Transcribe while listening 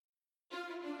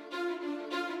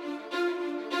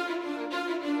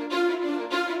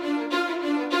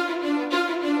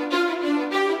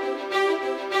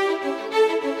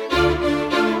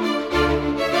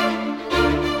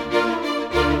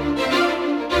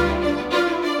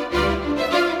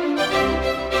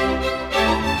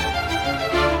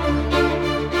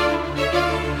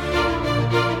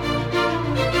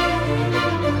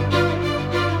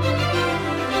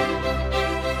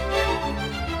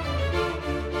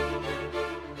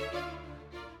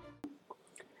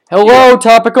Hello,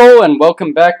 Topical, and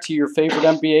welcome back to your favorite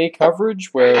NBA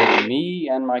coverage, where me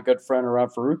and my good friend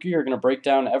Arab Faruqi are going to break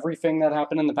down everything that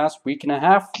happened in the past week and a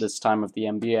half this time of the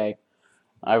NBA.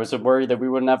 I was worried that we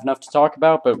wouldn't have enough to talk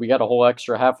about, but we got a whole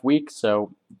extra half week,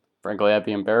 so frankly, that'd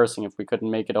be embarrassing if we couldn't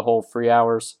make it a whole 3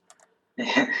 hours.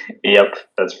 Yep,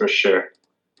 that's for sure.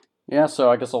 Yeah,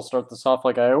 so I guess I'll start this off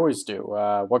like I always do.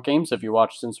 What games have you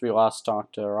watched since we last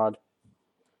talked, Rod?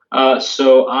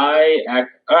 Actually,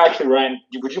 Ryan,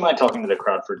 would you mind talking to the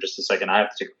crowd for just a second? I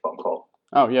have to take a phone call.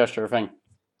 Oh, yeah, sure thing.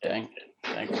 Yeah.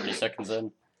 Dang, 30 seconds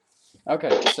in.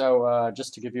 Okay, so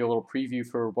just to give you a little preview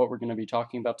for what we're going to be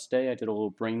talking about today, I did a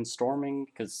little brainstorming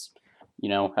because,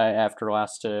 after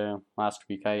last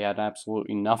week, I had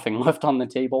absolutely nothing left on the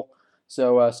table.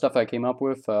 So stuff I came up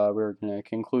with, we're going to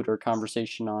conclude our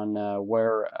conversation on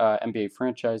where NBA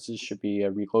franchises should be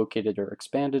relocated or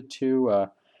expanded to,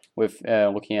 with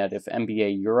looking at if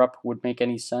NBA Europe would make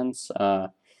any sense.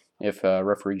 If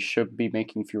referees should be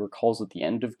making fewer calls at the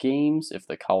end of games, if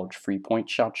the college 3-point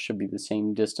shot should be the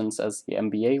same distance as the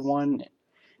NBA one,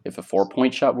 if a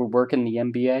 4-point shot would work in the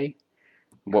NBA,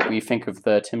 what we think of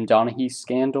the Tim Donaghy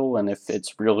scandal, and if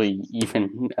it's really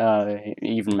even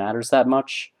matters that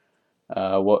much.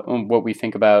 What we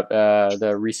think about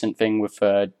the recent thing with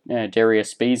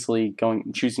Darius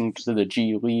Baisley choosing to the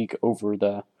G League over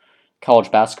the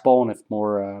college basketball, and if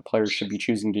more players should be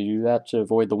choosing to do that to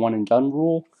avoid the one and done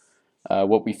rule.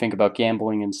 What we think about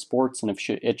gambling in sports, and if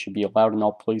it should be allowed in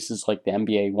all places like the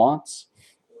NBA wants.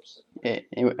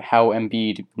 How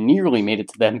Embiid nearly made it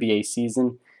to the NBA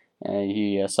season.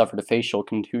 He suffered a facial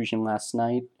contusion last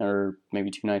night, or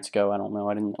maybe 2 nights ago. I don't know.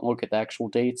 I didn't look at the actual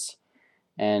dates.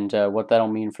 And what that'll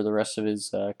mean for the rest of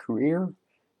his career.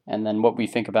 And then what we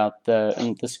think about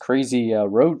this crazy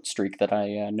road streak that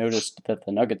I noticed that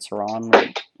the Nuggets are on,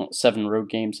 7 road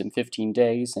games in 15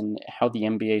 days, and how the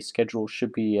NBA schedule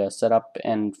should be set up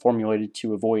and formulated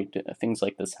to avoid things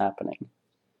like this happening.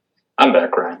 I'm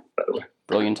back, Ryan, by the way.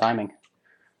 Brilliant timing.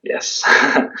 Yes.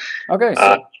 Okay,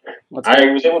 so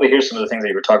I was able to hear some of the things that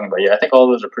you were talking about. Yeah, I think all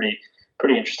of those are pretty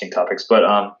interesting topics. But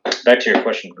back to your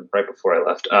question right before I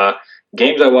left.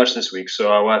 Games I watched this week.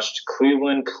 So I watched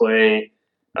Cleveland play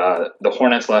the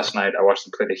Hornets last night. I watched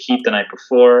them play the Heat the night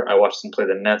before. I watched them play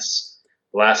the Nets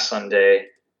last Sunday.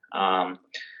 I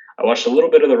watched a little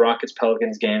bit of the Rockets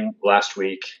Pelicans game last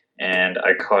week, and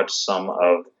I caught some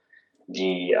of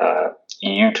the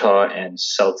Utah and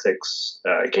Celtics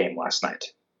game last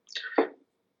night.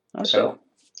 Okay. So,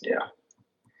 yeah.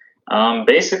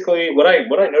 Basically, what I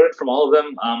noted from all of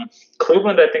them,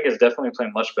 Cleveland I think is definitely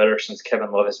playing much better since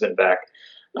Kevin Love has been back.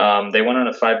 They went on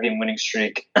a 5-game winning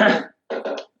streak,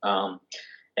 I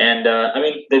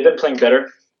mean they've been playing better,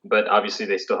 but obviously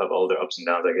they still have all their ups and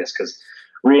downs, I guess, because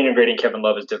reintegrating Kevin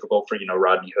Love is difficult for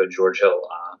Rodney Hood, George Hill,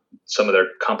 some of their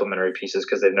complementary pieces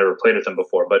because they've never played with them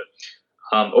before, but.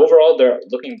 Overall, they're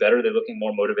looking better. They're looking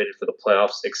more motivated for the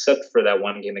playoffs, except for that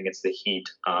one game against the Heat.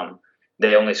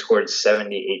 They only scored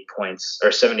 78 points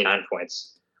or 79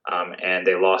 points, and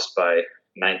they lost by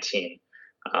 19.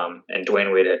 And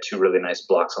Dwayne Wade had 2 really nice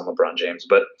blocks on LeBron James.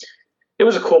 But it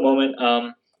was a cool moment.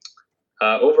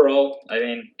 Overall, I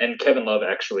mean, and Kevin Love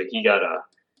actually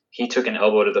he took an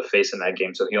elbow to the face in that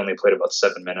game, so he only played about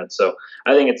 7 minutes. So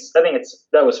I think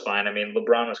that was fine. I mean,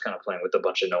 LeBron was kind of playing with a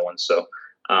bunch of no ones, so.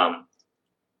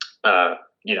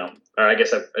 Or I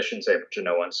guess I shouldn't say a bunch of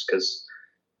no ones because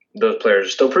those players are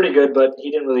still pretty good, but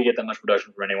he didn't really get that much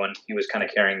production from anyone. He was kind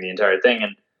of carrying the entire thing,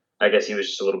 and I guess he was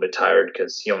just a little bit tired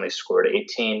because he only scored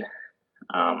 18.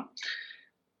 But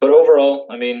overall,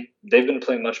 I mean, they've been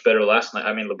playing much better last night.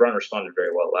 I mean, LeBron responded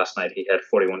very well. Last night he had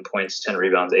 41 points, 10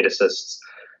 rebounds, 8 assists,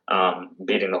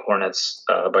 beating the Hornets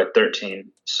by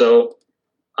 13. So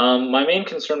my main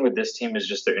concern with this team is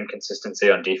just their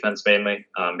inconsistency on defense, mainly,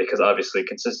 because obviously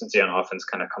consistency on offense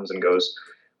kind of comes and goes.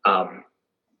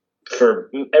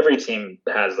 For every team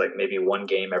has like maybe one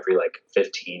game every like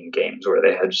 15 games where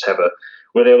they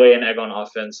where they lay an egg on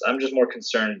offense. I'm just more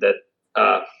concerned that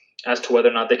as to whether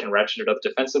or not they can ratchet it up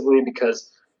defensively, because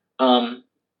I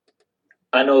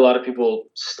know a lot of people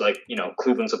like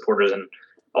Cleveland supporters and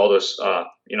all those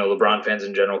LeBron fans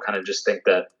in general kind of just think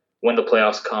that when the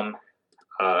playoffs come.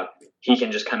 He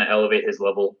can just kind of elevate his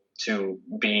level to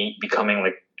becoming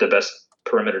like the best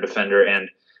perimeter defender and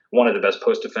one of the best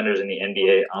post defenders in the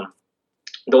NBA.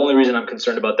 The only reason I'm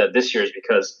concerned about that this year is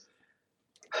because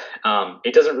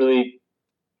it doesn't really.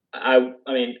 I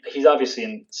mean, he's obviously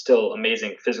in still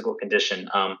amazing physical condition.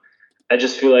 I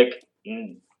just feel like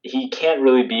he can't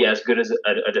really be as good as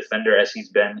a defender as he's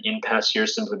been in past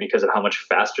years simply because of how much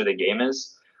faster the game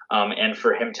is, and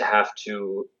for him to have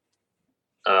to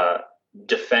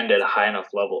defend at a high enough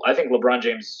level. I think LeBron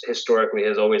James historically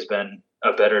has always been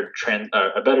a better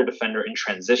defender in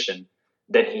transition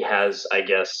than he has, I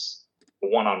guess,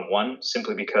 one on one.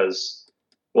 Simply because,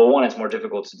 well, one, it's more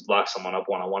difficult to lock someone up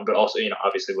one on one, but also,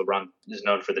 obviously LeBron is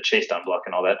known for the chase down block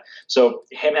and all that. So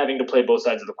him having to play both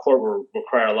sides of the court will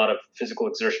require a lot of physical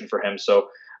exertion for him. So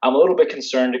I'm a little bit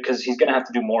concerned because he's going to have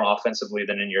to do more offensively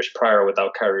than in years prior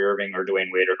without Kyrie Irving or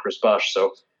Dwayne Wade or Chris Bosh.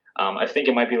 So I think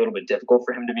it might be a little bit difficult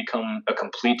for him to become a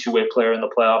complete two-way player in the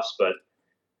playoffs, but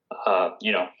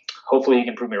hopefully he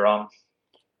can prove me wrong.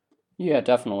 Yeah,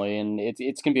 definitely, and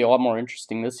it's gonna be a lot more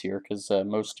interesting this year because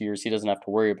most years he doesn't have to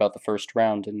worry about the first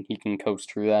round, and he can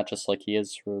coast through that just like he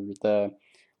is for the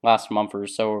last month or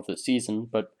so of the season.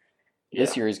 But Yeah,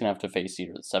 this year he's gonna have to face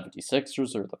either the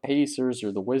 76ers or the Pacers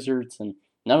or the Wizards, and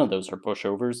none of those are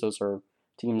pushovers. Those are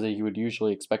teams that you would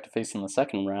usually expect to face in the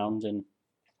second round, and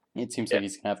it seems yeah, like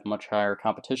he's gonna have much higher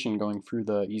competition going through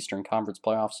the Eastern Conference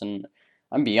playoffs, and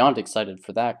I'm beyond excited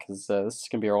for that because this is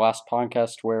gonna be our last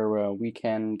podcast where we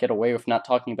can get away with not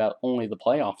talking about only the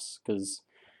playoffs. Because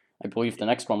I believe the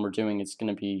next one we're doing is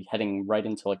gonna be heading right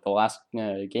into like the last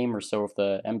game or so of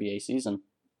the NBA season.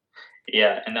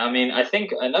 yeah. And I mean, I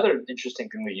think another interesting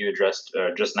thing that you addressed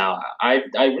just now, I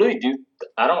really do.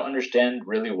 I don't understand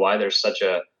really why there's such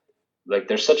a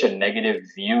negative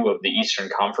view of the Eastern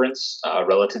Conference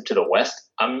relative to the West.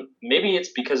 Maybe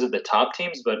it's because of the top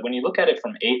teams, but when you look at it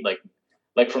from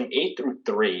from 8 through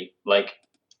 3, like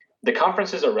the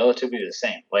conferences are relatively the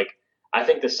same. Like I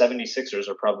think the 76ers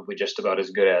are probably just about as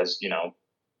good as,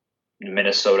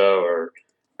 Minnesota or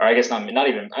I guess not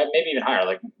even maybe even higher.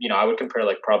 Like, I would compare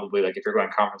like probably like if you're going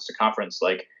conference to conference,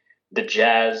 like the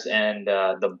Jazz and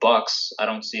the Bucks, I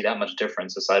don't see that much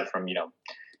difference aside from,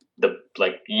 the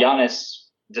like Giannis,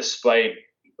 despite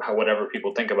how whatever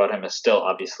people think about him, is still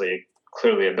obviously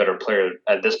clearly a better player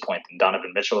at this point than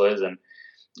Donovan Mitchell is, and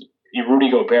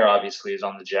Rudy Gobert obviously is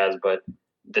on the Jazz, but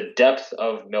the depth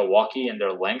of Milwaukee and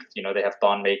their length, they have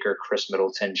Thon Maker, Chris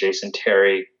Middleton, Jason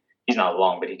Terry. He's not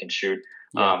long, but he can shoot.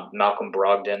 Yeah. Malcolm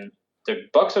Brogdon. The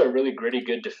Bucks are a really gritty,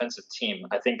 good defensive team.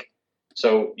 I think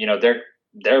so.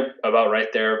 They're about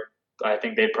right there. I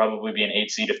think they'd probably be an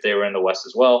 8 seed if they were in the West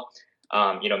as well.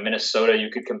 Minnesota, you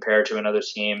could compare to another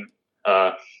team.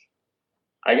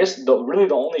 I guess really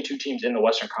the only two teams in the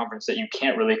Western Conference that you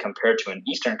can't really compare to an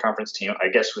Eastern Conference team, I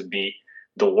guess, would be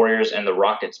the Warriors and the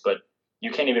Rockets. But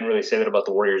you can't even really say that about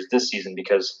the Warriors this season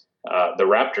because the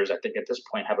Raptors, I think, at this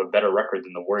point have a better record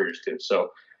than the Warriors do.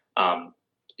 So, um,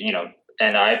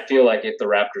 and I feel like if the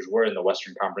Raptors were in the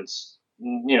Western Conference,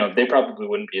 they probably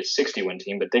wouldn't be a 60-win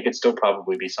team, but they could still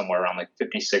probably be somewhere around like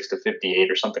 56 to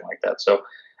 58 or something like that. So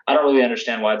I don't really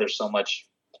understand why there's so much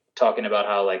talking about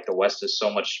how like the West is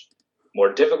so much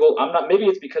more difficult. I'm not. Maybe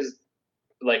it's because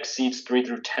like seeds 3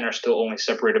 through 10 are still only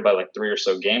separated by like 3 or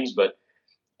so games. But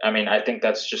I mean, I think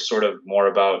that's just sort of more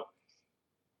about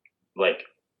like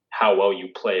how well you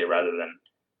play rather than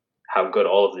how good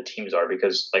all of the teams are.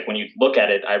 Because like when you look at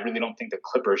it, I really don't think the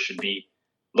Clippers should be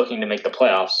looking to make the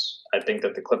playoffs. I think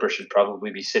that the Clippers should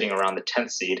probably be sitting around the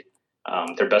 10th seed.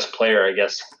 Their best player, I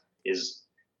guess, is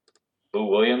Lou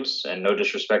Williams, and no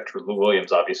disrespect for Lou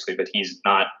Williams, obviously, but he's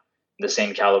not the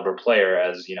same caliber player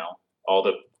as all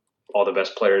the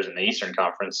best players in the Eastern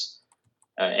Conference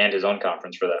and his own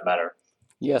conference for that matter.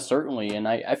 Yeah, certainly, and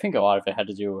I think a lot of it had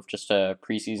to do with just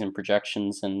preseason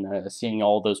projections and seeing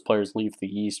all those players leave the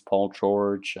East. Paul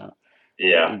George,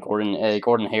 Yeah,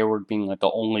 Gordon Hayward being like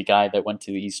the only guy that went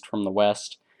to the East from the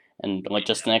West, and like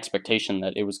just an expectation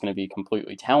that it was going to be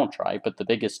completely talent dry. But the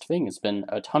biggest thing has been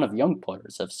a ton of young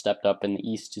players have stepped up in the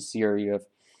East. To see you have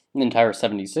an entire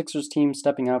 76ers team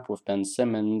stepping up with Ben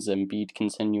Simmons and Embiid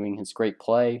continuing his great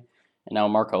play, and now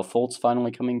Marco Fultz finally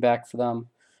coming back for them.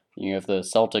 You have the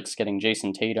Celtics getting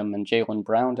Jason Tatum and Jaylen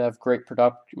Brown to have great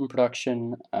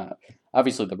production.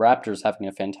 Obviously, the Raptors having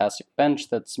a fantastic bench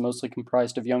that's mostly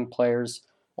comprised of young players.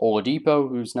 Oladipo,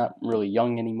 who's not really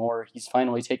young anymore, he's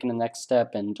finally taken the next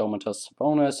step, and Domantas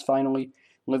Sabonis finally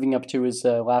living up to his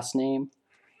last name.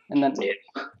 And then,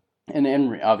 yeah,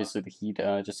 and obviously the Heat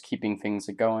just keeping things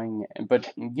going.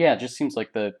 But yeah, it just seems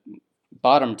like the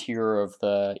bottom tier of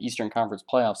the Eastern Conference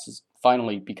playoffs has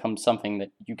finally become something that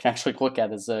you can actually look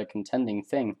at as a contending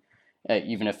thing,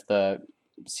 even if the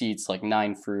seeds like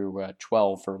 9 through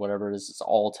 12 or whatever it is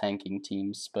all tanking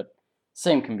teams. But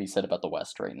same can be said about the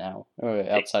West right now,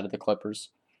 outside of the Clippers.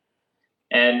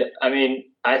 and I mean,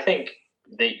 I think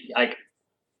they like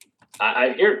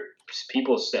I hear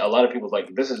people say a lot of people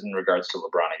like this is in regards to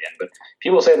LeBron again, but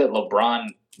people say that LeBron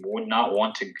would not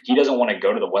want to. He doesn't want to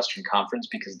go to the Western Conference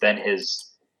because then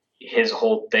his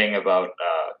whole thing about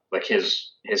like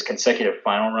his consecutive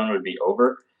final run would be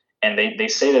over. and they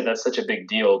say that that's such a big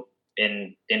deal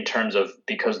in terms of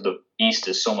because the East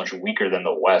is so much weaker than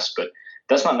the West, but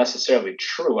that's not necessarily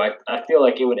true. I feel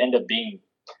like it would end up being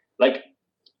like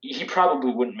he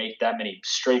probably wouldn't make that many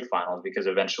straight finals because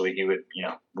eventually he would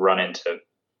run into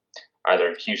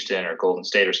either Houston or Golden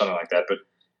State or something like that. But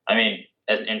I mean,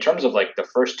 in terms of like the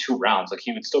first two rounds, like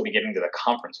he would still be getting to the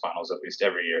conference finals at least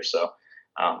every year. So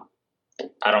um,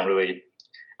 I don't really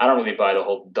buy the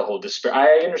whole despair.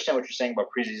 I understand what you're saying about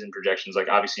preseason projections. Like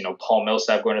obviously, Paul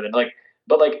Millsap going to the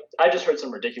but like I just heard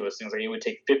some ridiculous things. Like it would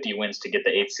take 50 wins to get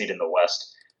the eighth seed in the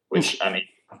West, which I mean,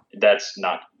 that's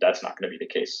not going to be the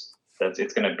case.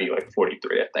 It's going to be like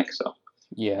 43, I think. So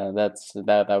Yeah,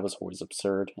 that was always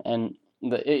absurd. And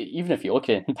even if you look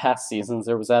at it in past seasons,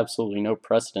 there was absolutely no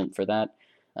precedent for that.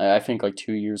 I think like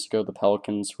 2 years ago, the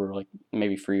Pelicans were like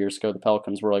maybe 3 years ago, the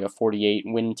Pelicans were like a 48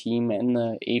 win team in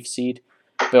the eighth seed.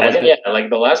 But I like think like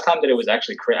the last time that it was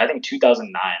actually I think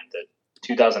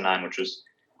 2009, which was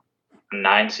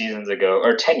 9 seasons ago,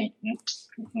 or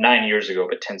 9 years ago,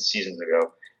 but 10 seasons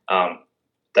ago.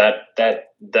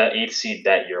 That eighth seed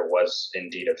that year was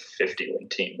indeed a 50-win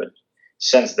team, but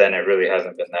since then it really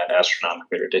hasn't been that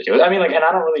astronomically ridiculous. I mean, like, and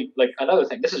I don't really like another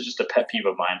thing. This is just a pet peeve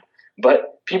of mine,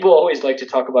 but people always like to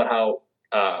talk about how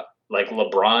like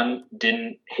LeBron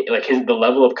didn't like the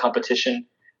level of competition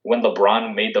when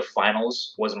LeBron made the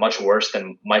finals was much worse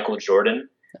than Michael Jordan.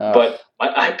 But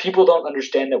people don't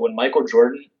understand that when Michael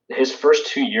Jordan, his first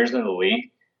 2 years in the league,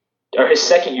 or his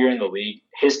second year in the league,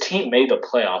 his team made the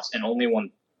playoffs and only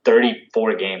won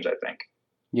 34 games, I think.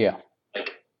 yeah,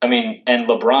 Like, I mean, and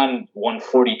LeBron won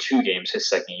 42 games his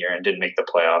second year and didn't make the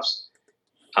playoffs.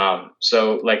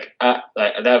 So like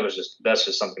that's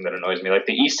just something that annoys me. Like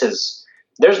the East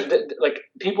like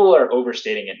people are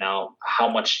overstating it now. How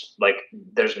much like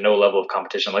there's no level of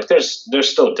competition. Like there's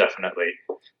still definitely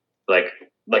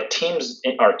like teams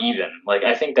are even. Like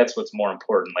I think that's what's more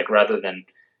important. Like rather than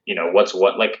what's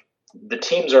what. Like the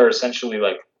teams are essentially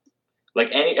like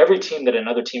every team that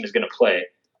another team is going to play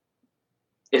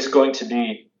is going to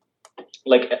be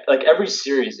like every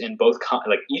series in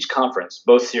like each conference,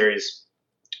 both series,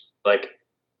 like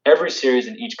every series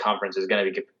in each conference is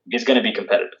going to be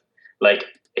competitive. Like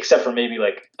except for maybe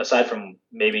like aside from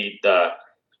maybe the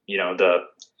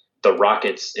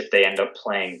Rockets if they end up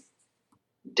playing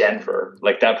Denver,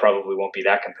 like that probably won't be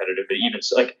that competitive. But even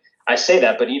so, like I say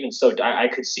that, but even so, I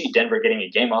could see Denver getting a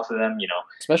game off of them.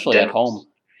 especially at home.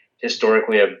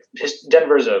 Historically,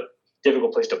 Denver's a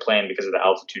difficult place to play in because of the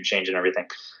altitude change and everything.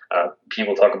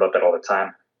 People talk about that all the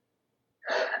time.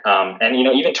 And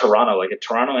even Toronto, like if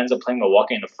Toronto ends up playing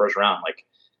Milwaukee in the first round, like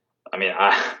I mean,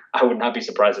 I would not be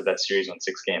surprised if that series went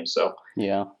 6 games. So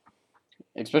Yeah,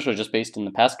 especially just based in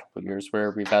the past couple of years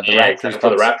where we've had the yeah, Raptors. exactly.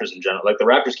 For the Raptors in general, like the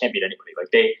Raptors can't beat anybody.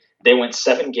 Like they went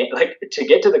 7 games. Like to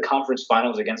get to the conference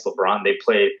finals against LeBron, they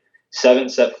played 7,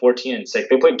 14, and 6.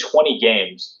 They played 20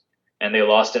 games and they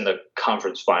lost in the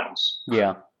conference finals.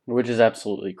 Yeah, which is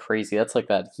absolutely crazy. That's like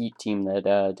that Heat team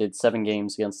that did 7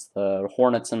 games against the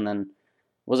Hornets, and then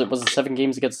was it 7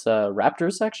 games against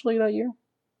Raptors actually that year?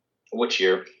 Which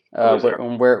year?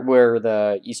 Where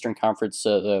the Eastern Conference,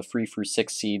 the 3 through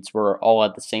 6 seeds were all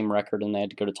at the same record, and they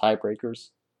had to go to tiebreakers.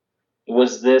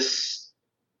 Was this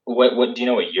what do you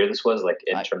know what year this was? Like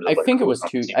in terms of I like think it was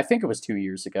two. I think it was 2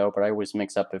 years ago, but I always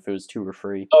mix up if it was 2 or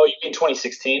 3. Oh, you mean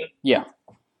 2016? Yeah.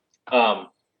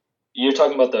 You're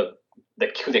talking about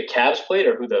who the Cavs played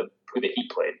or who the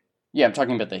Heat played? Yeah, I'm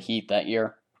talking about the Heat that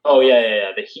year. Oh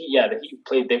yeah. The Heat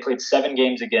played. They played 7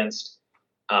 games against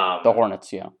the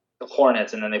Hornets. Yeah. The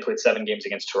Hornets, and then they played 7 games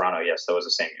against Toronto. Yes, that was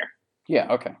the same year.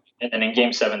 Yeah. Okay. And then in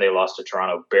Game 7 they lost to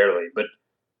Toronto barely, but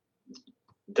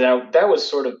that was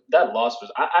sort of that loss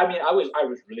was. I mean, I was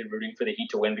really rooting for the Heat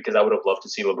to win because I would have loved to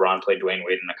see LeBron play Dwayne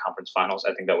Wade in the conference finals.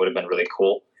 I think that would have been really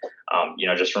cool,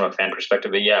 just from a fan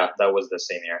perspective. But yeah, that was the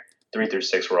same year. 3 through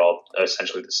 6 were all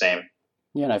essentially the same.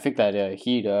 Yeah, and I think that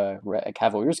Heat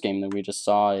Cavaliers game that we just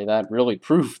saw that really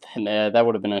proved that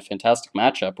would have been a fantastic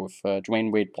matchup with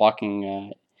Dwayne Wade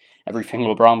blocking everything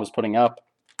LeBron was putting up.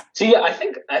 See, I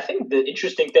think the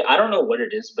interesting thing, I don't know what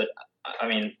it is, but I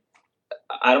mean,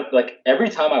 I don't like every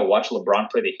time I watch LeBron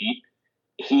play the Heat,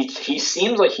 he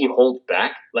seems like he holds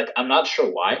back. Like I'm not sure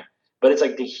why, but it's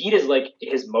like the Heat is like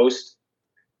his most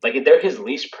like they're his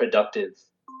least productive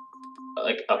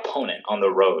like opponent on the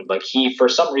road. Like he for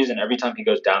some reason every time he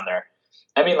goes down there,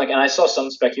 I mean like and I saw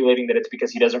some speculating that it's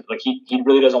because he doesn't like he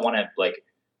really doesn't want to like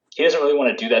he doesn't really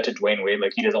want to do that to Dwayne Wade.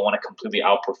 Like he doesn't want to completely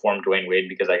outperform Dwayne Wade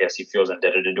because I guess he feels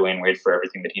indebted to Dwayne Wade for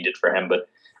everything that he did for him. But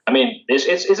I mean,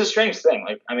 it's a strange thing.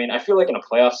 Like I mean, I feel like in a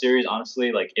playoff series,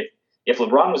 honestly, like if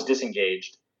LeBron was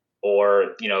disengaged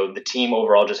or the team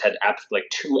overall just had like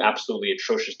two absolutely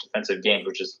atrocious defensive games,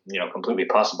 which is completely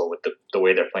possible with the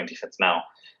way they're playing defense now.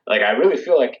 Like I really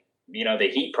feel like the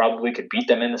Heat probably could beat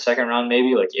them in the second round,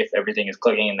 maybe like if everything is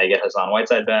clicking and they get Hassan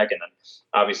Whiteside back, and then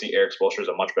obviously Eric Spoelstra is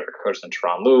a much better coach than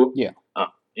Tyronn Lue. Yeah.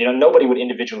 Nobody would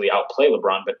individually outplay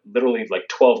LeBron, but literally like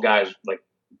 12 guys, like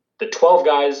the 12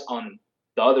 guys on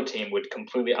the other team would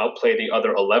completely outplay the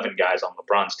other 11 guys on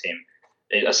LeBron's team,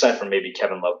 aside from maybe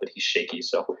Kevin Love, but he's shaky,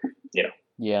 so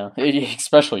Yeah,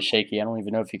 especially shaky. I don't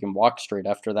even know if he can walk straight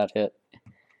after that hit.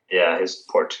 Yeah, his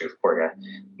poor guy.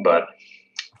 But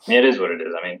it is what it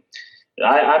is. I mean,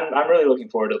 I'm really looking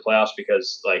forward to the playoffs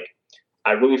because like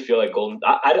I really feel like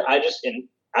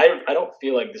I don't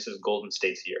feel like this is Golden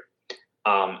State's year.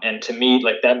 And to me,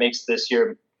 like that makes this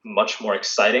year much more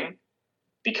exciting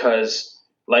because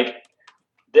like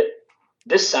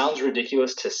this sounds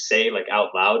ridiculous to say like out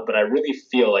loud, but I really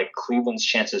feel like Cleveland's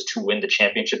chances to win the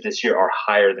championship this year are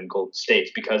higher than Golden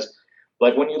State's because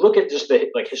like when you look at just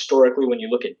historically, when you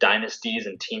look at dynasties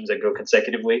and teams that go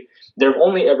consecutively, there have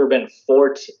only ever been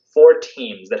four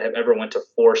teams that have ever went to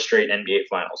 4 straight NBA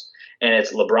finals. And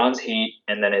it's LeBron's Heat,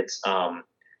 and then it's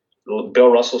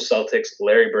Bill Russell Celtics,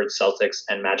 Larry Bird Celtics,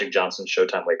 and Magic Johnson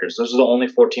Showtime Lakers. Those are the only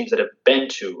 4 teams that have been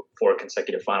to 4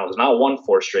 consecutive finals. Not won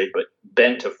 4 straight, but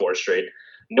been to 4 straight.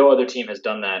 No other team has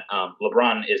done that.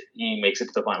 LeBron, if he makes it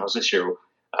to the finals this year,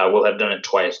 will have done it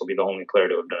twice. He'll be the only player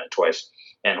to have done it twice.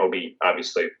 And he'll be,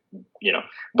 obviously,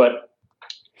 But,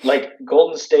 like,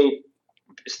 Golden State,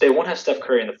 they won't have Steph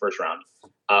Curry in the first round.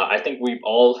 I think we've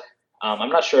all I'm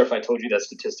not sure if I told you that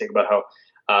statistic about how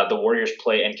the Warriors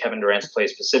play and Kevin Durant's play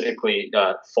specifically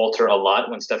falter a lot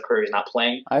when Steph Curry is not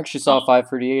playing. I actually saw a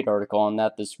 538 article on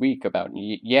that this week about,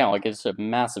 like it's a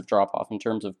massive drop-off in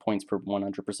terms of points per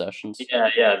 100 possessions.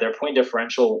 Yeah. Their point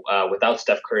differential without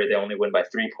Steph Curry, they only win by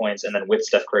 3 points, and then with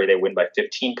Steph Curry, they win by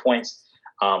 15 points.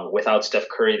 Without Steph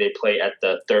Curry, they play at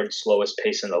the 3rd slowest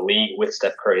pace in the league. With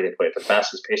Steph Curry, they play at the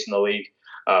fastest pace in the league.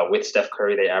 With Steph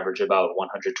Curry, they average about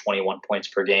 121 points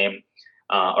per game.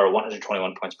 Or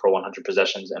 121 points per 100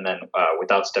 possessions, and then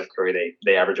without Steph Curry,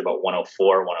 they average about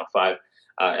 104, 105.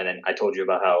 And then I told you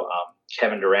about how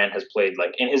Kevin Durant has played,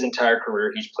 like in his entire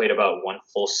career, he's played about 1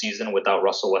 full season without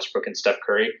Russell Westbrook and Steph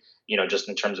Curry, just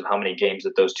in terms of how many games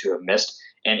that those two have missed.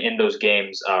 And in those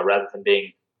games, rather than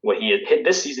being what he had hit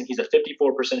this season, he's a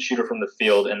 54% shooter from the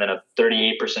field and then a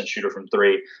 38% shooter from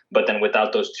 3. But then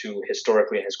without those two,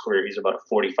 historically in his career, he's about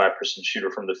a 45%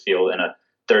 shooter from the field and a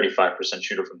 35%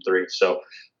 shooter from 3. So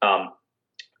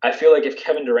I feel like if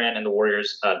Kevin Durant and the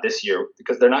Warriors this year,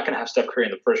 because they're not going to have Steph Curry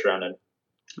in the first round, and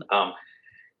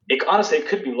honestly, it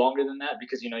could be longer than that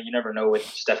because, you never know with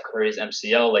Steph Curry's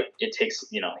MCL. Like it takes,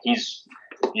 you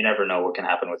never know what can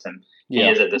happen with him. Yeah.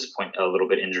 He is at this point a little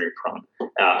bit injury prone.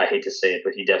 I hate to say it,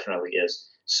 but he definitely is.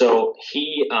 So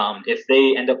if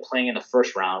they end up playing in the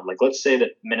first round, like let's say that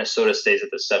Minnesota stays at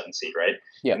the 7th seed, right?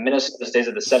 Yeah. If Minnesota stays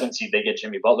at the 7th seed, they get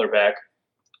Jimmy Butler back.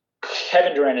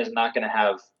 Kevin Durant is not going to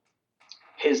have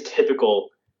his typical,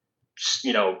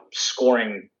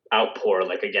 scoring outpour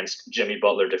like against Jimmy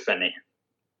Butler defending.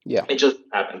 Yeah, it just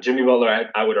happened. Jimmy Butler,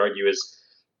 I would argue, is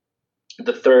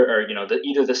the third, or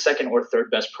either the second or third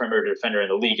best perimeter defender in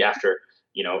the league after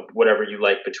whatever you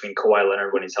like between Kawhi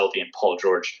Leonard when he's healthy and Paul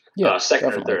George. Yeah, second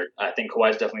definitely. or third. I think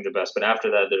Kawhi's definitely the best, but after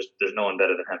that, there's no one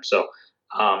better than him. So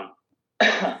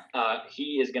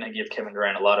he is going to give Kevin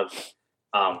Durant a lot of.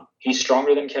 He's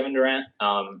stronger than Kevin Durant.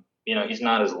 He's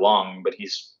not as long, but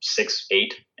he's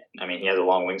 6'8". I mean, he has a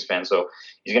long wingspan, so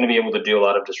he's going to be able to do a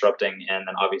lot of disrupting. And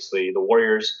then obviously the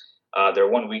Warriors, their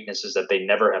one weakness is that they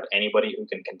never have anybody who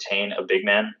can contain a big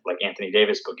man like Anthony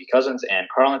Davis, Boogie Cousins, and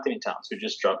Karl-Anthony Towns, who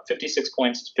just dropped 56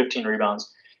 points, 15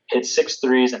 rebounds, hit 6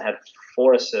 threes, and had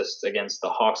 4 assists against the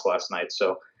Hawks last night.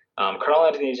 So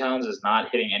Karl-Anthony Towns is not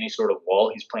hitting any sort of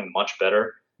wall. He's playing much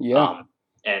better. Yeah.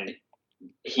 And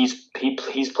he's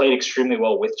played extremely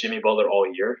well with Jimmy Butler all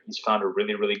year. He's found a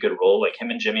really, really good role. Like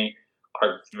him and Jimmy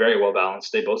are very well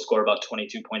balanced. They both score about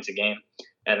 22 points a game.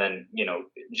 And then,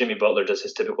 Jimmy Butler does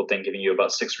his typical thing, giving you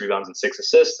about 6 rebounds and 6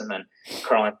 assists. And then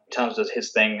Karl-Anthony Towns does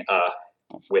his thing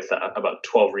with about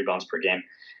 12 rebounds per game.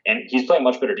 And he's playing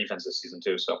much better defense this season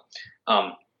too. So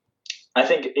I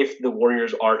think if the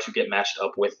Warriors are to get matched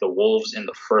up with the Wolves in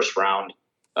the first round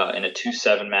in a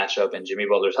 2-7 matchup and Jimmy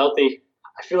Butler's healthy,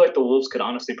 I feel like the Wolves could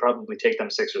honestly probably take them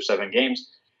 6 or 7 games.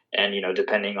 And,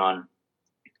 depending on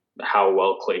how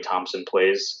well Klay Thompson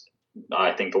plays,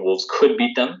 I think the Wolves could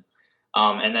beat them.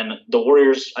 And then the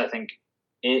Warriors, I think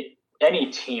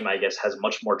any team, I guess, has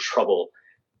much more trouble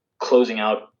closing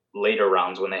out later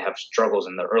rounds when they have struggles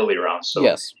in the early rounds. So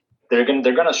yes, they're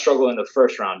gonna struggle in the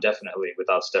first round definitely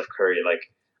without Steph Curry. Like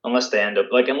unless they end up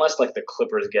unless like the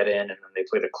Clippers get in and then they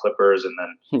play the Clippers and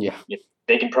then Yeah.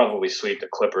 they can probably sweep the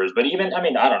Clippers. But even I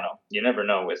mean I don't know. You never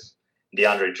know. With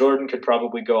DeAndre Jordan could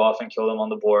probably go off and kill them on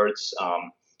the boards.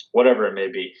 Whatever it may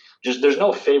be. Just there's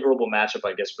no favorable matchup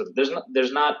I guess for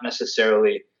there's not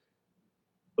necessarily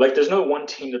like there's no one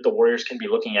team that the Warriors can be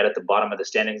looking at the bottom of the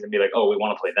standings and be like, oh, we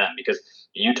want to play them because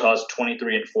Utah's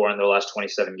 23-4 in their last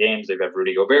 27 games. They've got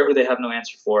Rudy Gobert, who they have no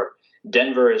answer for.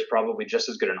 Denver is probably just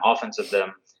as good an offense as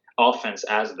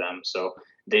them, so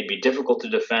they'd be difficult to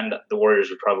defend. The Warriors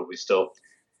would probably still,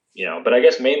 but I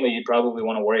guess mainly you'd probably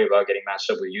want to worry about getting matched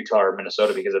up with Utah or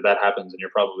Minnesota because if that happens, then you're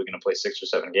probably going to play 6 or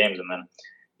 7 games, and then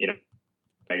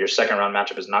your second round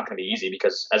matchup is not going to be easy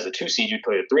because as the 2 seed, you'd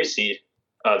play the 3 seed.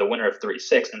 The winner of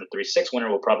 3-6, and the 3-6 winner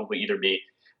will probably either be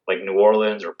like New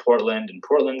Orleans or Portland. And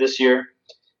Portland this year,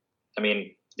 I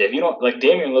mean, if you don't like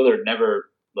Damian Lillard, never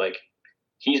like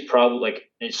he's probably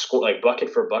like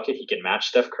bucket for bucket, he can match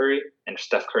Steph Curry, and if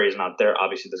Steph Curry is not there,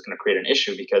 obviously that's going to create an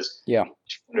issue because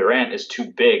Durant is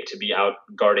too big to be out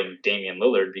guarding Damian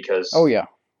Lillard because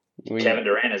Kevin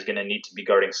Durant is going to need to be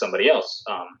guarding somebody else.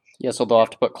 So they'll have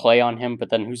to put Clay on him,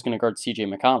 but then who's going to guard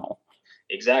CJ McConnell?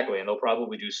 Exactly, and they'll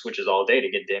probably do switches all day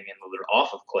to get Damian Lillard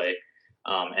off of Clay,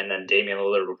 and then Damian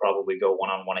Lillard will probably go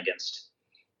one-on-one against,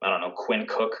 I don't know, Quinn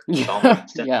Cook, Sean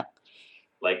Livingston.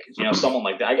 Someone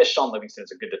like that. I guess Sean Livingston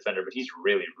is a good defender, but he's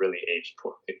really, really aged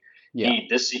poorly.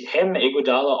 Him,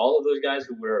 Iguodala, all of those guys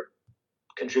who were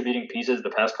contributing pieces the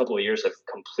past couple of years have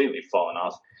completely fallen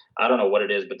off. I don't know what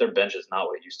it is, but their bench is not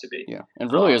what it used to be. Yeah,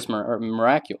 and really it's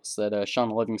miraculous that Sean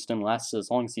Livingston lasted as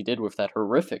long as he did with that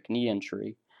horrific knee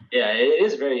injury. Yeah, it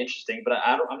is very interesting, but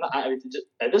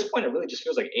at this point, it really just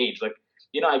feels like age. Like,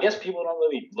 I guess people don't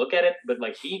really look at it, but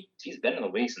like he's been in the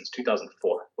league since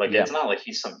 2004. Like, it's not like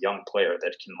he's some young player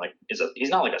that can he's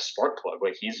not like a spark plug.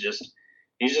 Like, he's just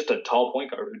a tall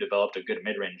point guard who developed a good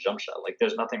mid-range jump shot. Like,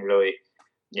 there's nothing really,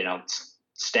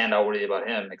 standout worthy about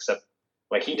him except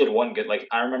like he did one good. Like,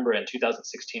 I remember in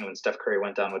 2016 when Steph Curry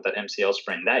went down with that MCL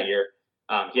sprain that year.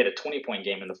 He had a 20-point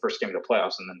game in the first game of the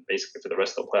playoffs, and then basically for the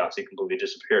rest of the playoffs, he completely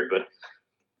disappeared. But,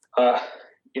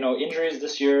 injuries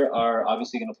this year are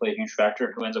obviously going to play a huge factor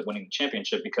in who ends up winning the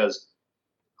championship because,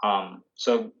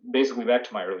 so basically back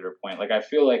to my earlier point, like I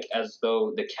feel like as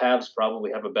though the Cavs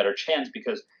probably have a better chance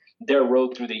because their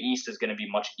road through the East is going to be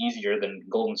much easier than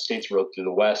Golden State's road through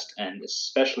the West, and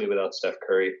especially without Steph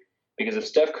Curry. Because if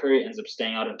Steph Curry ends up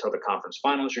staying out until the conference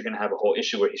finals, you're going to have a whole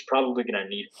issue where he's probably going to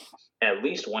need at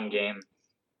least one game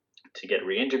to get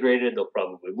reintegrated. They'll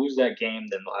probably lose that game.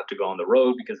 Then they'll have to go on the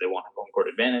road because they want a home court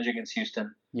advantage against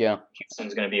Houston. Yeah.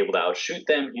 Houston's going to be able to outshoot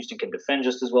them. Houston can defend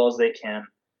just as well as they can.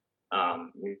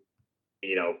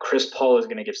 Chris Paul is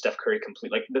going to give Steph Curry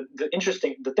complete. Like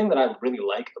the thing that I really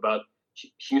like about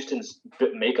Houston's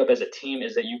makeup as a team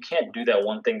is that you can't do that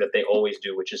one thing that they always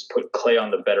do, which is put Clay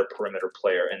on the better perimeter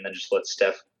player and then just let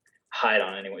Steph hide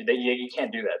on anyone. You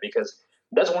can't do that because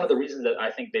that's one of the reasons that I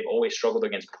think they've always struggled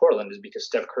against Portland is because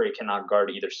Steph Curry cannot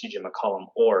guard either CJ McCollum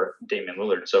or Damian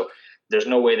Lillard. So there's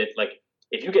no way that, like,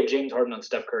 if you get James Harden on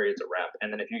Steph Curry, it's a wrap.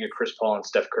 And then if you get Chris Paul on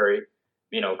Steph Curry,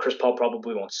 Chris Paul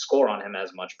probably won't score on him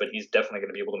as much, but he's definitely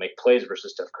going to be able to make plays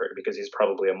versus Steph Curry because he's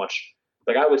probably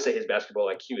I would say his basketball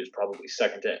IQ is probably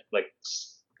second to,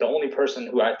 the only person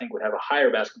who I think would have a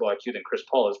higher basketball IQ than Chris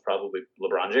Paul is probably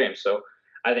LeBron James. So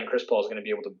I think Chris Paul is going to be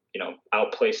able to,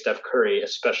 outplay Steph Curry,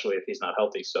 especially if he's not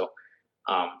healthy. So,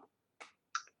 I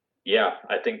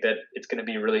think that it's going to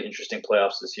be really interesting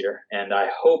playoffs this year, and I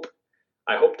hope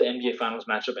the NBA Finals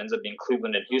matchup ends up being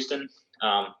Cleveland and Houston,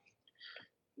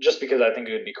 just because I think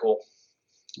it would be cool.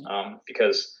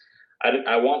 Because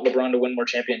I want LeBron to win more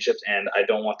championships, and I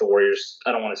don't want to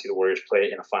see the Warriors play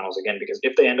in a finals again because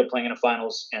if they end up playing in a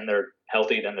finals and they're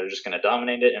healthy, then they're just going to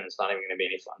dominate it, and it's not even going to be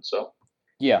any fun. So.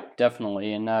 Yeah,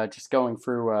 definitely. And just going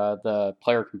through the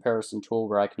player comparison tool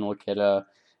where I can look at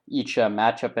each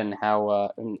matchup and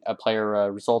how a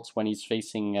player results when he's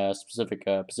facing a specific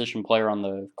position player on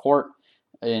the court.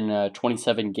 In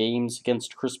 27 games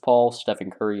against Chris Paul, Stephen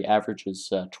Curry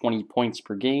averages 20 points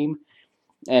per game.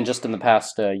 And just in the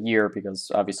past year,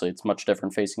 because obviously it's much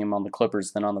different facing him on the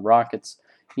Clippers than on the Rockets,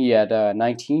 he had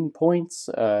 19 points,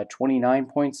 29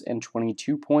 points, and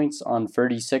 22 points on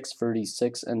 36,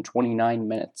 36, and 29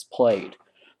 minutes played.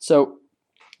 So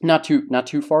not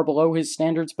too far below his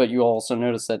standards, but you also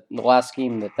notice that the last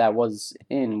game that was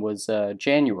in was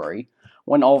January,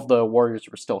 when all of the Warriors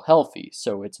were still healthy.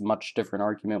 So it's a much different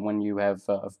argument when you have,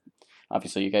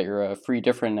 obviously, you got your three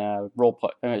different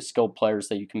skilled players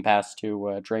that you can pass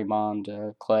to,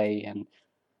 Draymond, Clay, and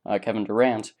Kevin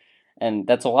Durant. And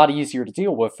that's a lot easier to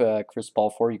deal with Chris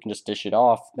Paul for. You can just dish it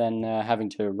off than having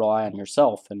to rely on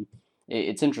yourself. And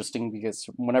it's interesting because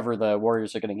whenever the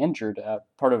Warriors are getting injured,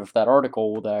 part of that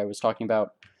article that I was talking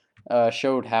about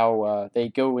showed how they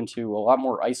go into a lot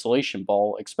more isolation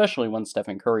ball, especially when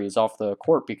Stephen Curry is off the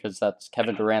court because that's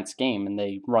Kevin Durant's game, and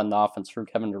they run the offense through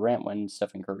Kevin Durant when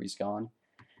Stephen Curry's gone.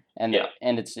 Yeah.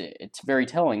 And it's very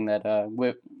telling that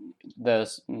with the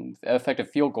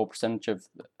effective field goal percentage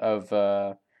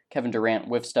of Kevin Durant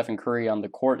with Stephen Curry on the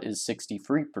court is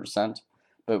 63%,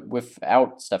 but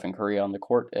without Stephen Curry on the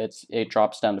court, it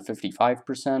drops down to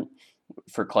 55%.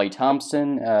 For Klay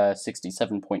Thompson,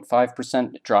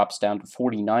 67.5% drops down to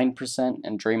 49%,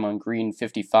 and Draymond Green,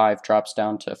 55 drops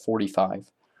down to 45.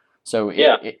 So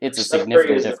it's a Steph significant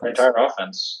Curry is difference. Their entire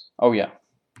offense. Oh yeah.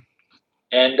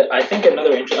 And I think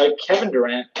another like Kevin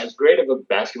Durant, as great of a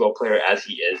basketball player as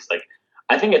he is, like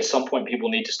I think at some point people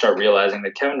need to start realizing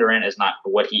that Kevin Durant is not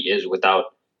what he is without.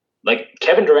 Like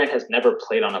Kevin Durant has never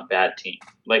played on a bad team.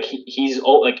 Like he's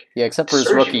old. Like except for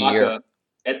his rookie year.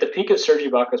 At the peak of Serge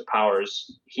Ibaka's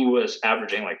powers, he was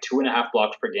averaging like 2.5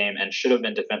 blocks per game and should have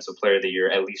been Defensive Player of the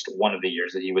Year at least one of the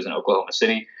years that he was in Oklahoma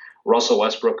City. Russell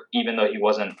Westbrook, even though he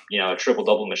wasn't a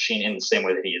triple-double machine in the same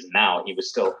way that he is now, he was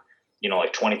still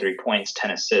like 23 points, 10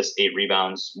 assists, 8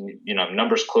 rebounds,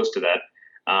 numbers close to that.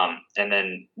 And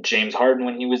then James Harden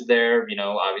when he was there,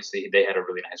 obviously they had a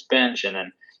really nice bench, and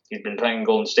then he's been playing in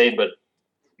Golden State, but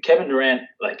Kevin Durant,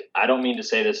 like, I don't mean to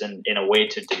say this in a way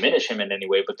to diminish him in any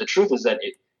way, but the truth is that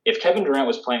if Kevin Durant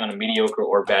was playing on a mediocre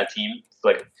or bad team,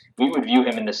 like, we would view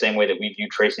him in the same way that we view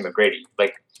Tracy McGrady.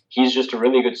 Like, he's just a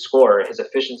really good scorer. His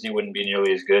efficiency wouldn't be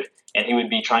nearly as good, and he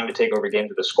would be trying to take over games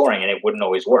with the scoring, and it wouldn't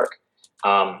always work.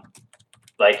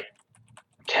 Like,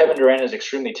 Kevin Durant is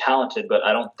extremely talented, but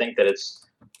I don't think that it's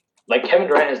like Kevin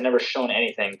Durant has never shown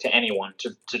anything to anyone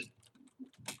to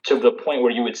the point where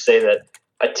you would say that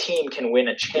a team can win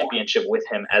a championship with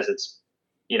him as its,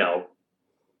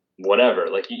 whatever.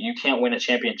 Like you can't win a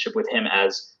championship with him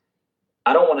as,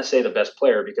 I don't want to say the best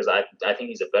player because I think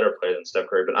he's a better player than Steph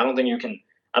Curry, but I don't think you can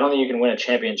win a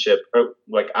championship. Or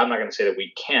like I'm not going to say that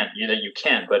we can't, that you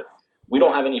can, but we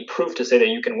don't have any proof to say that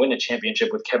you can win a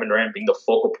championship with Kevin Durant being the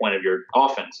focal point of your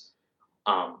offense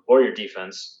or your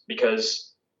defense, because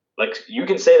like you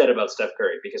can say that about Steph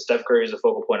Curry because Steph Curry is the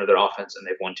focal point of their offense and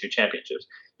they've won 2 championships.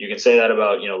 You can say that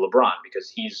about LeBron because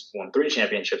he's won 3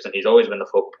 championships and he's always been the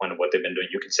focal point of what they've been doing.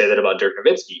 You can say that about Dirk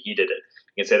Nowitzki, he did it.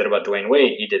 You can say that about Dwayne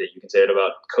Wade, he did it. You can say that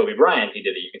about Kobe Bryant, he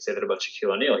did it. You can say that about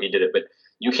Shaquille O'Neal, he did it. But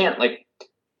you can't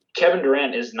Kevin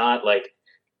Durant is not like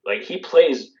he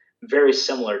plays very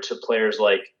similar to players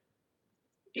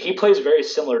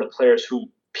who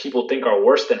people think are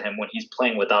worse than him when he's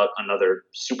playing without another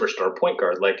superstar point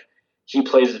guard. Like he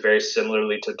plays very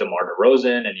similarly to DeMar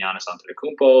DeRozan and Giannis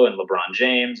Antetokounmpo and LeBron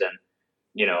James and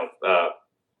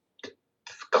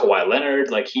Kawhi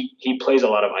Leonard. Like he plays a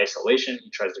lot of isolation. He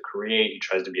tries to create. He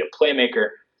tries to be a playmaker,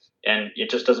 and it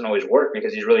just doesn't always work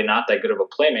because he's really not that good of a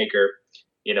playmaker.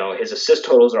 His assist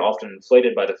totals are often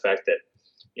inflated by the fact that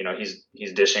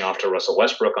he's dishing off to Russell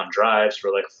Westbrook on drives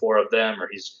for like 4 of them, or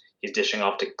he's dishing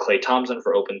off to Klay Thompson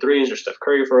for open threes, or Steph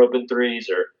Curry for open threes,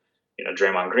 or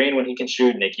Draymond Green when he can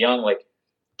shoot, Nick Young. Like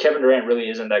Kevin Durant really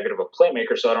isn't that good of a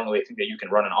playmaker, so I don't really think that you can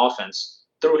run an offense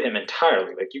through him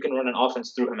entirely. Like you can run an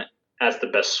offense through him as the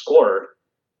best scorer,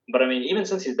 but I mean, even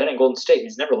since he's been in Golden State,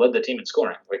 he's never led the team in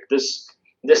scoring. Like this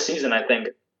season, I think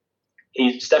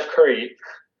Steph Curry.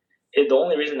 The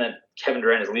only reason that Kevin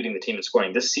Durant is leading the team in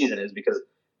scoring this season is because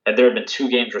there have been 2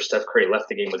 games where Steph Curry left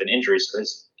the game with an injury, so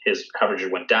his averages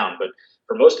went down. But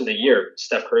for most of the year,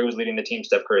 Steph Curry was leading the team.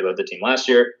 Steph Curry led the team last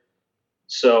year.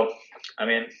 So, I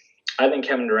mean, I think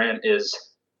Kevin Durant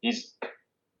he's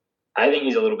a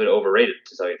little bit overrated,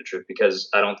 to tell you the truth, because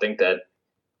I don't think that,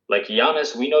 like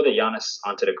Giannis, we know that Giannis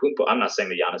Antetokounmpo, I'm not saying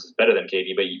that Giannis is better than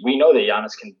KD, but we know that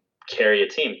Giannis can carry a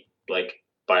team, like,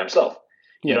 by himself.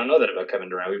 You don't know that about Kevin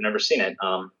Durant. We've never seen it.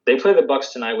 They play the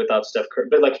Bucks tonight without Steph Curry,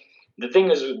 but, like, the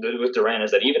thing is with Durant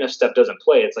is that even if Steph doesn't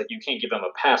play, it's like you can't give him a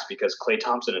pass because Klay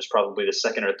Thompson is probably the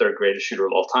 2nd or 3rd greatest shooter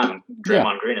of all time.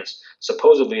 Draymond Green is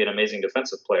supposedly an amazing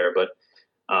defensive player, but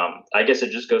I guess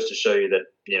it just goes to show you that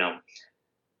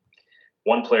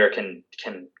one player can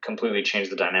completely change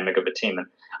the dynamic of a team, and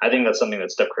I think that's something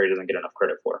that Steph Curry doesn't get enough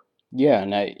credit for. Yeah,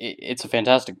 and it's a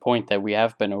fantastic point that we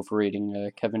have been overrating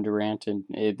Kevin Durant, and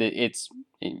it's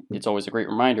always a great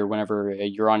reminder whenever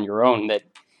you're on your own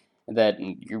that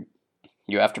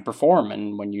you have to perform,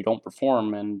 and when you don't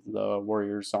perform, and the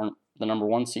Warriors aren't the number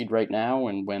 1 seed right now,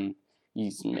 and when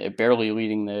he's barely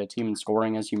leading the team in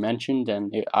scoring, as you mentioned,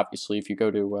 and obviously if you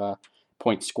go to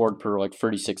points scored per like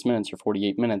 36 minutes or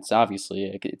 48 minutes,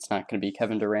 obviously it's not going to be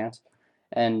Kevin Durant.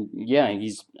 And yeah,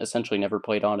 he's essentially never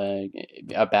played on a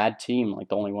bad team, like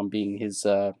the only one being his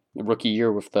rookie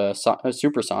year with the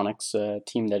Supersonics,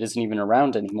 team that isn't even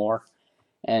around anymore.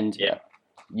 And Yeah.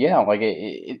 yeah, like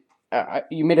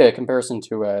you made a comparison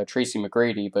to Tracy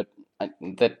McGrady, but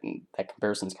that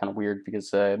comparison's kind of weird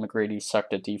because McGrady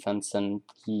sucked at defense and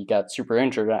he got super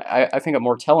injured. I think a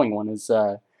more telling one is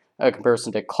a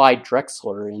comparison to Clyde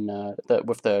Drexler in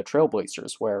with the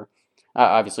Trailblazers, where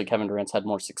obviously Kevin Durant's had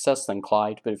more success than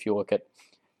Clyde, but if you look at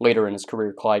later in his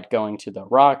career, Clyde going to the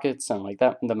Rockets and like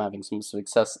that, them having some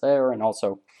success there, and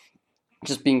also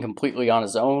just being completely on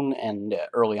his own and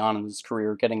early on in his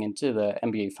career getting into the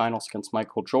NBA Finals against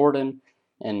Michael Jordan,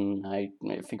 and I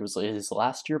think it was his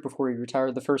last year before he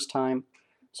retired the first time.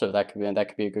 So that could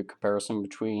be a good comparison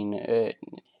between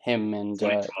him and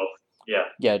 2012. Yeah.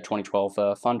 yeah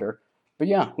 2012 Thunder. But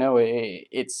yeah, no,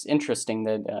 it's interesting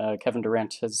that Kevin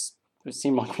Durant has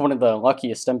seemed like one of the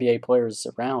luckiest NBA players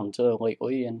around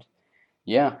lately, and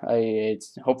yeah,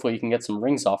 it's hopefully you can get some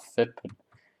rings off of it. But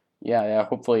yeah,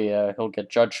 hopefully he'll get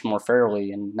judged more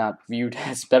fairly and not viewed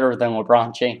as better than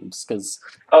LeBron James. Because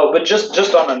Oh, but just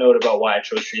on a note about why I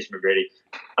chose Tracy McGrady,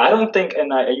 I don't think,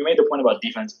 and you made the point about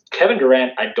defense. Kevin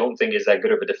Durant, I don't think is that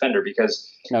good of a defender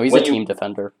because no, he's a when you team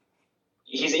defender.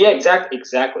 he's yeah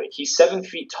exactly he's 7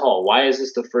 feet tall. Why is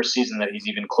this the first season that he's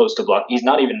even close to block? He's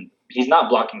not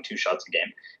blocking 2 shots a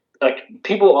game. Like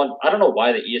people on, I don't know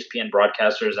why the ESPN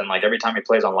broadcasters and like every time he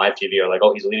plays on live TV are like,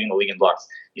 oh, he's leading the league in blocks.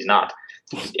 He's not.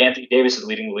 Anthony Davis is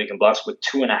leading the league in blocks with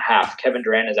 2.5. Kevin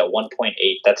Durant is at 1.8.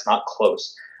 That's not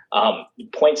close.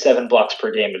 0.7 blocks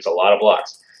per game is a lot of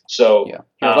blocks. So Yeah,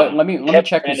 here, let me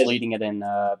check who's leading it in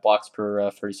blocks per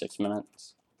 36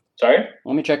 minutes. Sorry?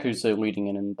 Let me check who's leading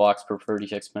it in blocks per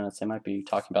 36 minutes. They might be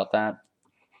talking about that.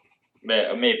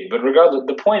 Maybe. But regardless,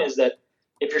 the point is that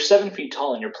if you're 7 feet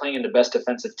tall and you're playing in the best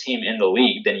defensive team in the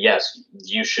league, then yes,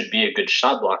 you should be a good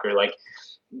shot blocker. Like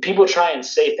people try and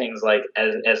say things like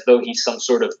as though he's some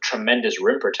sort of tremendous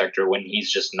rim protector when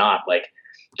he's just not. Like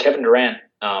Kevin Durant,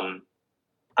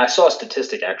 I saw a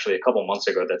statistic actually a couple months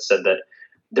ago that said that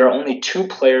there are only 2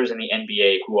 players in the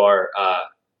NBA who are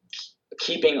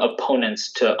keeping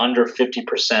opponents to under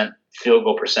 50% field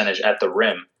goal percentage at the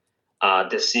rim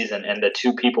this season, and the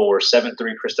 2 people were 7'3"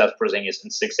 Kristaps Porzingis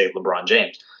and 6'8" LeBron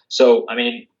James. So, I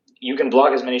mean, you can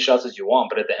block as many shots as you want,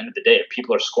 but at the end of the day, if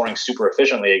people are scoring super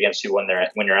efficiently against you when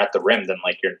you're at the rim, then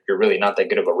like you're really not that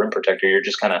good of a rim protector. You're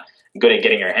just kind of good at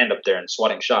getting your hand up there and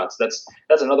swatting shots. That's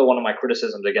another one of my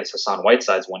criticisms against Hassan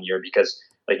Whiteside's one year because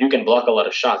like you can block a lot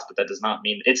of shots, but that does not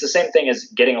mean it's the same thing as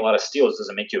getting a lot of steals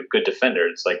doesn't make you a good defender.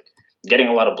 It's like getting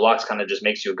a lot of blocks kind of just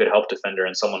makes you a good help defender,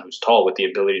 and someone who's tall with the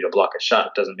ability to block a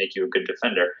shot doesn't make you a good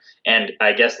defender. And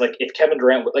I guess like if Kevin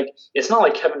Durant, like it's not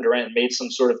like Kevin Durant made some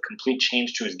sort of complete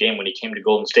change to his game when he came to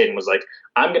Golden State and was like,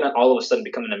 I'm going to all of a sudden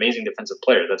become an amazing defensive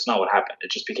player. That's not what happened. It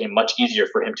just became much easier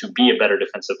for him to be a better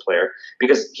defensive player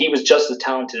because he was just as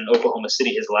talented in Oklahoma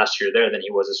City his last year there than he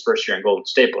was his first year in Golden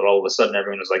State. But all of a sudden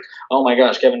everyone was like, oh my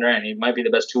gosh, Kevin Durant, he might be the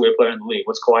best two-way player in the league.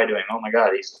 What's Kawhi doing? Oh my God,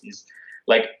 he's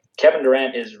like Kevin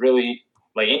Durant is really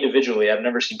like individually, I've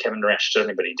never seen Kevin Durant shut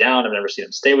anybody down. I've never seen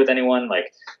him stay with anyone.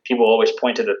 Like people always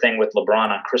point to the thing with LeBron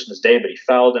on Christmas Day, but he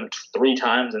fouled him 3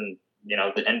 times, and you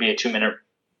know the NBA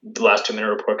the last 2 minute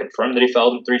report confirmed that he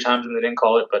fouled him 3 times, and they didn't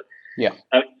call it. But yeah,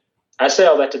 I say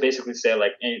all that to basically say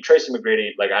like Tracy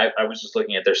McGrady. Like I was just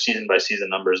looking at their season by season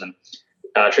numbers, and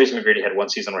Tracy McGrady had one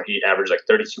season where he averaged like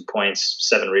 32 points,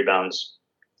 7 rebounds,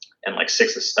 and like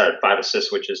 5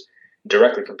 assists, which is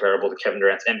directly comparable to Kevin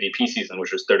Durant's MVP season,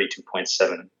 which was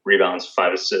 32.7 rebounds,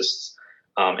 5 assists.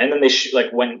 And then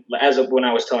when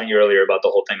I was telling you earlier about the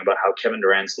whole thing about how Kevin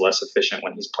Durant's less efficient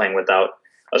when he's playing without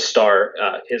a star,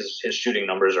 his shooting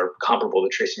numbers are comparable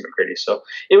to Tracy McGrady. So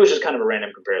it was just kind of a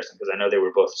random comparison because I know they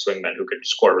were both swingmen who could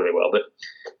score really well. But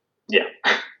yeah.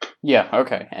 Yeah,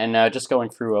 okay. And just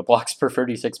going through blocks per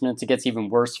 36 minutes, it gets even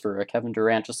worse for Kevin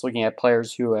Durant. Just looking at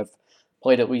players who have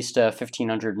played at least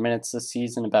 1,500 minutes this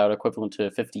season, about equivalent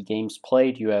to 50 games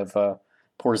played. You have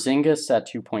Porzingis at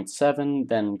 2.7,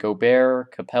 then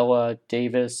Gobert, Capella,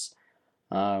 Davis,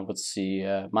 let's see,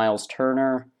 Miles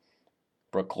Turner,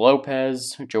 Brook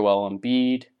Lopez, Joel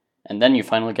Embiid, and then you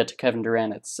finally get to Kevin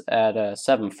Durant. It's at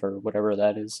 7 for whatever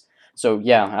that is. So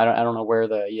yeah, I don't know where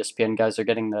the ESPN guys are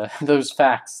getting those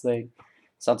facts.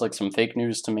 Sounds like some fake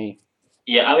news to me.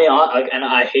 Yeah, I mean, and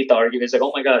I hate the argument. It's like,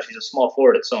 oh my gosh, he's a small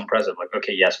forward. It's so impressive. Like,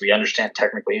 okay, yes, we understand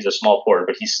technically he's a small forward,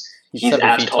 but he's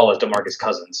as tall as DeMarcus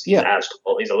Cousins. He's as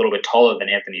tall. He's a little bit taller than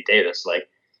Anthony Davis. Like,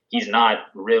 he's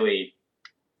really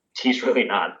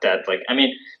not that. Like, I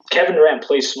mean, Kevin Durant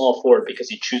plays small forward because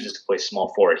he chooses to play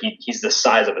small forward. He's the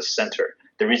size of a center.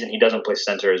 The reason he doesn't play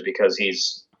center is because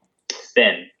he's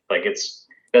thin. Like it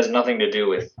has nothing to do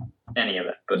with any of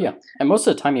it. But yeah, and most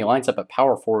of the time he lines up at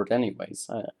power forward anyways.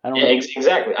 I don't yeah, know.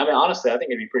 exactly. I mean, honestly, I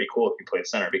think it'd be pretty cool if he played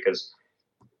center because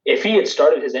if he had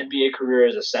started his NBA career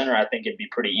as a center, I think it'd be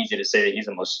pretty easy to say that he's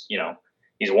the most,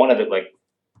 he's one of the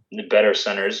better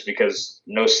centers because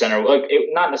no center,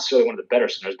 not necessarily one of the better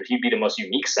centers, but he'd be the most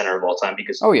unique center of all time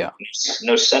because Oh yeah,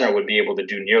 no center would be able to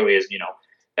do nearly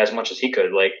as much as he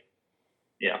could.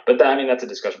 But that's a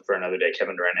discussion for another day.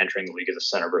 Kevin Durant entering the league as a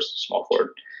center versus a small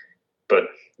forward, but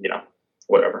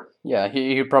whatever. yeah,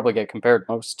 he'd probably get compared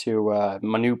most to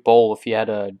Manute Bol if he had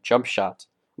a jump shot,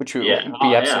 which would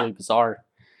be absolutely bizarre.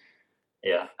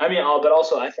 Yeah, but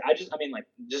also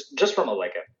just from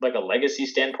a legacy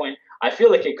standpoint, I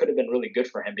feel like it could have been really good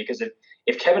for him because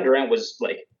if Kevin Durant was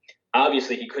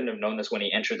obviously he couldn't have known this when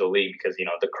he entered the league because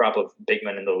the crop of big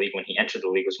men in the league when he entered the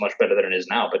league was much better than it is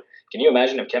now. But can you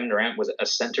imagine if Kevin Durant was a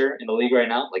center in the league right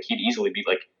now? Like he'd easily be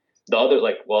the other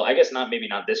I guess maybe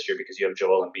not this year because you have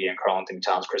Joel Embiid and Karl-Anthony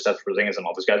Towns, Kristaps Porzingis, and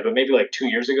all those guys. But maybe 2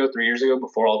 years ago, 3 years ago,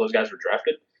 before all those guys were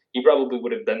drafted, he probably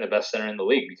would have been the best center in the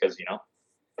league because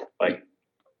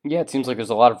yeah, it seems like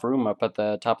there's a lot of room up at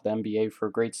the top of the NBA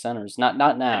for great centers. Not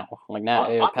now. Like now,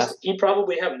 honestly, he'd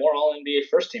probably have more All NBA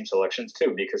first team selections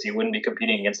too because he wouldn't be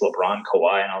competing against LeBron,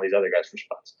 Kawhi, and all these other guys for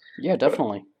spots. Yeah,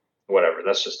 definitely. But whatever.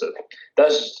 That's just a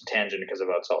tangent because of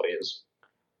that's all he is.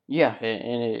 Yeah,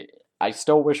 and I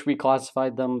still wish we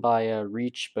classified them by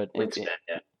reach, but it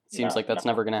seems like that's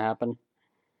never going to happen.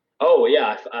 Oh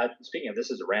yeah. Speaking of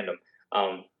this, is random.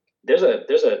 There's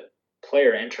a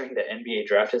player entering the NBA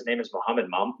draft. His name is Mohamed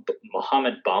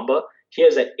Bamba. He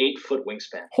has an 8-foot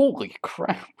wingspan. Holy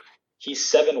crap! He's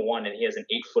 7'1" and he has an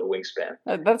 8-foot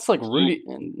wingspan. That's like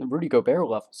Rudy Gobert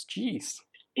levels. Jeez.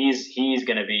 He's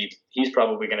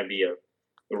probably gonna be a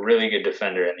really good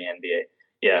defender in the NBA.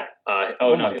 Yeah.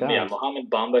 Mohamed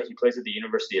Bamba. He plays at the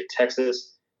University of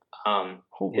Texas.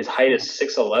 His height is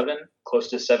 6'11", close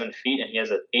to 7 feet, and he has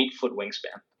an 8-foot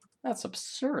wingspan. That's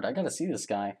absurd. I gotta see this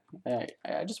guy.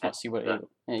 I just want to see what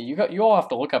you all have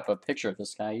to look up a picture of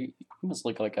this guy. He must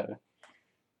look like a.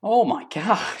 Oh my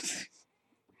god.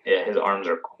 Yeah, his arms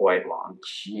are quite long.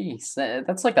 Jeez,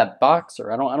 that's like that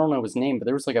boxer. I don't know his name, but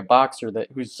there was like a boxer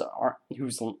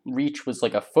whose reach was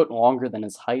like a foot longer than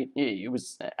his height. It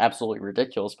was absolutely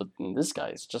ridiculous. But this guy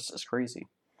is just as crazy.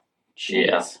 Jeez.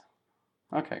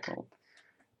 Yeah. Okay, cool.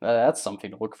 That's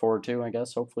something to look forward to, I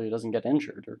guess. Hopefully, he doesn't get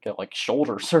injured or get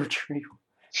shoulder surgery.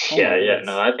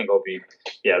 No, I think he'll be.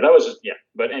 Yeah, that was just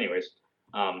But anyways,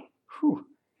 Whew.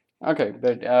 Okay,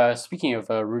 but speaking of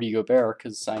Rudy Gobert,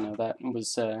 because I know that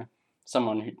was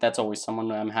that's always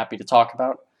someone I'm happy to talk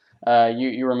about.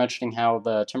 You were mentioning how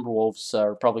the Timberwolves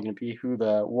are probably going to be who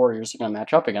the Warriors are going to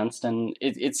match up against, and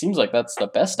it seems like that's the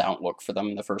best outlook for them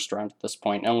in the first round at this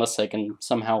point, unless they can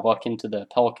somehow luck into the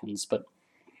Pelicans, but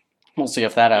we'll see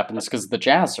if that happens, because the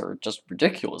Jazz are just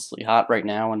ridiculously hot right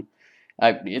now, and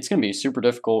it's going to be super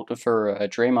difficult for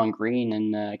Draymond Green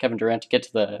and Kevin Durant to get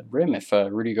to the rim if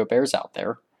Rudy Gobert's out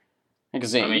there.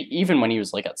 Because even when he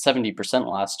was at 70%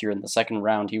 last year in the second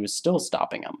round, he was still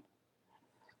stopping him.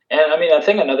 And I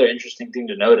think another interesting thing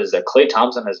to note is that Klay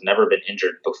Thompson has never been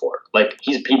injured before.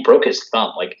 He broke his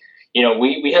thumb.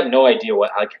 We have no idea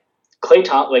what Klay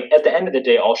Thompson. At the end of the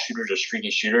day, all shooters are streaky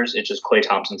shooters. It's just Klay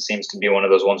Thompson seems to be one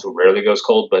of those ones who rarely goes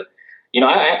cold. But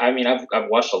I've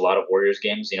watched a lot of Warriors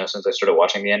games since I started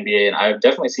watching the NBA, and I've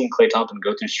definitely seen Klay Thompson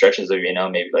go through stretches of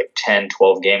maybe 10,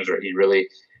 12 games where he really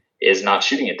is not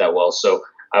shooting it that well. So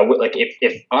I would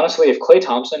if Klay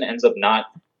Thompson ends up not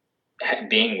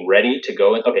being ready to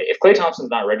go in, if Klay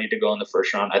Thompson's not ready to go in the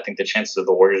first round, I think the chances of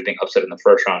the Warriors being upset in the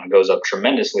first round goes up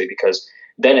tremendously because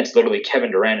then it's literally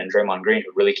Kevin Durant and Draymond Green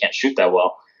who really can't shoot that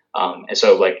well. And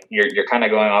so you're kind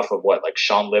of going off of what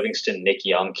Sean Livingston, Nick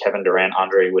Young, Kevin Durant,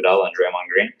 Andre Iguodala, and Draymond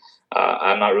Green.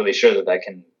 I'm not really sure that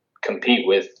can compete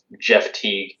with Jeff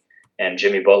Teague and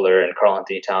Jimmy Butler and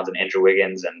Karl-Anthony Towns and Andrew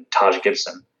Wiggins and Taj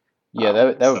Gibson. Yeah,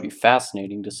 that would be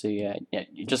fascinating to see.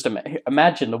 You just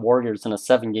imagine the Warriors in a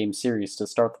 7-game series to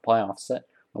start the playoffs. The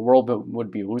world would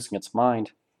be losing its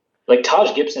mind.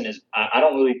 Taj Gibson is, I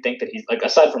don't really think that he's,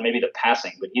 aside from maybe the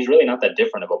passing, but he's really not that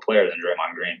different of a player than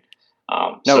Draymond Green.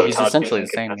 No, he's essentially the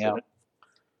same, yeah.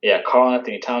 Yeah,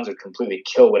 Karl-Anthony Towns would completely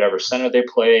kill whatever center they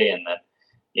play, and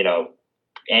then,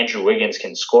 Andrew Wiggins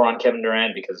can score on Kevin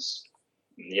Durant because,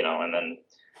 and then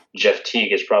Jeff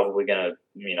Teague is probably going to,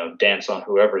 dance on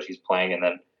whoever he's playing. And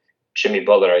then Jimmy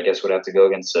Butler, I guess, would have to go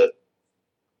against I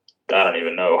don't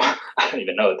even know. I don't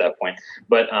even know at that point.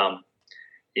 But,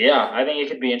 yeah, I think it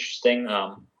could be interesting.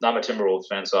 I'm a Timberwolves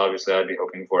fan, so obviously I'd be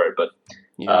hoping for it. But,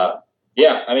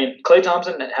 Klay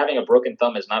Thompson having a broken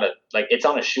thumb is not it's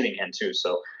on a shooting hand too.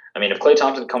 So I mean, if Klay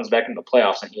Thompson comes back into the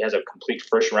playoffs and he has a complete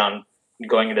first round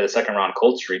going into the second round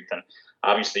cold streak, then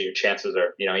obviously your chances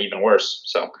are even worse.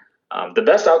 So the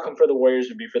best outcome for the Warriors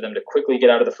would be for them to quickly get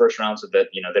out of the first round so that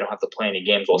they don't have to play any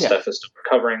games while Steph is still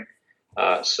recovering.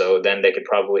 So then they could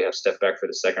probably have Steph back for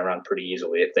the second round pretty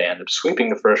easily if they end up sweeping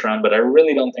the first round. But I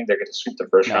really don't think they're going to sweep the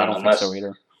first round unless so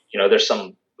either. There's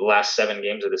some last 7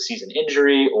 games of the season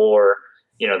injury, or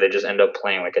they just end up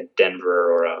playing like a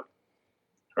Denver or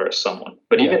a someone.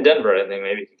 But even Denver, I think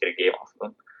maybe you could get a game off of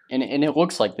them. And it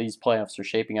looks like these playoffs are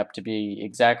shaping up to be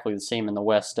exactly the same in the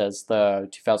West as the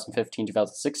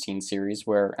 2015-2016 series,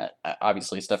 where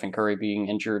obviously Stephen Curry being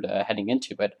injured heading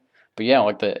into it. But yeah,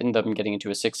 like end up getting into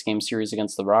a 6-game series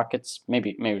against the Rockets.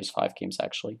 Maybe it was 5 games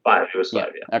actually. 5. It was 5.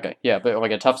 Yeah. Okay. Yeah, but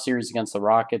like a tough series against the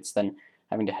Rockets, then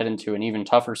having to head into an even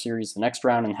tougher series the next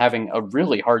round, and having a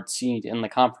really hard seed in the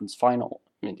conference final.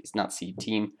 I mean, it's not seed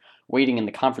team waiting in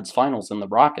the conference finals in the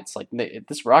Rockets. Like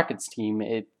this Rockets team,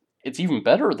 it's even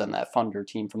better than that Thunder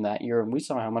team from that year, and we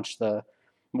saw how much the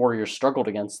Warriors struggled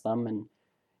against them, and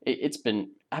it's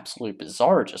been absolutely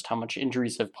bizarre just how much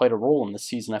injuries have played a role in this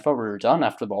season. I thought we were done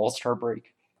after the All-Star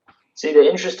break. See, the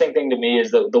interesting thing to me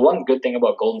is the one good thing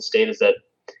about Golden State is that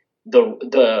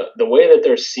the way that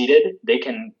they're seeded, they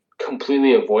can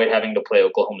completely avoid having to play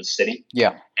Oklahoma City.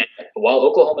 Yeah. And while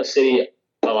Oklahoma City,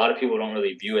 a lot of people don't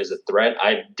really view as a threat,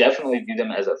 I definitely view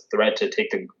them as a threat to take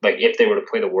if they were to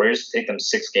play the Warriors, to take them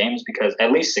 6 games, because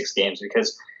at least 6 games,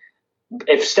 because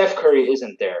if Steph Curry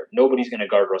isn't there, nobody's going to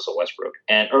guard Russell Westbrook.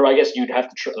 Or I guess you'd have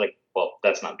to well,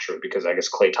 that's not true, because I guess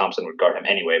Klay Thompson would guard him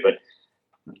anyway, but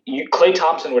Klay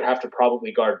Thompson would have to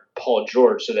probably guard Paul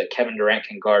George so that Kevin Durant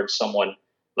can guard someone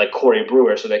like Corey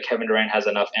Brewer, so that Kevin Durant has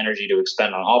enough energy to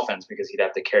expend on offense, because he'd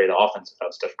have to carry the offense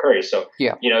without Steph Curry. So,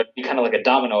 it'd be kind of like a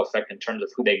domino effect in terms of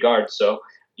who they guard. So,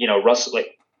 Russell,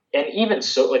 and even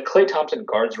so, Klay Thompson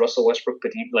guards Russell Westbrook,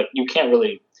 but you can't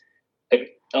really,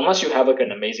 unless you have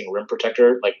an amazing rim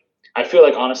protector. I feel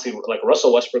honestly,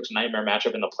 Russell Westbrook's nightmare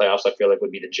matchup in the playoffs, I feel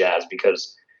would be the Jazz,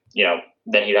 because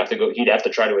then he'd have to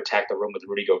try to attack the rim with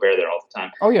Rudy Gobert there all the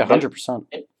time. Oh yeah, 100%.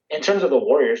 In terms of the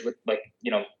Warriors, with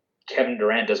Kevin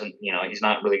Durant doesn't, he's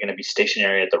not really going to be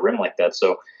stationary at the rim like that.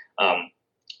 So,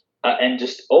 and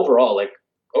just overall,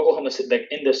 Oklahoma City,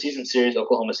 in the season series,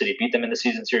 Oklahoma City beat them in the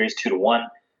season series 2-1.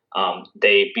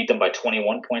 They beat them by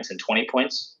 21 points and 20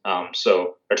 points. Or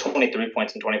 23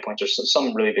 points and 20 points, or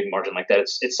some really big margin like that.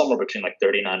 It's somewhere between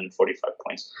 39 and 45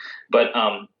 points. But,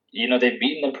 they've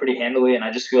beaten them pretty handily. And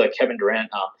I just feel like Kevin Durant,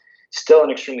 still an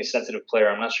extremely sensitive player.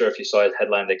 I'm not sure if you saw his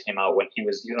headline that came out when he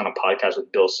was on a podcast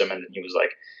with Bill Simmons, and he was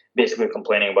basically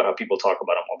complaining about how people talk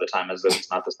about him all the time as though he's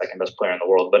not the second best player in the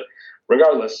world. But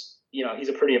regardless, he's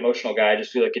a pretty emotional guy. I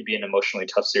just feel like it'd be an emotionally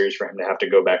tough series for him to have to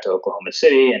go back to Oklahoma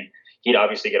City, and he'd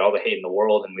obviously get all the hate in the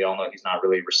world, and we all know he's not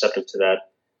really receptive to that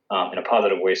in a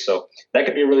positive way. So that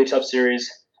could be a really tough series.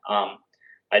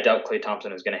 I doubt Klay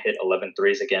Thompson is going to hit 11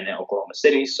 threes again in Oklahoma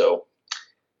City. So,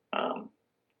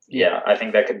 I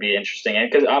think that could be interesting.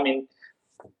 And because,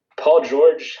 Paul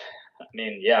George,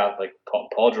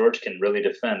 Paul George can really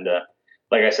defend.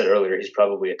 Like I said earlier, he's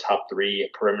probably a top 3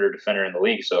 perimeter defender in the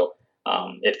league. So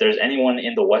if there's anyone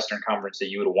in the Western Conference that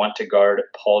you would want to guard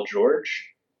Paul George,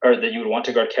 or that you would want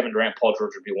to guard Kevin Durant, Paul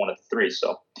George would be one of the 3.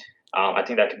 So I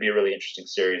think that could be a really interesting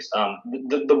series.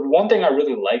 The one thing I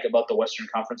really like about the Western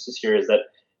Conference this year is that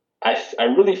I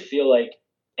really feel like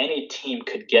any team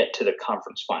could get to the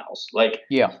conference finals.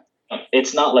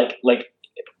 It's not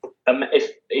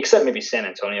except maybe San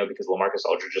Antonio, because LaMarcus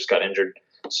Aldridge just got injured.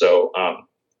 So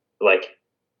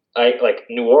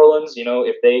New Orleans,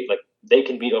 if they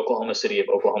can beat Oklahoma City if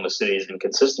Oklahoma City is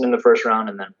inconsistent in the first round,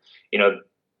 and then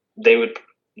they would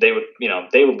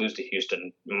lose to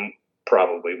Houston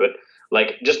probably, but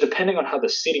just depending on how the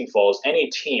seeding falls, any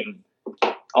team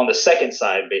on the second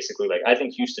side, basically, I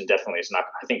think Houston definitely is not.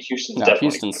 I think Houston's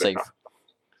safe.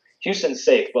 Houston's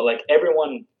safe, but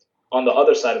everyone on the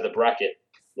other side of the bracket,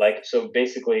 so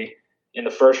basically in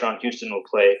the first round, Houston will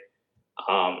play.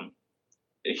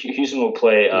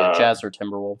 Jazz or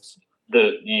Timberwolves.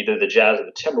 Either the Jazz or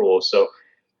the Timberwolves. So,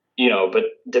 but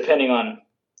depending on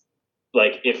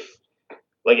if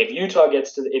Utah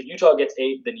gets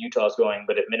 8, then Utah's going.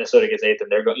 But if Minnesota gets 8, then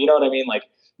they're going. You know what I mean?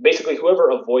 Basically,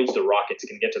 whoever avoids the Rockets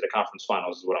can get to the conference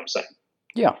finals, is what I'm saying.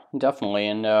 Yeah, definitely,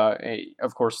 and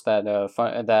of course that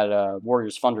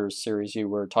Warriors Thunders series you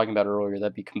were talking about earlier,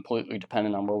 that'd be completely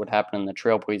dependent on what would happen in the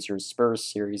Trailblazers Spurs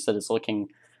series that is looking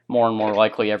more and more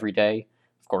likely every day.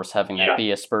 Of course, having that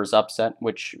be a Spurs upset,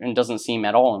 which doesn't seem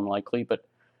at all unlikely, but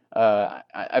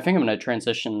I think I'm going to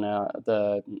transition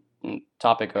the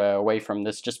topic away from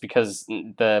this, just because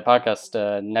the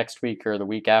podcast next week or the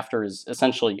week after is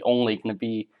essentially only going to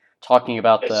be talking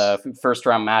about It's the first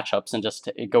round matchups and just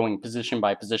going position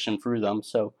by position through them.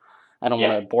 So I don't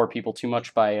want yeah, to bore people too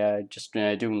much by just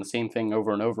doing the same thing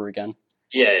over and over again.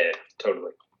 yeah,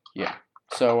 totally. Yeah.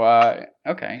 So,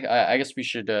 okay, I guess we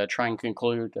should try and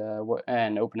conclude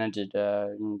an open-ended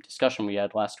discussion we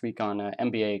had last week on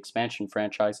NBA expansion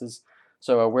franchises.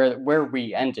 So, where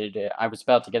we ended, I was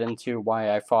about to get into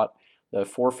why I thought the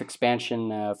fourth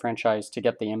expansion franchise to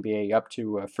get the NBA up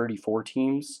to 34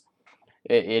 teams.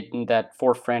 That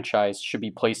fourth franchise should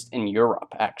be placed in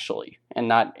Europe actually, and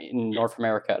not in North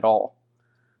America at all.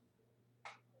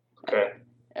 Okay.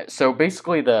 So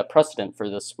basically, the precedent for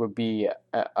this would be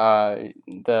the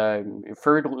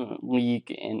third league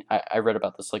in. I read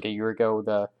about this like a year ago.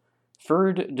 The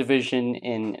third division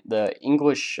in the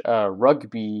English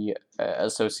Rugby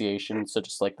Association, so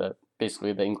just like the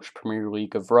basically the English Premier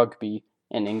League of rugby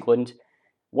in England.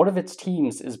 One of its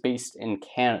teams is based in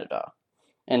Canada.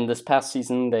 And this past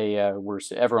season, they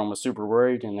everyone was super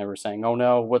worried, and they were saying, "Oh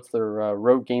no, what's their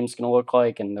road games going to look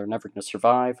like?" And they're never going to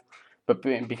survive. But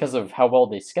because of how well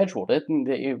they scheduled it,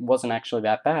 it wasn't actually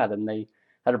that bad, and they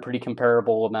had a pretty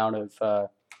comparable amount of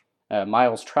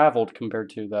miles traveled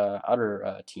compared to the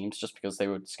other teams, just because they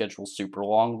would schedule super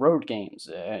long road games,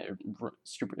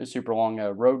 super long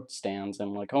road stands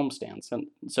and like home stands, and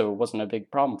so it wasn't a big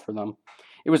problem for them.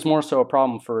 It was more so a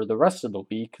problem for the rest of the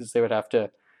league because they would have to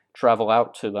travel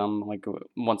out to them like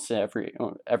once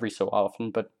every so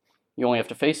often, but you only have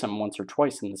to face them once or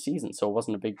twice in the season, so it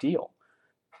wasn't a big deal.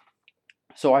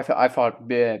 So I thought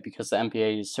because the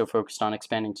NBA is so focused on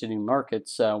expanding to new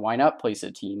markets, why not place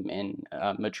a team in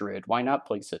Madrid? Why not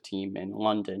place a team in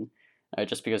London?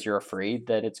 Just because you're afraid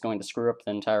that it's going to screw up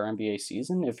the entire NBA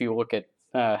season? If you look at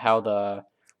how the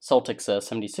Celtics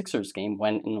 76ers game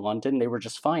went in London, they were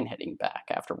just fine heading back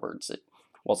afterwards. It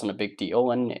wasn't a big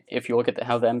deal. And if you look at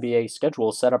how the NBA schedule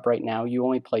is set up right now,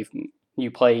 you play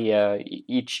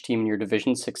each team in your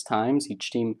division 6 times,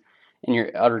 each team and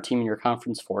your other team in your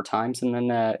conference 4 times, and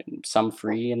then some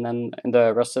free, and then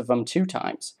the rest of them 2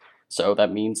 times. So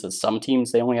that means that some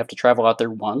teams they only have to travel out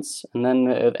there once, and then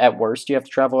at worst you have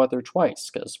to travel out there twice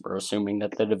because we're assuming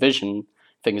that the division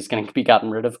thing is going to be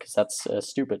gotten rid of because that's a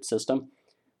stupid system.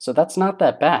 So that's not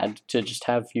that bad to just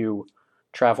have you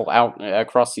travel out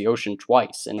across the ocean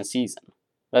twice in a season.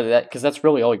 Because that's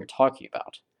really all you're talking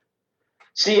about.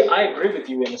 See, I agree with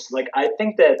you in this. Like, I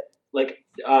think that, like,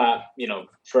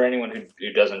 for anyone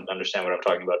who doesn't understand what I'm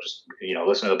talking about, just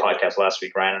listen to the podcast last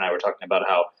week. Ryan and I were talking about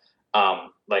how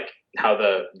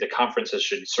the conferences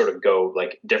should sort of go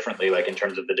like differently, like in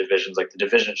terms of the divisions. Like, the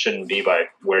division shouldn't be by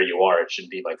where you are; it should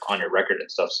be like on your record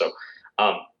and stuff. So,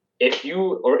 if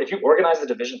you organize the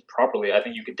divisions properly, I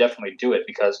think you could definitely do it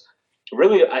because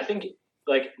really, I think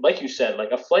like you said,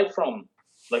 like a flight from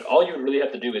like all you really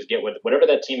have to do is get whatever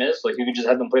that team is. Like you can just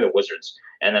have them play the Wizards,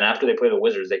 and then after they play the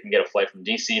Wizards, they can get a flight from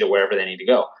DC to wherever they need to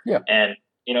go. Yeah. And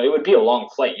it would be a long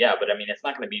flight, yeah, but I mean, it's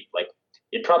not going to be like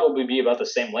it'd probably be about the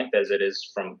same length as it is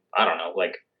from I don't know,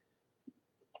 like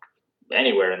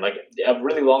anywhere, and like a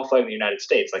really long flight in the United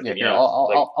States, like Yeah, here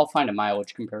I'll find a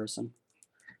mileage comparison.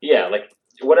 yeah, like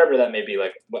whatever that may be.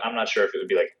 Like I'm not sure if it would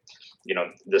be like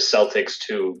the Celtics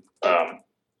to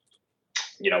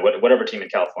whatever team in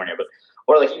California, but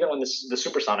or like even when the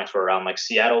Supersonics were around, like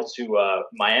Seattle to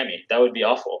Miami, that would be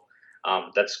awful.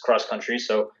 That's cross country,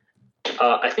 so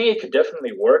I think it could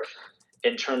definitely work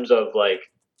in terms of like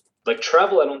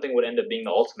travel. I don't think would end up being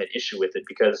the ultimate issue with it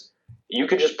because you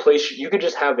could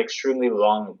just have extremely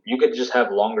long, you could just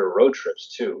have longer road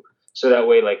trips too. So that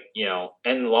way, like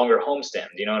and longer homestands.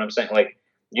 You know what I'm saying? Like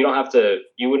you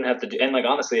wouldn't have to do, and like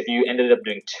honestly, if you ended up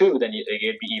doing two, then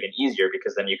it'd be even easier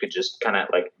because then you could just kind of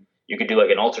like you could do like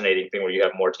an alternating thing where you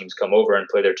have more teams come over and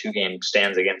play their 2 game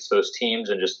stands against those teams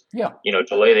and just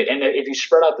delay it. And if you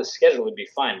spread out the schedule, it'd be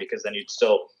fine because then you'd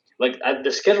still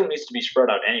the schedule needs to be spread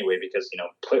out anyway because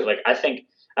I think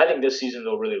this season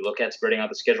they'll really look at spreading out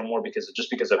the schedule more because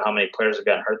of how many players have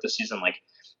gotten hurt this season.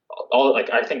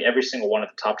 I think every single one of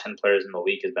the top 10 players in the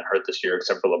league has been hurt this year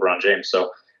except for LeBron James.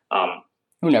 So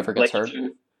who never gets hurt.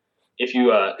 If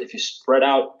you spread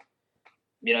out,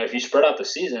 if you spread out the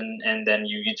season and then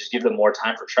you just give them more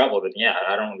time for travel, then yeah,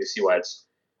 I don't really see why it's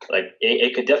like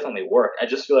it could definitely work. I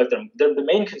just feel like the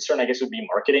main concern, I guess, would be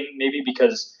marketing, maybe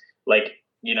because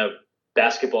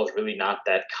basketball is really not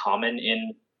that common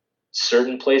in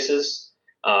certain places.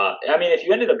 I mean, if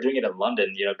you ended up doing it in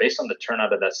London, based on the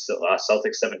turnout of that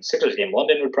Celtics 76ers game,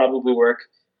 London would probably work.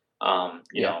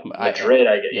 Madrid,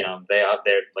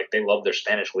 they love their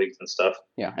Spanish leagues and stuff.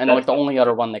 Yeah, and like the only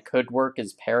other one that could work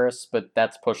is Paris, but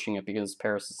that's pushing it because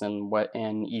Paris is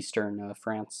in eastern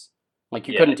France. Like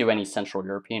you couldn't do any Central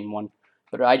European one.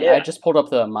 But I Yeah, just pulled up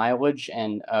the mileage,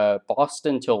 and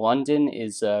Boston to London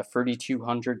is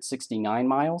 3,269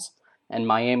 miles, and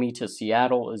Miami to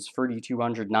Seattle is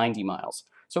 3,290 miles.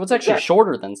 So it's actually exactly.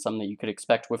 shorter than some that you could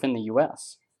expect within the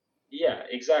U.S. Yeah,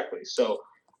 exactly. So,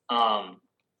 um,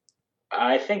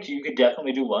 I think you could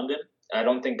definitely do London. I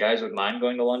don't think guys would mind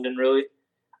going to London really.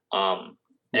 Um,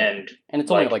 Yeah, and and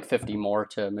it's only like like 50 more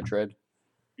to Madrid.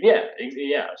 yeah,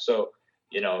 yeah. So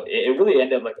it really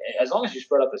ended up like as long as you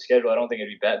spread out the schedule, I don't think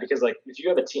it'd be bad because like if you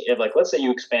have a team, if, like let's say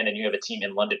you expand and you have a team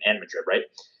in London and Madrid, right?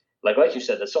 Like you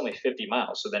said, that's only 50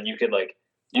 miles. So then you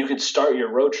could start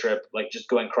your road trip like just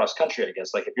going cross country. I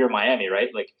guess like if you're Miami, right?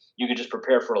 Like you could just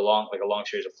prepare for a long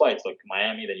series of flights, like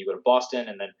Miami, then you go to Boston,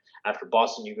 and then after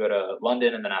Boston you go to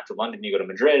London, and then after London you go to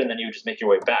Madrid, and then you just make your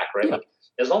way back, right? Yeah, Like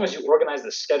as long as you organize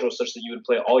the schedule such that you would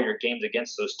play all your games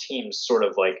against those teams, sort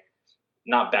of like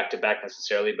not back to back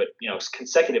necessarily, but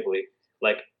consecutively.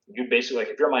 Like you basically like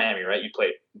if you're Miami, right? You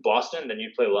play Boston, then you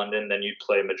play London, then you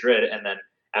play Madrid, and then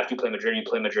after you play Madrid, you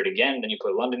play Madrid again, then you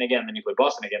play London again, then you play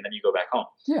Boston again, then you go back home.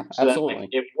 yeah, So then like absolutely.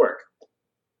 it work.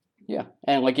 Yeah,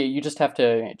 and like you just have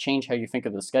to change how you think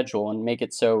of the schedule and make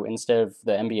it so instead of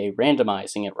the NBA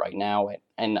randomizing it right now,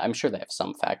 and I'm sure they have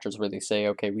some factors where they say,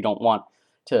 okay, we don't want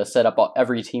to set up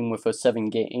every team with a 7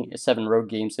 road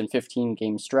games and 15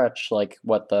 game stretch like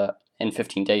what the and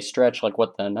 15 day stretch like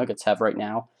what the Nuggets have right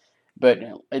now, but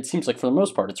it seems like for the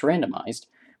most part it's randomized.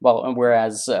 Well,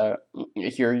 whereas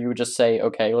here you would just say,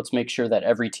 okay, let's make sure that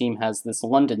every team has this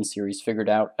London series figured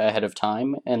out ahead of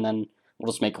time, and then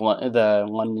we'll just make the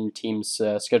London team's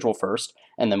schedule first,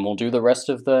 and then we'll do the rest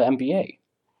of the NBA.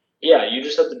 Yeah, you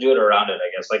just have to do it around it,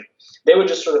 I guess. Like they would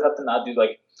just sort of have to not do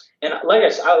like, and like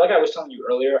I was telling you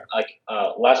earlier, like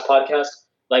last podcast,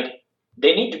 like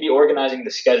they need to be organizing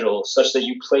the schedule such that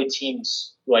you play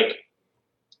teams like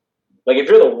if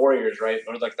you're the Warriors, right,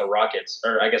 or like the Rockets,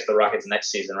 or I guess the Rockets next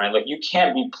season, right? Like you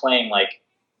can't be playing like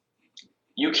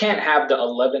you can't have the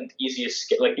 11th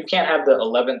easiest like you can't have the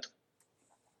 11th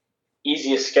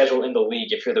easiest schedule in the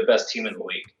league if you're the best team in the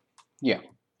league. Yeah,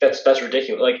 That's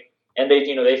ridiculous. Like, and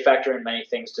they factor in many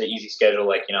things to easy schedule,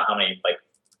 like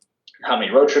how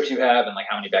many road trips you have, and like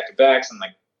how many back to backs, and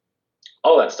like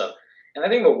all that stuff. And I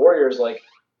think the Warriors, like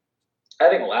I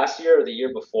think last year or the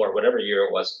year before, whatever year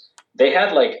it was, they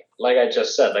had like I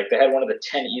just said, like they had one of the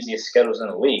 10 easiest schedules in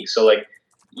the league. So like,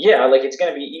 yeah, like it's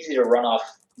gonna be easy to run off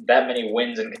that many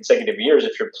wins in consecutive years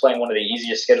if you're playing one of the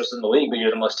easiest schedules in the league, but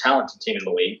you're the most talented team in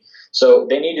the league. So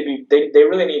they need to be they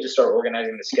really need to start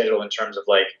organizing the schedule in terms of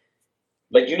like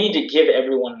you need to give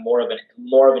everyone more of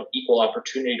an equal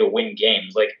opportunity to win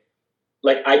games.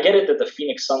 Like I get it that the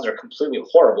Phoenix Suns are completely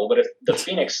horrible, but if the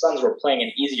Phoenix Suns were playing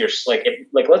an easier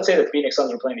like let's say the Phoenix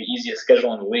Suns were playing the easiest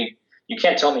schedule in the league, you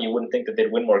can't tell me you wouldn't think that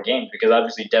they'd win more games because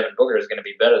obviously Devin Booker is going to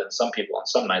be better than some people on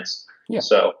some nights. yeah.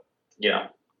 So you know,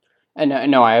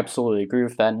 And no, I absolutely agree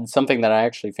with that. And something that I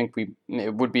actually think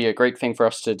it would be a great thing for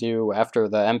us to do after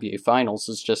the NBA Finals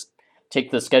is just take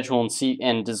the schedule and see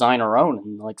and design our own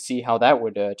and like see how that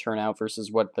would turn out versus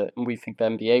what we think the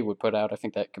NBA would put out. I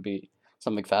think that could be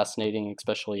something fascinating,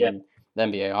 especially yeah, in the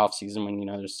NBA offseason when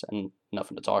there's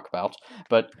nothing to talk about.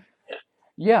 But yeah,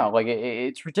 yeah, like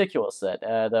it's ridiculous that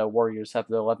the Warriors have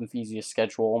the 11th easiest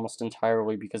schedule almost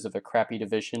entirely because of a crappy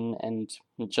division and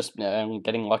just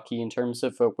getting lucky in terms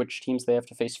of which teams they have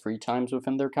to face 3 times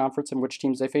within their conference and which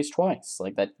teams they face twice.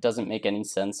 Like that doesn't make any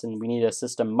sense, and we need a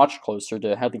system much closer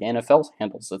to how the NFL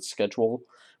handles its schedule,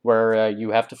 where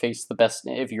you have to face the best.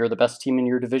 If you're the best team in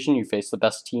your division, you face the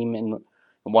best team in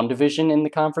one division in the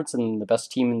conference and the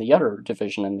best team in the other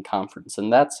division in the conference,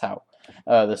 and that's how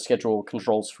the schedule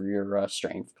controls for your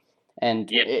strength. And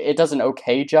yeah. it does an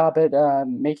okay job at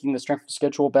making the strength of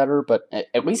schedule better, but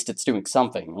at least it's doing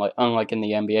something. Like unlike in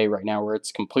the NBA right now, where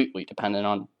it's completely dependent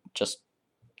on just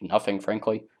nothing,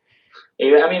 frankly.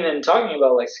 I mean, and talking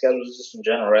about like schedules just in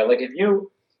general, right? Like if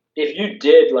you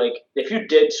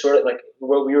did sort of like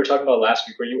what we were talking about last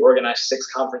week, where you organized 6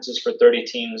 conferences for 30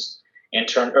 teams in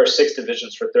term or 6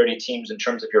 divisions for 30 teams in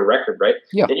terms of your record, right?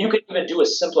 Yeah, Then you could even do a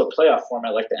simpler playoff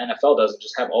format like the NFL does, and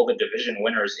just have all the division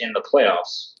winners in the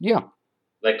playoffs, yeah,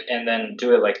 like and then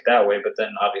do it like that way. But then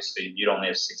obviously you'd only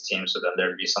have 6 teams, so then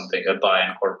there'd be something a bye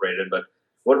incorporated. But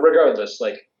regardless,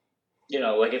 like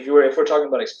like if we're talking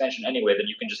about expansion anyway, then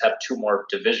you can just have 2 more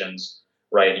divisions,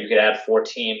 right? You could add 4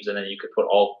 teams, and then you could put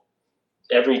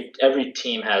every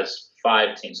team has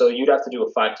 5 teams. So you'd have to do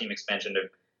a 5 team expansion to.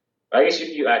 I guess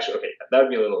you actually okay. That would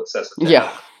be a little excessive to yeah,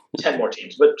 have 10 more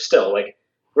teams, but still, like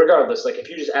regardless, like if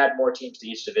you just add more teams to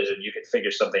each division, you could figure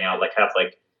something out. Like have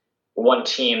like one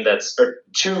team that's or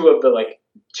two of the like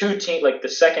 2 team like the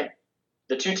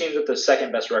 2 teams with the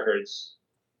second best records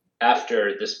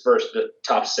after the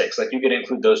top six. Like, you could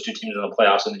include those two teams in the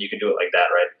playoffs, and then you could do it like that,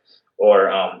 right?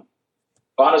 Or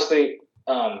honestly,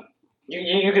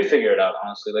 you could figure it out.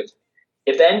 Honestly, like,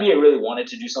 if the NBA really wanted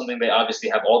to do something, they obviously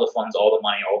have all the funds, all the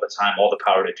money, all the time, all the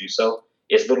power to do so.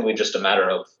 It's literally just a matter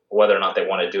of whether or not they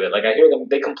want to do it. Like, I hear them,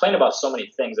 they complain about so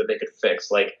many things that they could fix.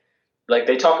 Like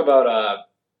they talk about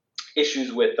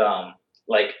issues with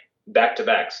like back to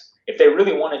backs. If they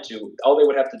really wanted to, all they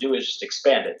would have to do is just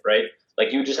expand it, right?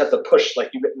 Like, you just have to push.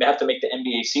 Like, you have to make the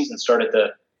NBA season start at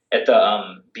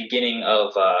the beginning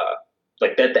of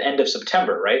like at the end of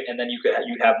September, right? And then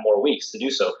you'd have more weeks to do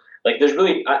so. Like, there's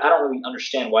really, I don't really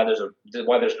understand why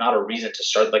there's not a reason to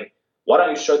start. Like, why don't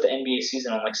you start the NBA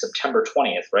season on like September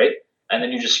 20th, right? And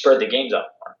then you just spread the games out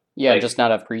more. Yeah, Like, just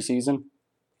not have preseason.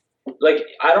 like,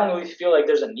 I don't really feel like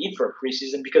there's a need for a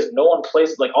preseason because no one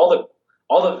plays. Like, all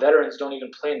the veterans don't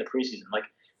even play in the preseason. Like,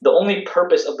 the only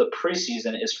purpose of the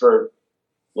preseason is for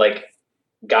like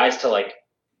guys to like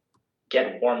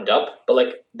get warmed up, but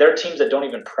like, there are teams that don't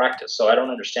even practice. So I don't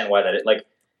understand why that. Like,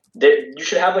 you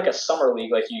should have like a summer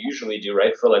league like you usually do,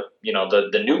 right? For like,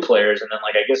 the new players, and then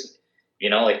like, I guess,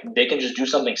 like, they can just do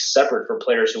something separate for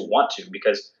players who want to.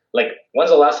 Because, like, when's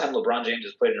the last time LeBron James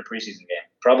has played in a preseason game?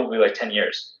 Probably like 10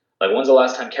 years. Like, when's the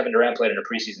last time Kevin Durant played in a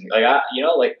preseason? Like,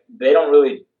 like, they don't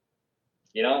really,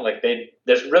 like,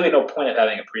 there's really no point of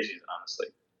having a preseason, honestly.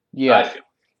 Yeah. I feel.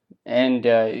 And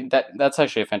that's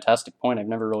actually a fantastic point. I've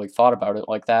never really thought about it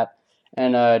like that.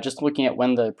 And just looking at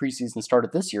when the preseason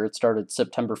started this year, it started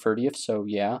September 30th, so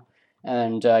yeah.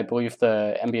 And I believe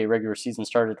the NBA regular season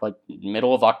started like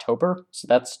middle of October, so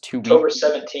that's 2 weeks. October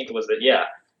 17th was yeah.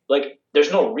 Like,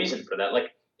 there's no reason for that.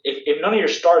 Like, if none of your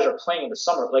stars are playing in the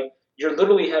summer, like, you're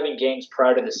literally having games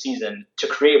prior to the season to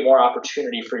create more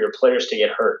opportunity for your players to get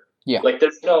hurt. Yeah. Like,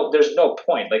 there's no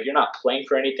point. Like, you're not playing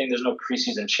for anything. There's no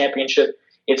preseason championship.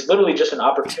 It's literally just an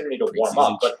opportunity to warm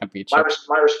up. But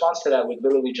my response to that would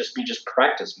literally just be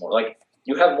practice more. Like,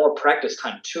 you have more practice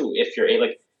time too if you're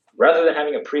like, rather than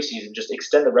having a preseason, just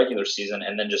extend the regular season,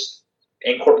 and then just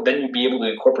then you'd be able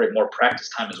to incorporate more practice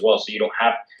time as well. So you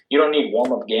don't need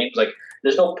warm up games. Like,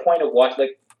 there's no point of watching.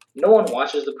 Like, no one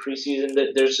watches the preseason.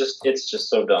 It's just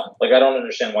so dumb. Like, I don't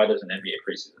understand why there's an NBA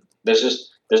preseason.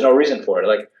 There's no reason for it.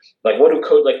 Like what do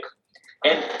code like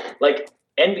and like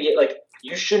NBA like.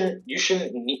 You shouldn't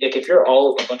need, like, if you're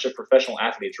all a bunch of professional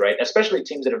athletes, right? Especially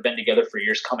teams that have been together for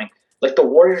years coming. Like, the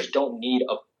Warriors don't need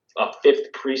a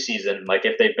fifth preseason, like,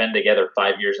 if they've been together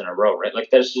 5 years in a row, right?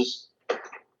 Like, there's just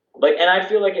like, and I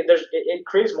feel like it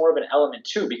creates more of an element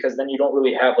too, because then you don't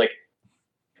really have like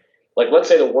let's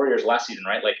say the Warriors last season,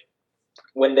 right? Like,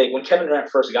 when Kevin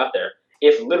Durant first got there,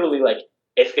 if literally like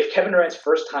if Kevin Durant's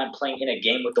first time playing in a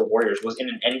game with the Warriors was in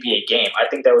an NBA game, I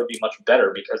think that would be much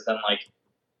better, because then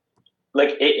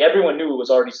everyone knew it was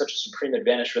already such a supreme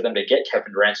advantage for them to get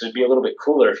Kevin Durant. So it'd be a little bit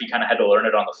cooler if he kind of had to learn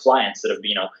it on the fly instead of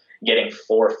getting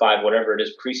 4 or 5 whatever it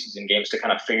is preseason games to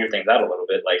kind of figure things out a little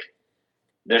bit. Like,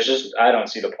 I don't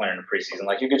see the point in a preseason.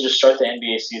 Like, you could just start the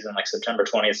NBA season like September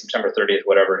 20th, September 30th,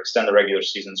 whatever. Extend the regular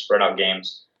season, spread out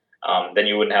games. Then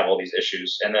you wouldn't have all these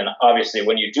issues. And then obviously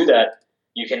when you do that,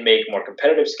 you can make more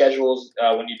competitive schedules.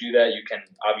 When you do that, you can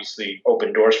obviously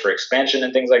open doors for expansion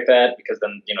and things like that, because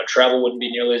then, travel wouldn't be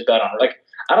nearly as bad on. Like,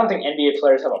 I don't think NBA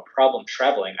players have a problem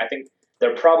traveling. I think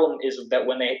their problem is that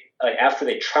when they, like, right after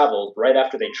they travel,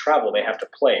 they have to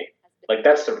play. Like,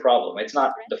 that's their problem. It's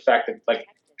not the fact that, like,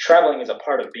 traveling is a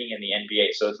part of being in the NBA.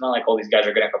 So it's not like all these guys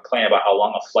are going to complain about how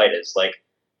long a flight is.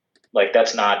 Like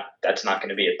that's not going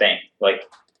to be a thing. Like,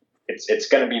 it's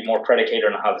going to be more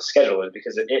predicated on how the schedule is,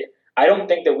 because I don't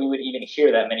think that we would even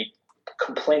hear that many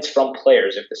complaints from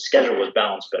players if the schedule was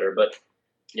balanced better. But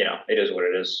it is what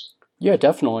it is. Yeah,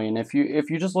 definitely. And if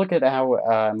you just look at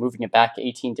how moving it back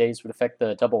 18 days would affect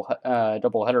the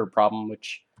double header problem,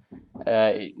 which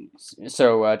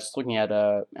just looking at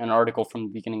an article from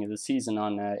the beginning of the season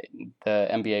on the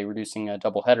NBA reducing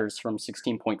double headers from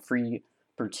 16.3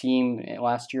 per team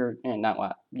last year, and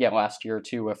last year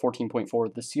to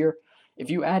 14.4 this year. If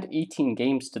you add 18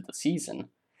 games to the season,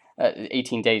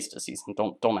 18 days to season,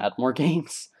 don't add more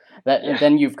games.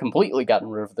 Then you've completely gotten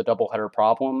rid of the doubleheader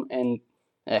problem, and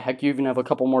heck, you even have a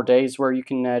couple more days where you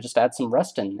can just add some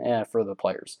rest in for the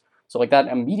players. So like that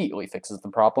immediately fixes the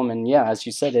problem, and yeah, as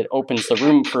you said, it opens the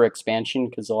room for expansion,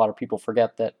 because a lot of people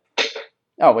forget that.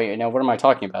 Oh wait, now what am I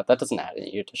talking about? That doesn't add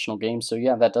any additional games, so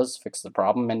yeah, that does fix the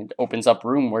problem, and it opens up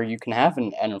room where you can have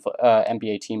an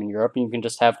NBA team in Europe, and you can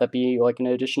just have that be like an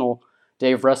additional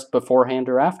day of rest beforehand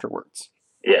or afterwards.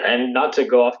 Yeah, and not to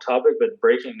go off topic, but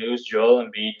breaking news: Joel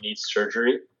Embiid needs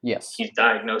surgery. Yes. He's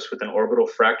diagnosed with an orbital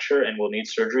fracture and will need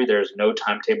surgery. There's no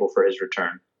timetable for his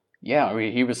return. Yeah,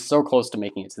 he was so close to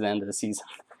making it to the end of the season.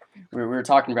 We were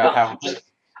talking about No, how just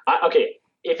okay.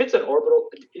 If it's an orbital,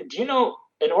 do you know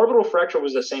an orbital fracture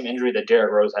was the same injury that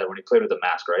Derrick Rose had when he played with a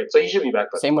mask, right? So he should be back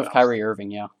by the same with playoffs. Kyrie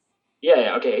Irving. Yeah, Yeah,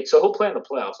 yeah, okay. So he'll play in the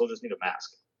playoffs. He'll just need a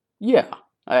mask. yeah.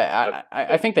 Okay, I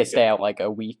good, think they good. stay out like a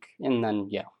week, and then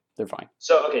yeah, they're fine.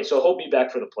 So okay, so he'll be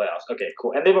back for the playoffs. Okay,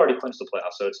 cool. And they've already clinched the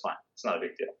playoffs, so it's fine. It's not a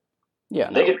big deal. Yeah,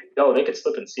 They no. could no, they could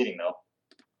slip in seeding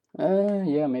though.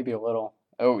 Yeah, maybe a little.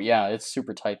 Oh yeah, it's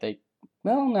super tight.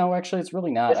 Well, no, actually, it's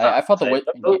really not. It's not I thought the tight.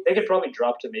 They could probably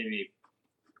drop to maybe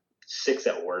 6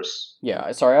 at worst.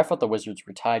 Yeah, sorry, I thought the Wizards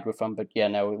were tied with them, but yeah,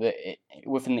 no,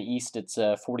 within the East, it's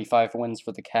 45 wins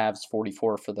for the Cavs,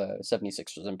 44 for the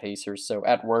 76ers and Pacers. So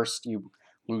at worst, you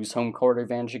lose home court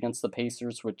advantage against the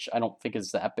Pacers, which I don't think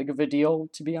is that big of a deal,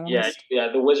 to be Yeah, honest. yeah.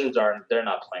 The Wizards are they're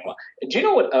not playing well. Do you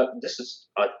know what? This is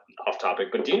off topic,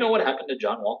 but do you know what happened to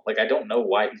John Wall? Like, I don't know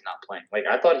why he's not playing. Like,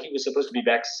 I thought he was supposed to be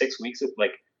back 6 weeks.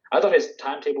 Like, I thought his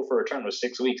timetable for return was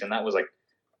 6 weeks, and that was like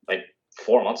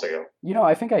 4 months ago.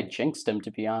 I think I jinxed him,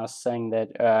 to be honest, saying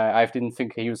that I didn't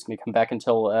think he was going to come back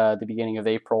until the beginning of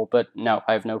April, but no,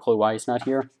 I have no clue why he's not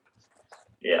here.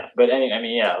 Yeah, but I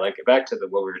mean, yeah. Like back to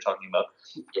what we were talking about.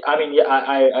 I mean, yeah,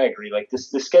 I agree. Like the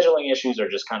scheduling issues are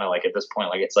just kind of like at this point,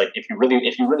 like it's like if you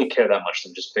really care that much,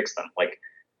 then just fix them. Like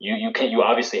you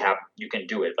obviously have you can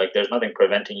do it. Like there's nothing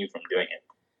preventing you from doing it.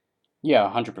 Yeah,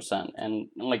 100%. And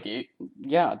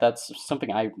yeah, that's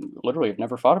something I literally have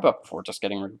never thought about before, just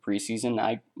getting rid of preseason.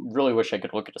 I really wish I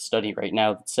could look at a study right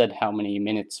now that said how many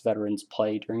minutes veterans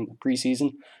play during the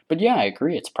preseason. But yeah, I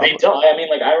agree. It's They probably don't. I mean,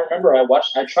 like I remember I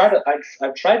watched. I've tried to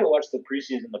watch the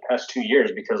preseason the past 2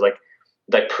 years because like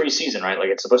preseason, right? Like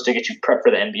it's supposed to get you prep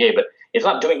for the NBA, but it's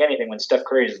not doing anything when Steph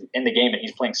Curry is in the game and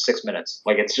he's playing 6 minutes.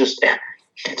 Like it's just,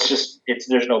 it's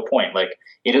there's no point. Like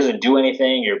he doesn't do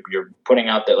anything. You're putting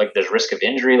out that like there's risk of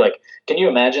injury. Like can you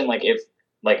imagine like if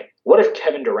like what if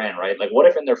Kevin Durant, right? Like what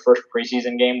if in their first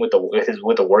preseason game with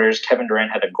the Warriors, Kevin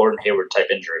Durant had a Gordon Hayward type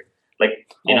injury?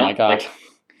 Like you oh my know, god. like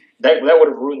that would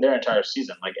have ruined their entire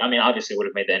season. Like, I mean, obviously, it would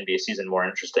have made the NBA season more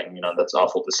interesting. You know, that's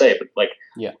awful to say, but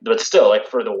Yeah. but still, like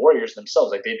for the Warriors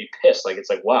themselves, like they'd be pissed. Like it's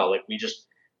like, wow, like we just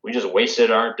wasted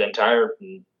our entire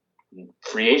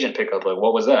free agent pickup. Like,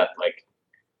 what was that? Like,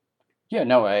 Yeah,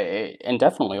 no, and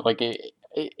definitely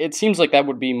it seems like that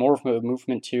would be more of a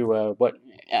movement to what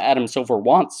Adam Silver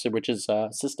wants, which is a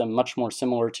system much more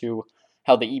similar to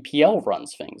how the EPL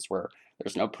runs things, where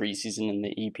there's no preseason in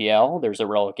the EPL, there's a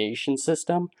relegation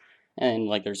system, and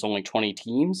like there's only 20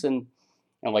 teams, and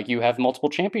like you have multiple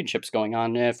championships going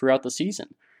on throughout the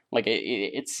season.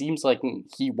 It seems like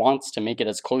he wants to make it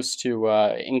as close to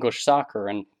English soccer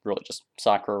and really just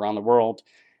soccer around the world,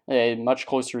 much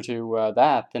closer to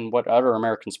that than what other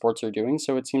American sports are doing.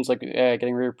 So it seems like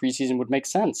getting rid of preseason would make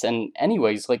sense. And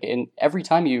anyways, like in every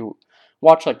time you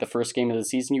watch like the first game of the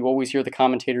season, you always hear the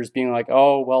commentators being like,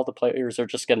 "Oh, well, the players are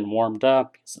just getting warmed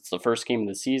up because it's the first game of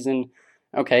the season."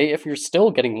 Okay, if you're still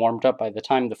getting warmed up by the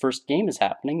time the first game is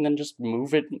happening, then just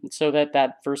move it so that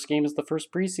that first game is the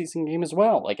first preseason game as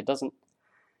well. Like it doesn't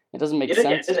make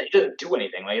sense. it doesn't do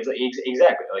anything. Like it's like,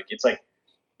 exactly like it's like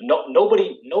no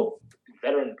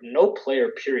veteran, no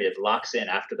player period locks in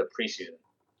after the preseason.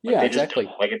 Like Yeah, they just don't. exactly.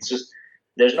 Like it's just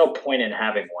there's no point in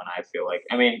having one. I feel like.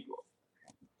 I mean,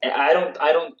 I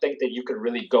don't think that you could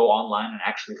really go online and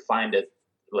actually find it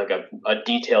like a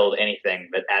detailed anything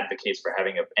that advocates for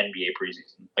having an NBA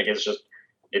preseason. Like it's just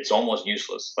it's almost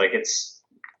useless. Like it's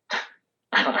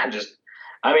I just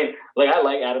I mean like I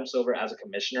like Adam Silver as a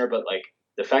commissioner, but like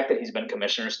the fact that he's been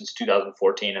commissioner since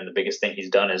 2014 and the biggest thing he's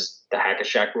done is the hack a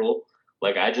Shack rule.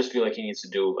 Like I just feel like he needs to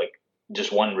do like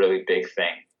just one really big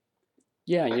thing.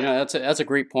 Yeah, that's a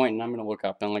great point, and I'm gonna look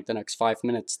up in like the next 5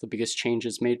 minutes the biggest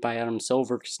changes made by Adam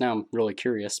Silver because now I'm really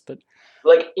curious. But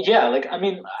Like yeah, like I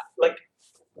mean like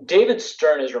David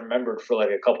Stern is remembered for like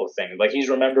a couple of things. Like he's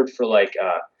remembered for like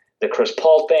the Chris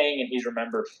Paul thing, and he's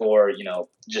remembered for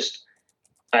just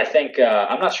I think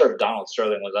I'm not sure if Donald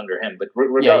Sterling was under him, but yeah, he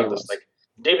regardless, was. like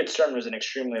David Stern was an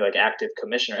extremely like active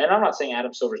commissioner, and I'm not saying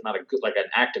Adam Silver's not a good like an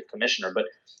active commissioner, but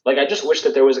like I just wish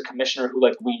that there was a commissioner who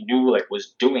like we knew like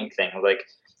was doing things like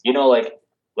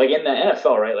like in the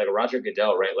NFL, right? Like Roger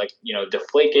Goodell, right? Like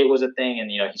Deflategate was a thing, and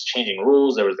he's changing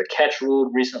rules. There was the catch rule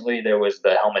recently. There was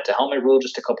the helmet to helmet rule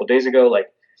just a couple days ago. Like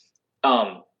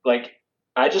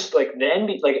I just like the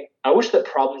NBA. Like I wish that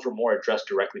problems were more addressed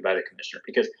directly by the commissioner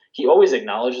because he always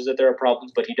acknowledges that there are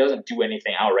problems, but he doesn't do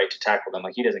anything outright to tackle them.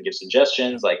 Like he doesn't give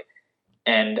suggestions.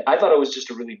 And I thought it was just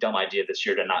a really dumb idea this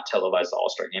year to not televise the All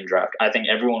Star Game draft. I think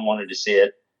everyone wanted to see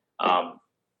it. Um,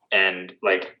 And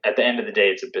like at the end of the day,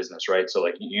 it's a business, right? So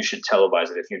like you should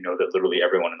televise it if you know that literally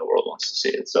everyone in the world wants to see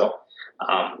it. So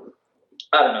I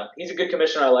don't know. He's a good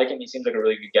commissioner. I like him. He seems like a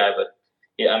really good guy, but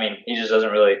yeah, I mean, he just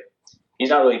doesn't really. He's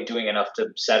not really doing enough to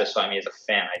satisfy me as a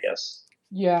fan, I guess.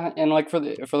 Yeah, and like for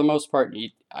the most part,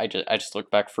 I just look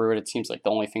back through it. It seems like the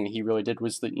only thing that he really did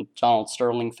was the Donald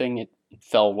Sterling thing. It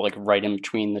fell like right in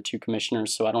between the two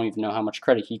commissioners, so I don't even know how much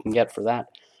credit he can get for that.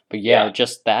 But yeah, Yeah,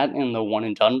 just that and the one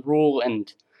and done rule,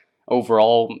 and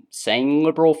overall saying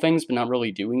liberal things but not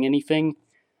really doing anything.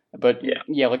 But yeah,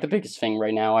 yeah, like the biggest thing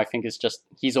right now, I think, is just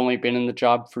he's only been in the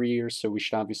job 3 years, so we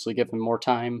should obviously give him more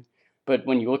time. But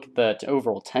when you look at the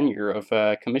overall tenure of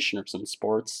commissioners in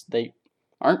sports, they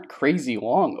aren't crazy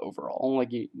long overall.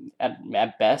 Like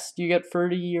at best, you get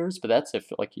 30 years, but that's if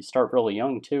like you start really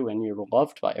young too, and you're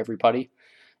loved by everybody.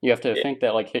 You have to yeah. think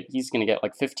that like he's gonna get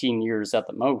like 15 years at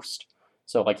the most.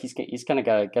 So like he's kind of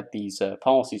got to get these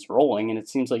policies rolling, and it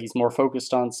seems like he's more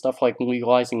focused on stuff like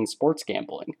legalizing sports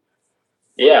gambling.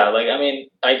 Yeah, like I mean,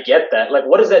 I get that. Like,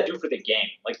 what does that do for the game?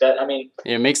 Like that, I mean,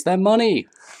 It makes that money.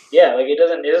 yeah, like it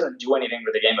doesn't do anything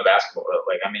for the game of basketball.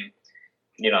 Like, I mean,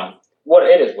 what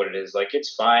it is, what it is. Like,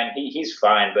 it's fine. He's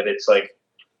fine, but it's like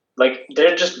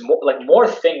there's just more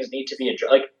things need to be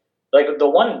addressed. Like the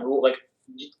one rule, like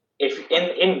if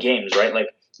in games, right? Like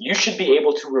you should be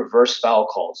able to reverse foul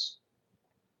calls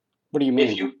What do you if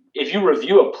mean? you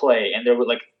review a play and there were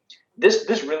like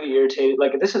this really irritated.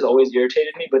 Like this has always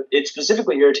irritated me, but it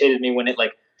specifically irritated me when it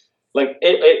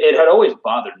had always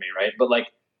bothered me, right? But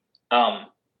um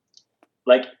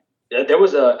like there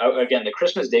was again the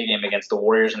Christmas Day game against the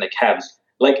Warriors and the Cavs.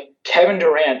 Like Kevin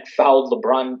Durant fouled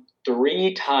LeBron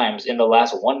 3 times in the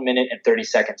last 1 minute and 30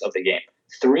 seconds of the game.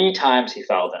 3 times he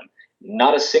fouled him.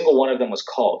 Not a single one of them was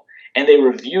called. And they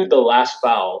reviewed the last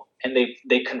foul and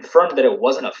they confirmed that it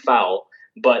wasn't a foul,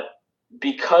 but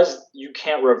because you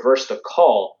can't reverse the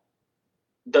call,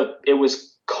 it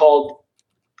was called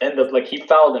and he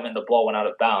fouled him and the ball went out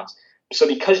of bounds. So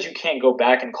because you can't go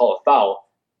back and call a foul,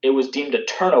 it was deemed a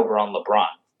turnover on LeBron.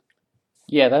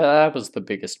 Yeah, that was the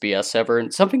biggest BS ever,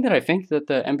 and something that I think that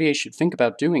the NBA should think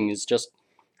about doing is just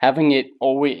having it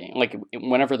always like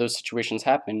whenever those situations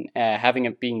happen, having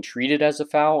it being treated as a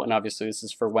foul, and obviously this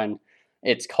is for when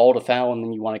it's called a foul and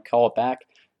then you want to call it back.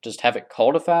 Just have it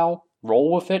called a foul,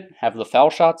 roll with it, have the foul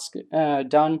shots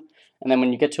done, and then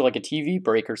when you get to like a TV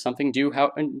break or something, do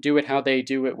it how they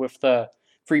do it with the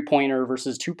 3 pointer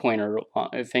versus 2 pointer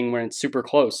thing when it's super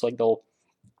close. Like they'll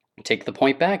take the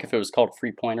point back if it was called a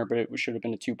 3 pointer, but it should have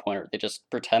been a 2 pointer. They just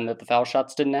pretend that the foul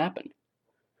shots didn't happen.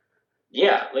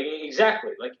 Yeah, like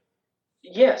exactly. Like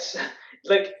yes,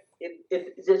 like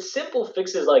it's simple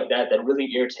fixes like that really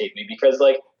irritate me because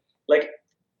like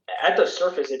at the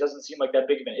surface it doesn't seem like that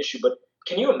big of an issue, but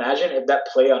can you imagine if that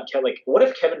play on Kevin? Like, what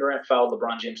if Kevin Durant fouled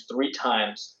LeBron James 3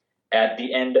 times at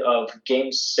the end of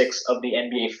Game 6 of the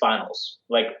NBA Finals?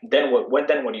 Like, then what?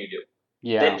 Then what do you do?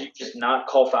 Then Yeah. do you just not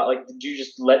call foul? Like, do you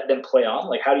just let them play on?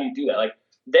 Like, how do you do that? Like,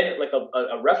 then like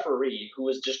a referee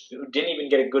who didn't even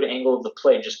get a good angle of the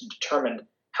play just determined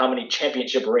how many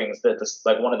championship rings that this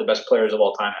like one of the best players of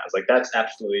all time has. Like,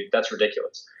 that's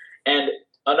ridiculous. And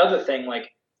another thing,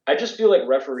 like I just feel like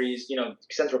referees,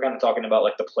 since we're kind of talking about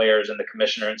like the players and the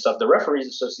commissioner and stuff, the referees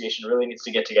association really needs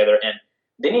to get together and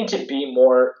they need to be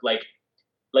more like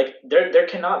there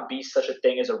cannot be such a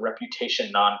thing as a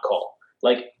reputation non-call.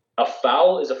 Like a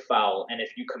foul is a foul, and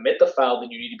if you commit the foul, then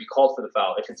you need to be called for the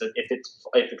foul. If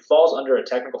it falls under a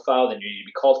technical foul, then you need to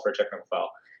be called for a technical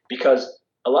foul. Because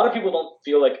a lot of people don't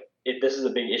feel like this is a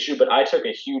big issue, but I had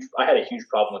a huge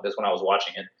problem with this when I was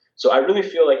watching it. So I really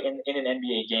feel like in an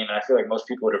NBA game, and I feel like most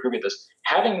people would agree with this,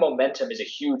 having momentum is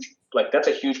that's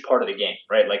a huge part of the game,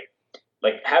 right?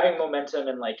 Like having momentum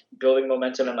and like building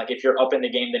momentum and like if you're up in the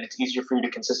game then it's easier for you to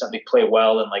consistently play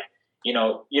well and like you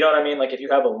know what I mean, like if you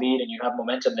have a lead and you have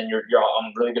momentum then you're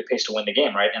on really good pace to win the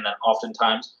game, right? And then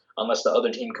oftentimes unless the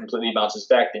other team completely bounces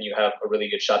back then you have a really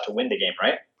good shot to win the game,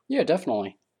 right? Yeah,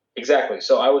 definitely. Exactly.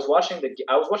 So I was watching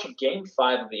game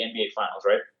 5 of the NBA finals,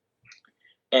 right?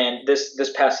 And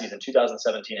this past season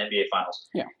 2017 NBA finals,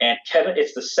 Yeah. and Kevin,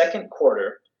 it's the second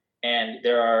quarter and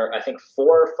there are I think 4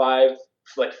 or 5,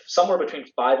 like somewhere between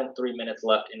 5 and 3 minutes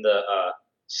left in the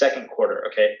second quarter.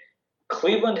 Okay,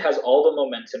 Cleveland has all the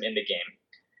momentum in the game,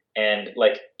 and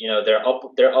they're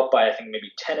up by I think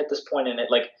maybe 10 at this point, and it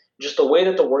like just the way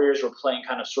that the Warriors were playing,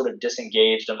 kind of sort of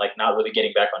disengaged and like not really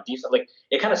getting back on defense. Like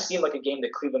it kind of seemed like a game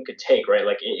that Cleveland could take, right?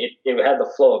 Like it had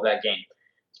the flow of that game.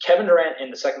 Kevin Durant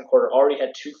in the second quarter already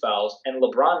had 2 fouls, and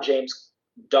LeBron James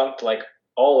dunked like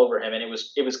all over him, and it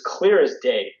was clear as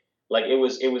day. Like it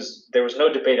was there was no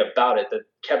debate about it that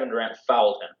Kevin Durant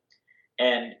fouled him,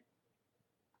 and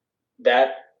that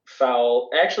foul.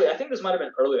 Actually, I think this might have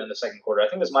been earlier in the second quarter. I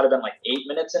think this might have been like 8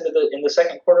 minutes in the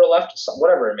second quarter left,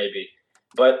 whatever it may be.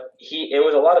 But it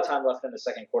was a lot of time left in the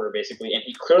second quarter basically, and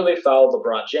he clearly fouled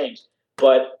LeBron James,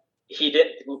 but they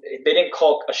didn't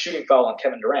call a shooting foul on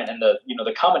Kevin Durant, and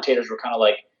the commentators were kind of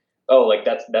like, oh, like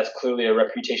that's clearly a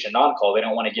reputation non-call. They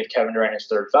don't want to give Kevin Durant his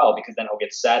third foul because then he'll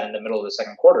get sat in the middle of the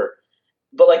second quarter.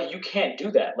 But like you can't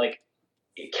do that. Like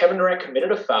Kevin Durant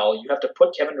committed a foul. You have to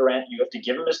put Kevin Durant. You have to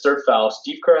give him his third foul.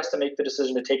 Steve Kerr has to make the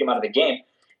decision to take him out of the game.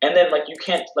 And then like you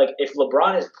can't like if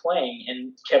LeBron is playing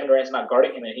and Kevin Durant's not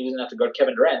guarding him and he doesn't have to guard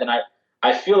Kevin Durant, then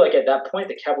I feel like at that point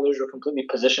the Cavaliers were completely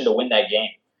positioned to win that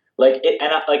game. I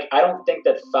don't think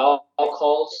that foul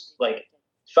calls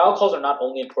are not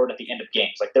only important at the end of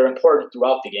games. Like they're important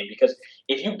throughout the game because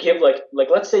if you give like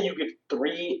let's say you give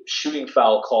 3 shooting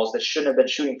foul calls that shouldn't have been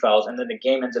shooting fouls and then the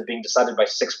game ends up being decided by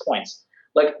 6 points.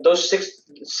 Like those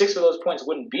six of those points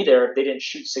wouldn't be there if they didn't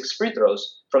shoot 6 free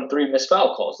throws from 3 missed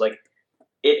foul calls. Like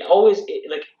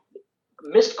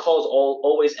missed calls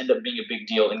always end up being a big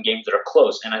deal in games that are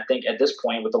close. And I think at this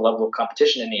point, with the level of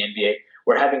competition in the NBA,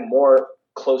 we're having more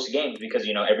close games because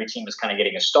every team is kind of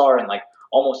getting a star, and like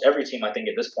almost every team I think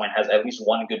at this point has at least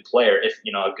one good player, if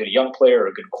a good young player or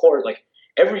a good core. Like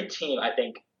every team I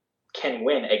think can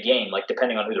win a game, like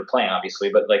depending on who they're playing, obviously.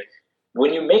 But like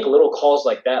when you make little calls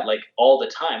like that, like all the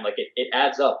time, like it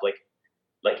adds up. Like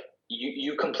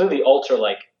you completely alter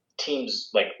like teams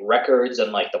like records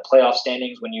and like the playoff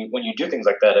standings when you do things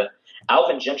like that. And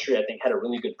Alvin Gentry I think had a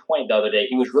really good point the other day.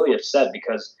 He was really upset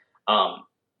because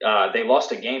they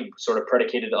lost a game sort of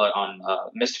predicated on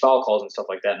missed foul calls and stuff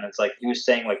like that. And it's like he was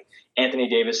saying like Anthony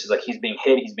Davis is like he's being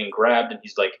hit, he's being grabbed, and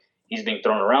he's being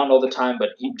thrown around all the time. But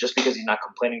just because he's not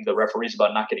complaining to the referees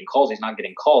about not getting calls, he's not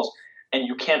getting calls. And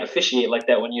you can't officiate like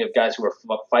that when you have guys who are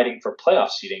fighting for playoff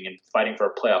seeding and fighting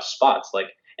for playoff spots. Like,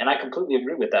 and I completely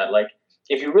agree with that. Like,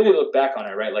 if you really look back on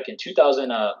it, right? Like in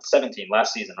 2017,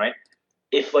 last season, right?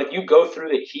 If like you go through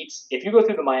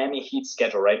the Miami Heat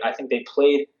schedule, right? I think they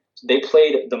played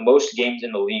the most games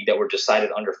in the league that were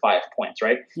decided under 5 points,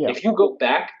 right? Yeah. If you go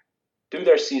back through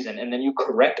their season and then you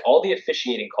correct all the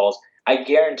officiating calls, I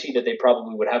guarantee that they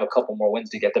probably would have a couple more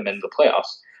wins to get them into the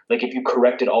playoffs. Like if you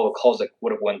corrected all the calls that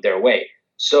would have went their way.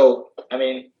 So, I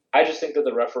mean, I just think that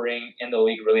the refereeing in the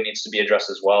league really needs to be addressed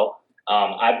as well.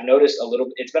 I've noticed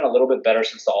it's been a little bit better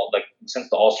since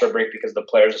the All-Star break because the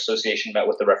Players Association met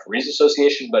with the Referees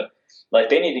Association, but like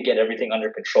they need to get everything under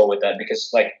control with that because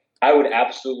like I would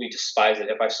absolutely despise it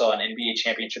if I saw an NBA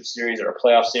championship series or a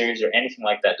playoff series or anything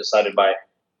like that decided by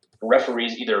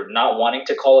referees either not wanting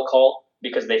to call a call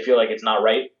because they feel like it's not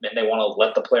right and they want to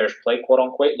let the players play, quote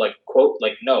unquote,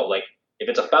 no, like if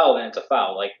it's a foul, then it's a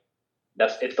foul. Like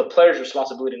it's the player's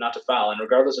responsibility not to foul, and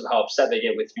regardless of how upset they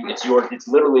get with you, it's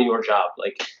literally your job.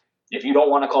 Like if you don't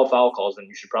want to call foul calls, then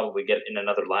you should probably get in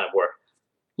another line of work.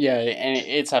 Yeah, and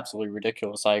it's absolutely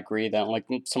ridiculous. I agree that like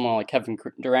someone like Kevin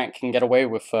Durant can get away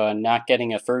with not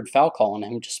getting a third foul call on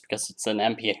him just because it's an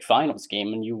NBA Finals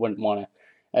game, and you wouldn't want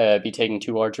to be taking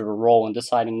too large of a role in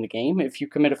deciding the game. If you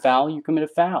commit a foul, you commit a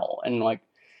foul, and like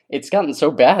it's gotten so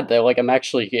bad that like I'm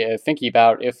actually thinking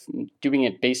about if doing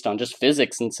it based on just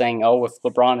physics and saying, oh, if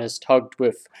LeBron is tugged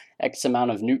with X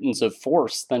amount of newtons of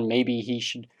force, then maybe he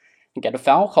should get a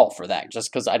foul call for that,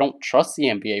 just because I don't trust the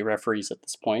NBA referees at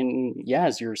this point. And yeah,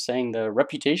 as you were saying, the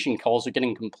reputation calls are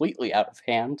getting completely out of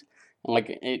hand.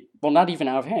 And not even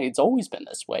out of hand, it's always been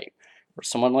this way. Or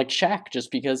someone like Shaq, just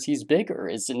because he's bigger,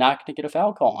 is not going to get a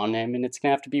foul call on him, and it's going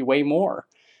to have to be way more.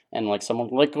 And like someone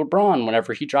like LeBron,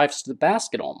 whenever he drives to the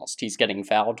basket almost, he's getting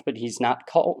fouled, but he's not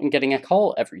getting a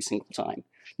call every single time.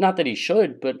 Not that he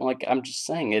should, but like I'm just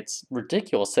saying, it's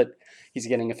ridiculous that he's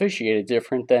getting officiated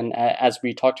different than, as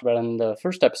we talked about in the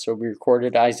first episode we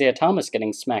recorded, Isaiah Thomas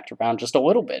getting smacked around just a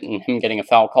little bit and him getting a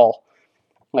foul call.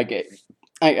 I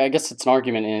guess it's an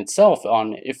argument in itself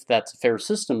on if that's a fair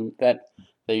system that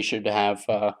they should have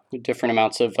different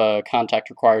amounts of contact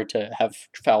required to have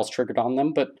fouls triggered on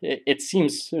them, but it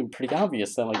seems pretty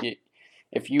obvious that like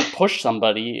if you push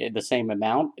somebody the same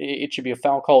amount, it should be a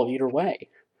foul call either way.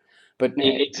 But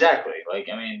exactly, like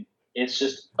I mean, it's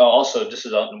just also just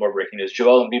as more breaking news.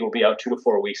 Joel Embiid will be out 2 to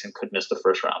 4 weeks and could miss the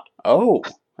first round. Oh,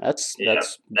 that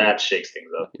shakes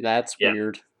things up. That's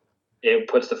weird. It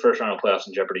puts the first round of playoffs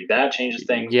in jeopardy. That changes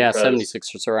things. Yeah,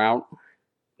 76ers are out.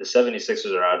 The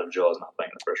 76ers are out and Joel's not playing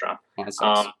in the first round.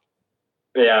 Oh,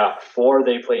 yeah, 4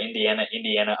 they play Indiana.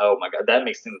 Oh my God, that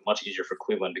makes things much easier for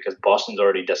Cleveland because Boston's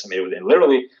already decimated with it.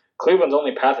 Literally, Cleveland's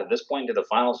only path at this point to the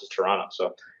finals is Toronto.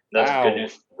 So that's good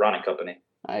news for Ron and company.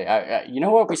 You know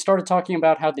what? We started talking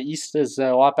about how the East is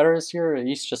a lot better this year. The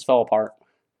East just fell apart.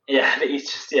 Yeah, the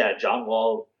East. John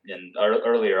Wall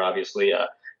earlier, obviously,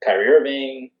 Kyrie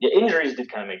Irving. Yeah, injuries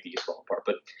did kind of make the East fall apart,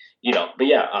 but yeah,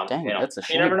 Dang, that's a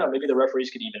you never shame. know. Maybe the referees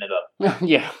could even it up.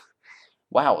 Yeah.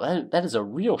 Wow, that is a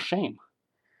real shame.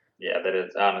 Yeah, that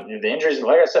is. The injuries,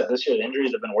 like I said, this year the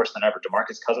injuries have been worse than ever.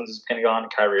 DeMarcus Cousins is pinning on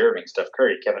Kyrie Irving, Steph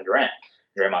Curry, Kevin Durant,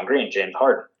 Draymond Green, James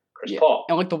Harden, Chris Yeah, Paul.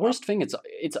 and like the worst thing,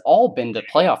 it's all been to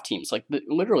playoff teams. Like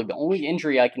literally, the only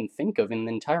injury I can think of in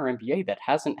the entire NBA that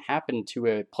hasn't happened to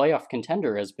a playoff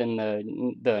contender has been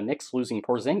the Knicks losing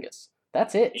Porzingis.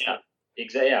 That's it. Yeah,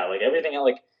 exactly. Yeah, like everything. And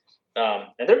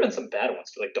there have been some bad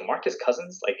ones too. Like DeMarcus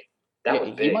Cousins, like that Yeah, was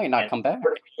he big. might not And come back.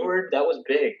 Gordon Hayward, that was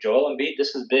big. Joel Embiid,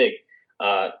 this is big.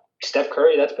 Uh, Steph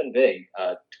Curry, that's been big.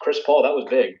 Chris Paul, that was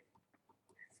big.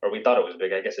 Or we thought it was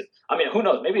big. I guess it. I mean, who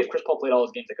knows? Maybe if Chris Paul played all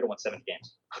his games, they could have won 70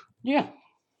 games. Yeah,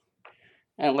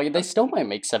 and like they still might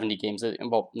make 70 games.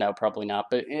 Well, no, probably not.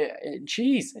 But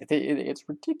geez, it's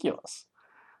ridiculous.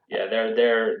 Yeah,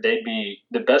 they'd be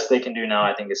the best they can do now.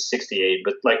 I think is 68.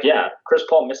 But like, yeah, Chris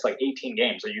Paul missed like 18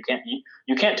 games, so you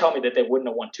can't tell me that they wouldn't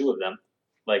have won two of them.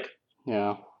 Like,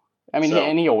 Yeah. I mean, so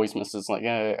he always misses like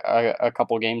a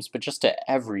couple games, but just to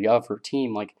every other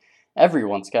team, like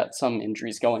everyone's got some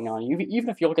injuries going on. Even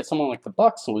if you look at someone like the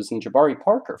Bucks losing Jabari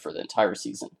Parker for the entire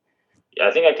season. yeah,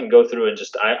 I think I can go through and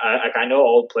just I know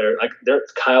all the players like there.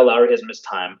 Kyle Lowry has missed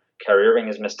time. Kyrie Irving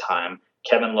has missed time.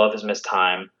 Kevin Love has missed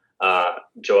time.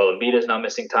 Joel Embiid is now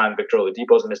missing time. Victor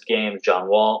Oladipo has missed games. John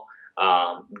Wall,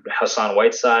 Hassan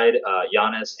Whiteside,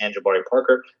 Giannis, and Jabari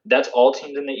Parker. That's all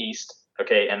teams in the East.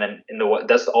 Okay, and then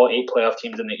that's all 8 playoff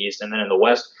teams in the East, and then in the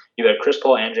West you had Chris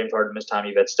Paul and James Harden miss time.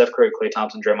 You've had Steph Curry, Klay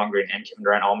Thompson, Draymond Green, and Kevin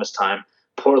Durant all miss time.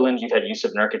 Portland, you've had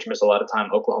Yusuf Nurkic miss a lot of time.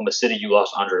 Oklahoma City, you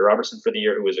lost Andre Robertson for the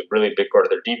year, who was a really big part of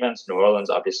their defense. New Orleans,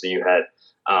 obviously, you had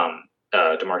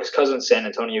DeMarcus Cousins. San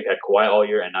Antonio, you've had Kawhi all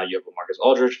year, and now you have LaMarcus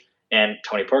Aldridge and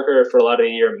Tony Parker for a lot of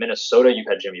the year. Minnesota, you've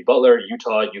had Jimmy Butler.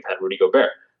 Utah, you've had Rudy Gobert.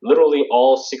 Literally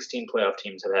all 16 playoff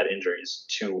teams have had injuries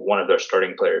to one of their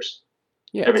starting players.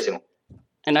 Yeah. Every single.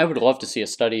 And I would love to see a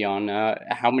study on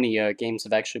how many games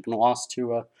have actually been lost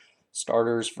to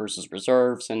starters versus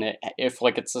reserves, and if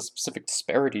like it's a specific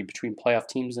disparity between playoff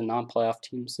teams and non-playoff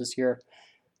teams this year,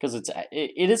 because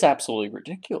it is absolutely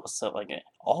ridiculous that like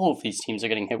all of these teams are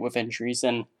getting hit with injuries,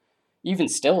 and even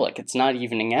still, like it's not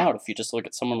evening out. If you just look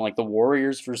at someone like the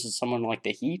Warriors versus someone like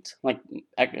the Heat, like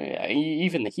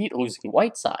even the Heat losing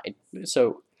Whiteside,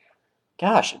 so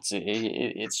gosh,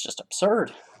 it's just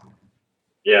absurd.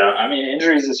 Yeah, I mean,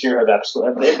 injuries this year have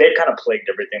absolutely they've kind of plagued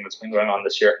everything that's been going on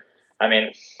this year. I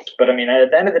mean, but I mean,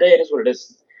 at the end of the day, it is what it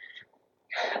is.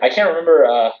 I can't remember.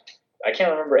 I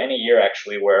can't remember any year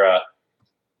actually where.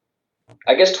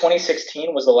 I guess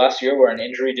 2016 was the last year where an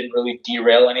injury didn't really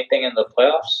derail anything in the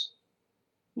playoffs.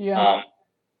 Yeah.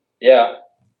 Yeah,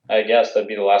 I guess that'd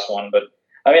be the last one. But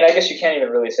I mean, I guess you can't even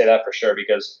really say that for sure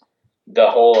because the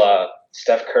whole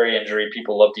Steph Curry injury,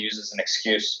 people love to use as an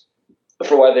excuse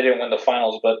for why they didn't win the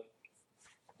finals. But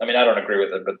I mean, I don't agree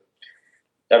with it. But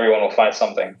everyone will find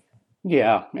something.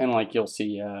 Yeah, and like you'll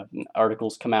see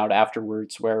articles come out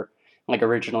afterwards where, like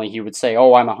originally he would say,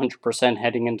 "Oh, I'm 100%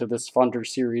 heading into this Thunder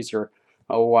series," or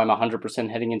 "Oh, I'm 100%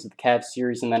 heading into the Cavs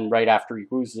series," and then right after he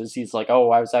loses, he's like,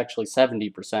 "Oh, I was actually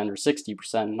 70% or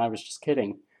 60%, and I was just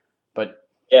kidding." But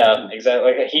yeah,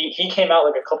 exactly. Like he came out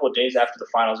like a couple of days after the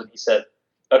finals and he said,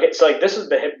 "Okay, so like this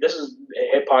is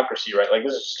hypocrisy, right? Like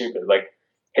this is stupid. Like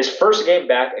his first game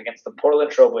back against the Portland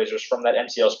Trailblazers from that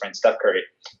MCL sprain, Steph Curry,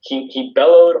 he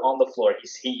bellowed on the floor.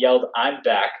 He yelled, 'I'm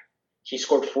back.' He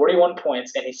scored 41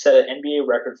 points and he set an NBA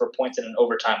record for points in an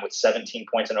overtime with 17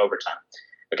 points in overtime.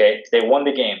 Okay, they won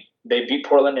the game. They beat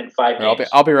Portland in 5 games.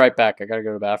 I'll be right back. I gotta go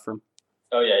to the bathroom.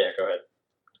 Oh yeah, go ahead.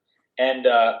 And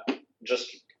just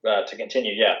to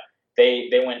continue, yeah, they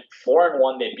went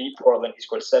 4-1. They beat Portland. He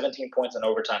scored 17 points in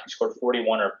overtime. He scored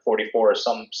 41 or 44 or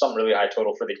some really high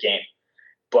total for the game.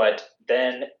 But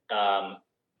then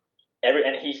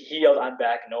he yelled, 'I'm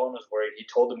back.' No one was worried. He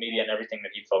told the media and everything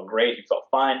that he felt great. He felt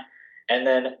fine. And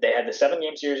then they had the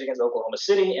 7-game series against Oklahoma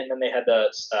City, and then they had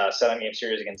the 7-game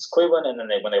series against Cleveland. And then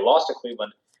when they lost to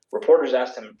Cleveland, reporters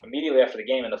asked him immediately after the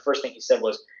game, and the first thing he said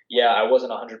was, 'Yeah, I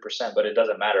wasn't 100%, but it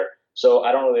doesn't matter.' So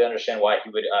I don't really understand why he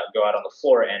would go out on the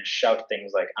floor and shout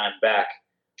things like 'I'm back'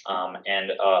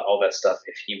 and all that stuff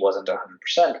if he wasn't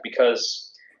 100%,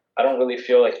 because I don't really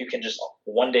feel like you can just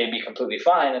one day be completely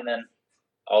fine and then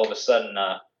all of a sudden,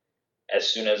 as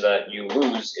soon as you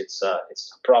lose, it's a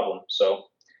problem. So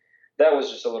that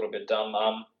was just a little bit dumb.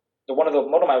 One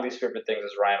of my least favorite things,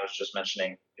 as Ryan was just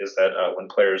mentioning, is that when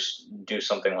players do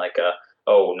something like,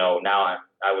 "Oh no, now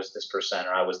I was this percent,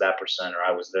 or I was that percent, or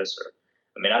I was this," or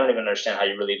I mean, I don't even understand how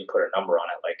you really even put a number on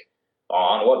it. Like,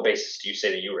 on what basis do you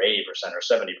say that you were 80% or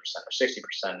 70% or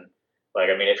 60%? Like,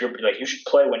 I mean, if you're like, you should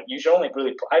play when you should only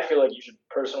really. I feel like you should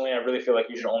personally. I really feel like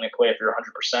you should only play if you're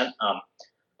 100%.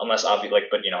 Unless obviously, like,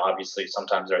 but obviously,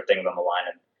 sometimes there are things on the line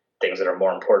and things that are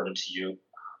more important to you,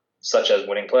 such as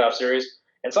winning playoff series.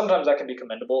 And sometimes that can be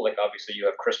commendable. Like, obviously, you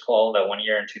have Chris Paul that 1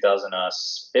 year in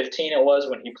 2015 it was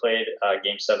when he played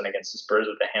Game 7 against the Spurs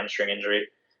with a hamstring injury.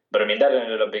 But I mean, that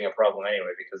ended up being a problem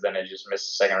anyway because then they just missed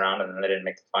the second round and then they didn't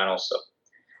make the finals. So,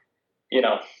 you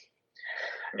know,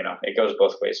 it goes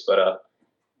both ways. But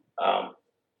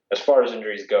as far as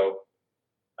injuries go,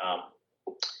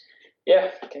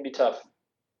 yeah, it can be tough.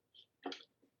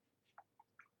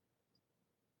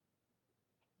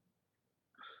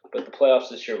 But the playoffs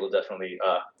this year will definitely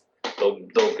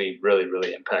they'll be really,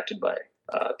 really impacted by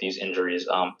these injuries.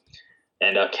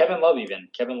 And Kevin Love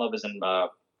is in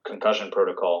concussion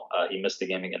protocol. He missed the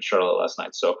game against Charlotte last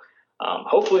night. So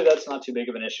hopefully that's not too big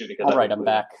of an issue because all right, I'm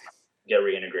back. Get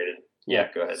reintegrated. Yeah,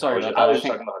 go ahead. Sorry, I was just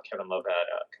talking about how Kevin Love had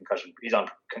concussion. He's on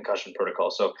concussion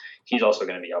protocol, so he's also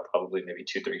going to be out probably maybe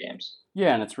 2-3 games.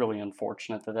 Yeah, and it's really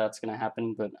unfortunate that that's going to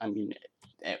happen. But I mean,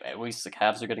 at least the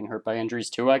Cavs are getting hurt by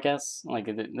injuries too, I guess. Like,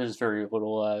 there's very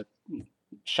little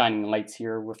shining lights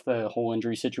here with the whole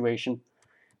injury situation.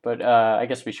 But I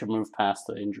guess we should move past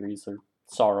the injuries. They're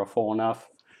sorrowful enough.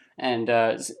 And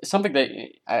something that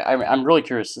I'm really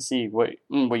curious to see what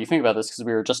you think about this, because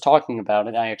we were just talking about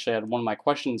it. I actually had one of my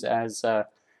questions as,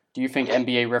 do you think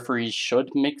NBA referees should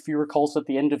make fewer calls at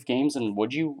the end of games, and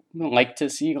would you like to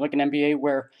see like an NBA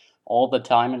where all the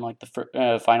time in like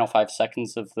the final 5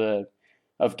 seconds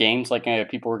of games, like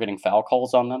people were getting foul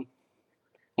calls on them?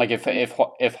 Like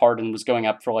if Harden was going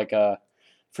up for like a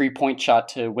 3-point shot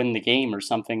to win the game or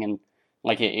something, and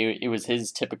like it was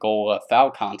his typical foul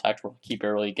contact where he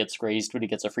barely gets grazed, but he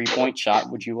gets a 3-point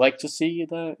shot. Would you like to see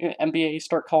the NBA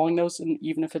start calling those,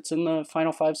 even if it's in the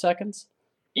final 5 seconds?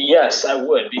 Yes, I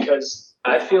would, because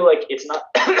I feel like it's not.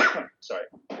 Sorry,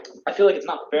 I feel like it's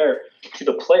not fair to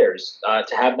the players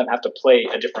to have them have to play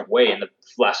a different way in the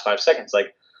last 5 seconds.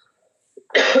 Like,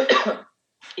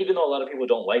 even though a lot of people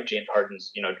don't like James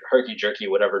Harden's, herky jerky,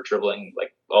 whatever dribbling,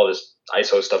 like all this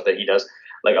ISO stuff that he does.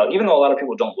 Like, even though a lot of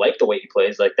people don't like the way he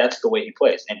plays, like that's the way he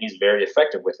plays, and he's very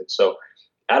effective with it. So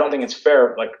I don't think it's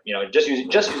fair. Like, just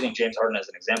using James Harden as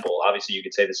an example. Obviously, you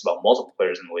could say this about multiple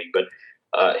players in the league, but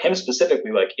him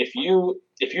specifically, like if you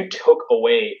took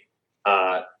away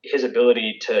his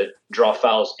ability to draw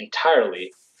fouls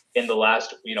entirely in the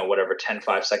last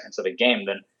 10-5 seconds of a game,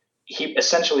 then he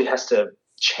essentially has to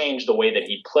change the way that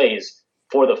he plays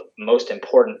for the most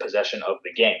important possession of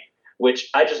the game, which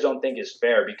I just don't think is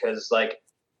fair because like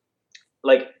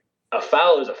a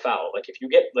foul is a foul. Like if you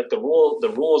get the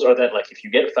rules are that like if you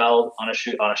get fouled on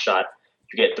a shot,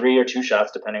 you get 3 or 2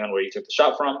 shots depending on where you took the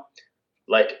shot from.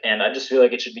 Like, and I just feel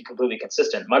like it should be completely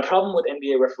consistent. My problem with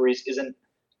NBA referees isn't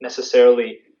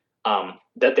necessarily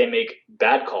that they make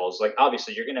bad calls. Like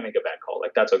obviously you're gonna make a bad call,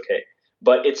 like that's okay.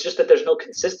 But it's just that there's no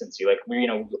consistency. Like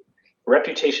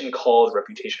reputation calls,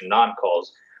 reputation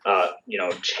non-calls.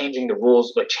 Changing the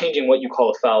rules, like changing what you call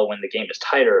a foul when the game is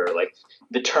tighter, or like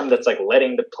the term that's like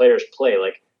letting the players play.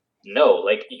 Like, no,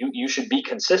 like you should be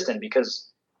consistent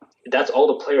because that's all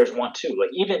the players want too.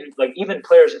 Even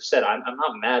players have said, I'm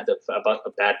not mad about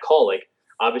a bad call. Like,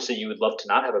 obviously you would love to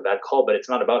not have a bad call, but it's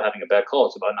not about having a bad call.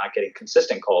 It's about not getting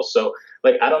consistent calls. So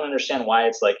like, I don't understand why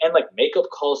it's like, and like makeup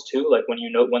calls too. Like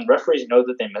when referees know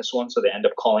that they miss one, so they end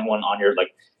up calling one on your,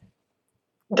 like,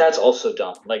 that's also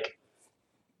dumb. Like,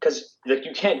 because like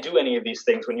you can't do any of these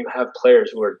things when you have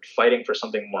players who are fighting for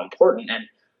something more important. And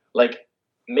like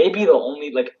maybe the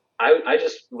only like I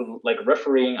just like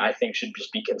refereeing, I think should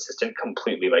just be consistent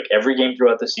completely. Like every game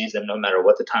throughout the season, no matter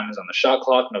what the time is on the shot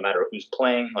clock, no matter who's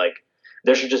playing, like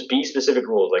there should just be specific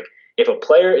rules. Like if a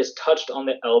player is touched on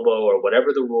the elbow or whatever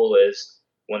the rule is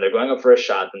when they're going up for a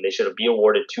shot, then they should be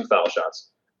awarded 2 foul shots.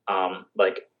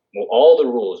 All the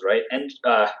rules, right? And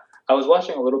I was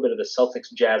watching a little bit of the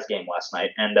Celtics Jazz game last night,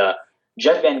 and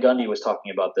Jeff Van Gundy was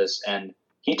talking about this, and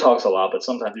he talks a lot, but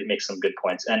sometimes he makes some good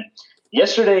points. And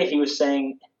yesterday he was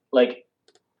saying like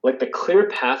the clear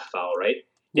path foul, right?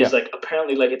 Yeah. Is like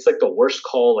apparently like it's like the worst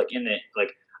call like in the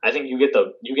like I think you get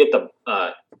the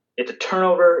it's a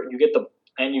turnover, you get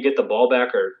the ball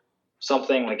back or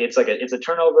something, like it's a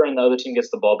turnover and the other team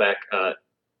gets the ball back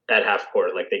at half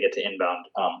court, like they get to inbound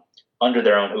under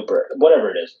their own hooper, whatever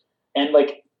it is. And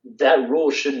like that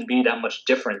rule shouldn't be that much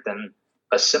different than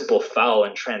a simple foul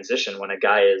in transition when a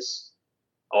guy is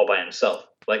all by himself.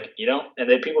 Like, and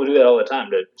then people do that all the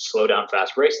time to slow down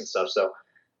fast breaks and stuff. So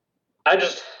I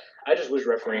just wish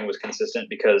refereeing was consistent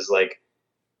because like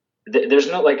there's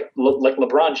no like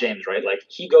LeBron James, right? Like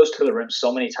he goes to the rim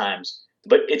so many times,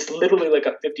 but it's literally like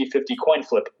a 50-50 coin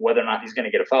flip whether or not he's going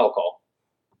to get a foul call.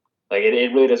 Like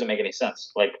it really doesn't make any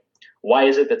sense. Like why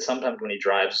is it that sometimes when he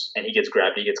drives and he gets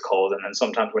grabbed, he gets called, and then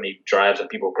sometimes when he drives and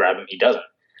people grab him, he doesn't?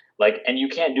 Like, and you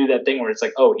can't do that thing where it's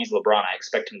like, oh, he's LeBron, I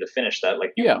expect him to finish that.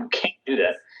 Like Yeah. you can't do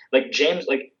that. Like James,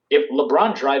 like if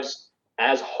LeBron drives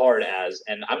as hard as,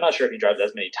 and I'm not sure if he drives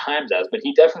as many times as, but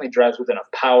he definitely drives with enough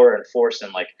power and force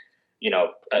and like, you know,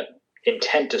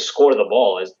 intent to score the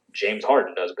ball as James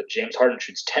Harden does. But James Harden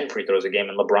shoots 10 free throws a game,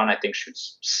 and LeBron I think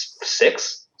shoots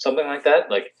 6, something like that.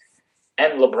 Like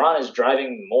and LeBron is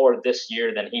driving more this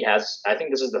year than he has. I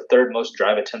think this is the third most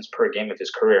drive attempts per game of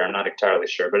his career. I'm not entirely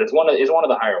sure, but it's one of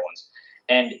the higher ones.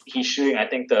 And he's shooting, I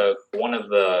think, the one of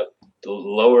the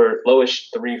lowest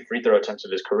 3 free throw attempts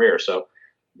of his career. So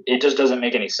it just doesn't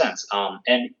make any sense.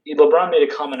 And LeBron made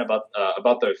a comment about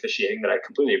the officiating that I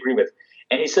completely agree with.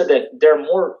 And he said that they're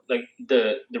more like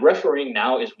the refereeing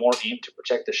now is more aimed to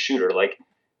protect the shooter. Like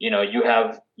you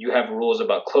have rules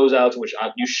about closeouts, which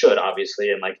you should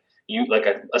obviously, and like you like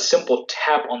a simple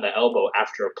tap on the elbow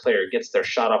after a player gets their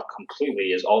shot off completely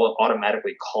is all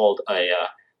automatically called a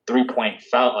 3-point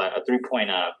foul, a 3-point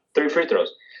 3 free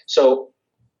throws. So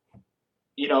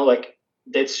like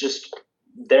it's just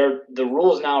the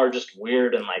rules now are just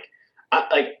weird and like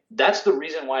that's the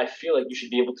reason why I feel like you should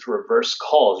be able to reverse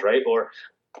calls, right? Or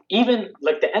even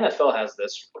like the NFL has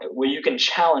this where you can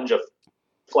challenge a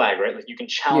flag, right? Like you can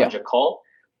Yeah. challenge a call.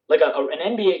 Like an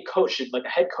NBA coach should, like a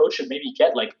head coach should maybe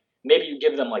get like maybe you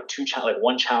give them like like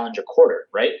one challenge a quarter,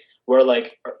 right? Where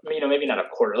like maybe not a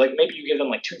quarter, like maybe you give them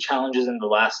like 2 challenges in the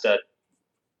last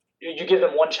you give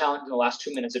them one challenge in the last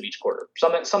 2 minutes of each quarter,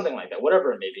 something like that,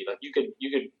 whatever it may be. Like you could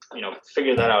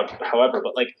figure that out, however.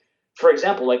 But like for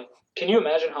example, like can you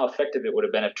imagine how effective it would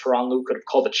have been if Tyronn Lue could have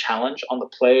called a challenge on the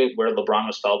play where LeBron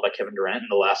was fouled by Kevin Durant in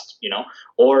the last,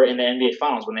 or in the NBA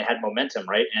Finals when they had momentum,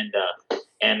 right?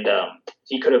 And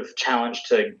he could have challenged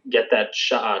to get that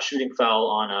shooting foul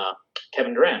on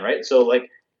Kevin Durant, right? So like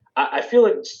I feel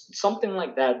like something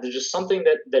like that. There's just something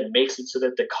that makes it so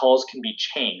that the calls can be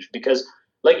changed because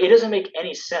like it doesn't make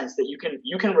any sense that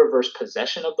you can reverse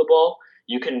possession of the ball.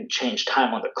 You can change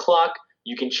time on the clock.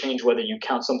 You can change whether you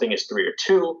count something as 3 or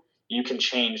 2. You can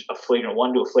change a flagrant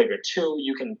 1 to a flagrant 2.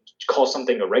 You can call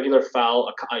something a regular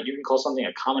foul. You can call something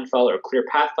a common foul or a clear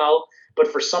path foul. But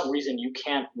for some reason, you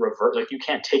can't revert. Like you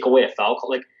can't take away a foul call.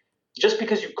 Like just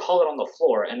because you call it on the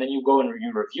floor and then you go and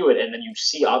you review it and then you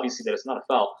see obviously that it's not a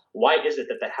foul, why is it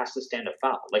that that has to stand a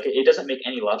foul? Like it doesn't make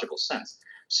any logical sense.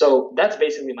 So that's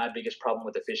basically my biggest problem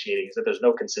with officiating is that there's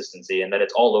no consistency and that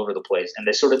it's all over the place. And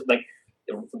they sort of like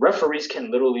referees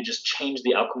can literally just change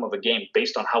the outcome of a game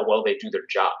based on how well they do their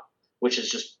job, which is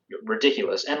just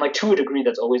ridiculous. And like to a degree,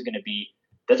 that's always going to be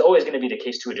the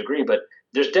case to a degree. But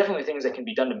there's definitely things that can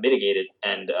be done to mitigate it,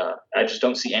 and I just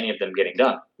don't see any of them getting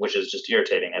done, which is just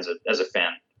irritating as a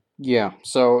fan. Yeah.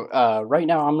 So right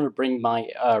now I'm going to bring my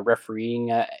refereeing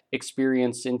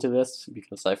experience into this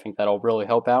because I think that'll really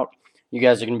help out. You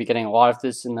guys are going to be getting a lot of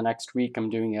this in the next week. I'm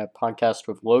doing a podcast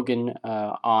with Logan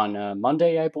on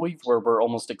Monday, I believe, where we're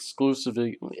almost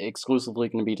exclusively going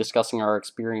to be discussing our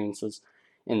experiences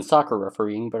in soccer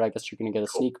refereeing. But I guess you're going to get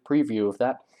a sneak preview of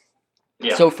that.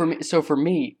 Yeah, So for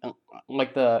me,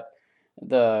 like the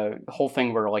whole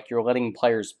thing where like you're letting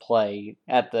players play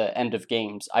at the end of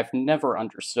games, I've never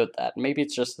understood that. Maybe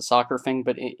it's just a soccer thing,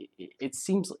 but it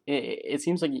seems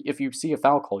like if you see a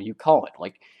foul call, you call it.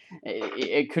 Like,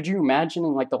 could you imagine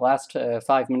in like the last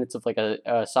 5 minutes of like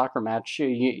a soccer match,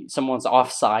 someone's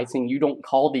offsides and you don't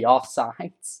call the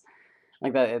offsides?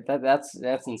 Like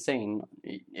that's insane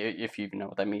if you even know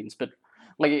what that means. But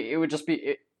like it would just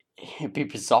be it'd be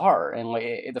bizarre, and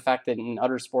like the fact that in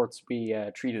other sports we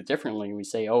treat it differently. We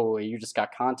say, "Oh, you just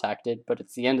got contacted," but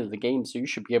it's the end of the game, so you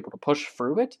should be able to push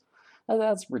through it.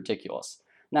 That's ridiculous.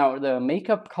 Now the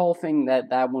makeup call thing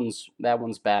that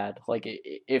one's bad. Like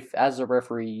if as a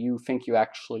referee you think you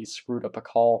actually screwed up a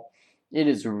call, it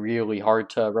is really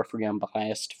hard to referee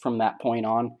unbiased from that point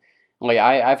on. Like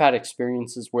I've had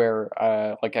experiences where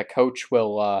like a coach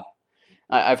will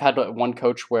I've had one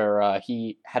coach where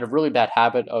he had a really bad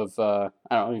habit of I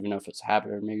don't even know if it's a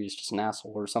habit or maybe he's just an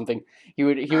asshole or something. He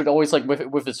would always like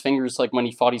with his fingers, like when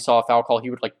he thought he saw a foul call, he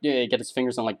would like get his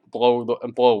fingers and like blow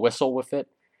a whistle with it,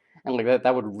 and like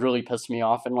that would really piss me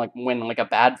off. And like when like a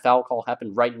bad foul call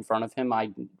happened right in front of him,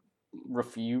 I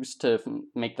refused to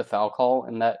make the foul call,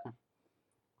 and that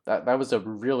was a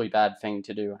really bad thing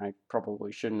to do. I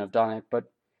probably shouldn't have done it,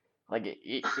 but like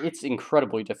it's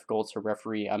incredibly difficult to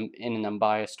referee in an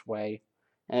unbiased way,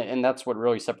 and that's what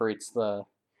really separates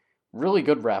really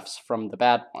good refs from the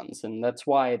bad ones, and that's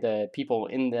why the people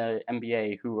in the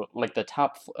NBA who like the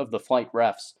top of the flight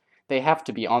refs, they have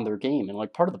to be on their game. And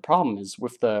like part of the problem is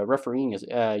with the refereeing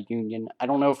union. I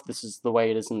don't know if this is the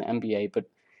way it is in the NBA, but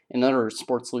in other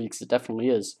sports leagues, it definitely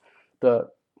is. The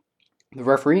the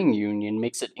refereeing union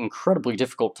makes it incredibly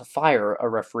difficult to fire a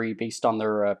referee based on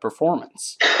their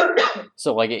performance.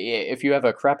 So like if you have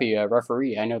a crappy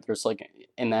referee, I know there's like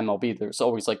in the MLB there's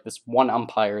always like this one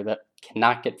umpire that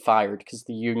cannot get fired because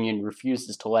the union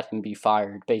refuses to let him be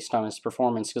fired based on his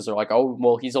performance because they're like, oh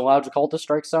well, he's allowed to call the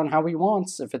strike zone how he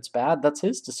wants. If it's bad, that's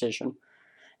his decision.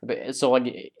 So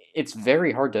like it's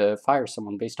very hard to fire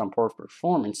someone based on poor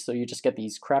performance. So you just get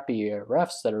these crappy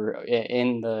refs that are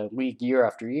in the league year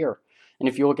after year. And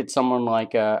if you look at someone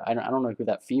like I don't know who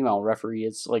that female referee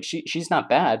is, like she's not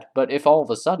bad, but if all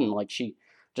of a sudden like she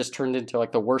just turned into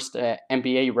like the worst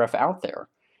NBA ref out there,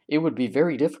 it would be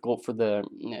very difficult for the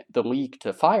league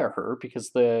to fire her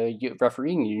because the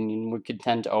refereeing union would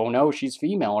contend, oh no, she's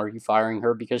female. Are you firing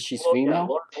her because she's Well, yeah, female?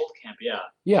 Lauren Goldcamp, yeah.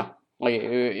 Yeah, like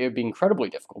it'd be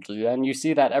incredibly difficult to do that, and you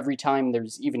see that every time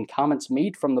there's even comments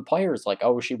made from the players, like,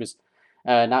 "Oh, she was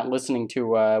not listening to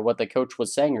what the coach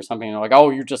was saying or something." And they're like, "Oh,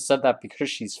 you just said that because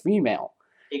she's female."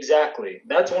 Exactly.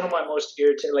 That's one of my most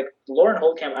irritating. Like Lauren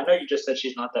Holtkamp, I know you just said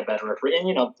she's not that bad a referee,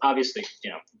 and obviously,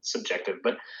 subjective,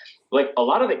 but like a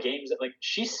lot of the games that like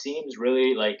she seems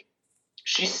really like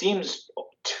she seems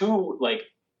too like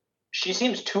she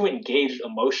seems too engaged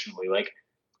emotionally, like,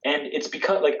 and it's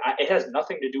because like it has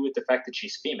nothing to do with the fact that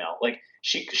she's female. Like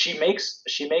she makes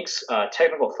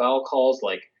technical foul calls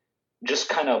like just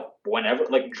kind of whenever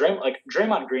like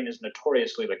Draymond Green is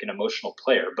notoriously like an emotional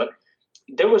player, but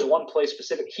there was one play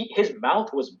specific. His mouth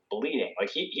was bleeding. Like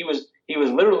he was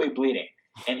literally bleeding,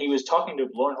 and he was talking to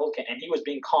Lauren Holtkamp, and he was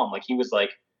being calm. Like he was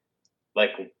like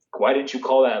why didn't you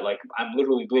call that? Like I'm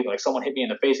literally bleeding. Like someone hit me in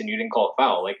the face and you didn't call a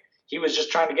foul. Like he was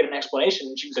just trying to get an explanation,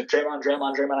 and she was like Draymond,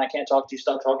 I can't talk to you.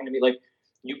 Stop talking to me. Like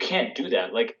you can't do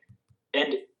that. Like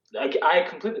and like I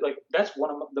completely like that's one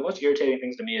of the most irritating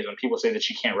things to me is when people say that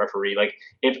she can't referee. Like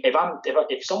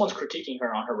if someone's critiquing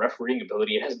her on her refereeing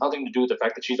ability, it has nothing to do with the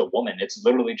fact that she's a woman. It's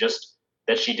literally just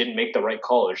that she didn't make the right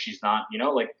call or she's not.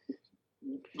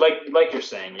 Like you're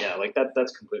saying, yeah, like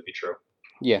that's completely true.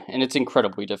 Yeah, and it's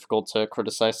incredibly difficult to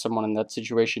criticize someone in that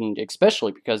situation,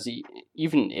 especially because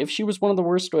even if she was one of the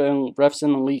worst refs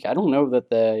in the league, I don't know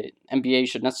that the NBA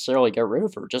should necessarily get rid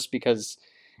of her just because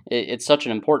it's such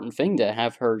an important thing to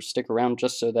have her stick around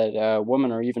just so that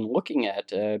women are even looking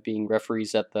at being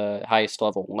referees at the highest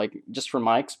level. Like, just from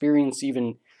my experience,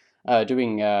 even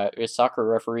doing soccer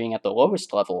refereeing at the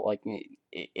lowest level, like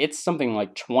it's something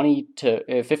like 20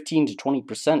 to 15 to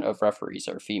 20% of referees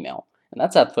are female, and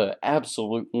that's at the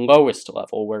absolute lowest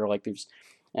level where like there's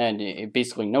and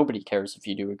basically nobody cares if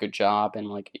you do a good job. And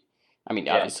like I mean,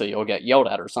 Yeah, obviously you'll get yelled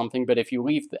at or something, but if you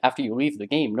leave after you leave the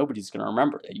game, nobody's gonna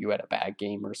remember that you had a bad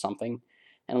game or something.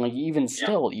 And like even yeah.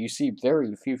 still, you see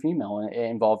very few female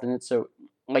involved in it. So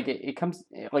like it comes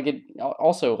like it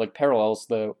also like parallels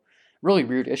the really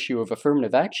weird issue of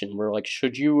affirmative action, where like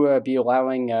should you be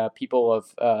allowing people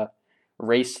of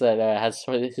race that has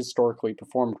historically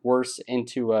performed worse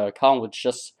into college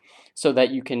just so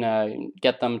that you can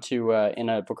get them to, in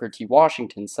a Booker T.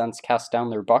 Washington sense, cast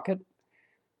down their bucket?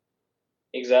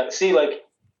 Exactly. See, like,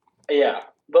 yeah,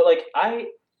 but like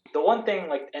the one thing,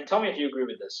 like, and tell me if you agree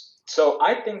with this. So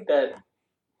I think that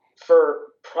for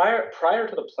prior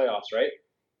to the playoffs, right?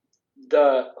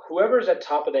 The whoever's at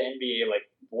top of the NBA, like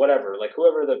whatever, like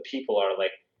whoever the people are,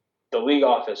 like the league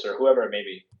office or whoever it may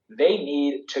be, they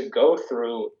need to go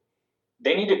through.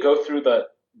 They need to go through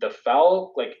the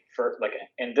foul, like for like,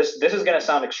 and this is gonna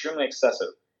sound extremely excessive,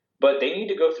 but they need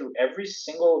to go through every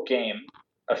single game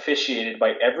officiated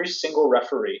by every single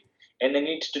referee, and they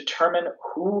need to determine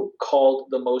who called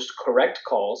the most correct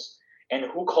calls and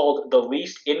who called the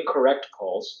least incorrect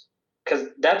calls because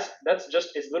that's just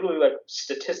it's literally like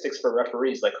statistics for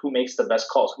referees, like who makes the best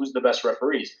calls, who's the best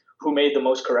referees, who made the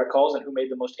most correct calls and who made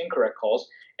the most incorrect calls,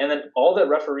 and then all the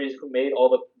referees who made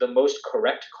all the most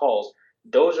correct calls,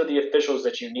 those are the officials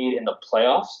that you need in the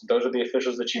playoffs. Those are the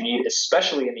officials that you need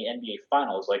especially in the NBA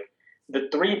finals. Like the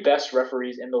three best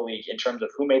referees in the league in terms of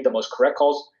who made the most correct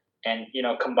calls, and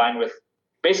combined with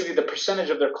basically the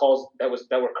percentage of their calls that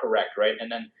were correct, right?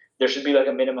 And then there should be like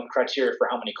a minimum criteria for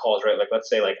how many calls, right? Like let's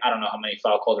say like I don't know how many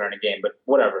foul calls are in a game, but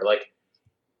whatever. Like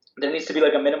there needs to be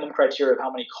like a minimum criteria of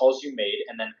how many calls you made,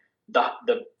 and then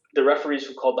the referees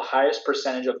who called the highest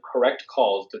percentage of correct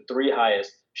calls, the three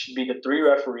highest, should be the three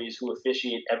referees who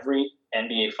officiate every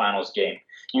NBA Finals game.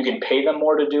 You can pay them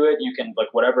more to do it. You can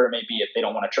like whatever it may be if they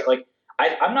don't want to try. Like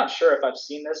I'm not sure if I've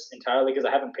seen this entirely because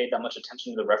I haven't paid that much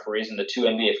attention to the referees in the two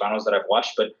NBA finals that I've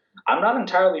watched, but I'm not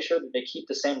entirely sure that they keep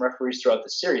the same referees throughout the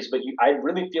series. But I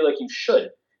really feel like you should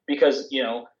because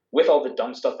with all the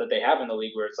dumb stuff that they have in the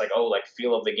league, where it's like, oh, like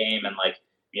feel of the game and like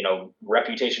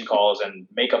reputation calls and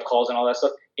makeup calls and all that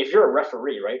stuff. If you're a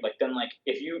referee, right, like then like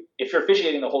if you're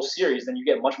officiating the whole series, then you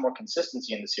get much more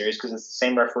consistency in the series because it's the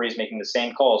same referees making the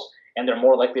same calls and they're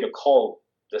more likely to call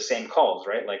the same calls,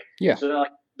 right? Like Yeah. so then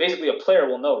like basically a player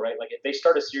will know, right? Like if they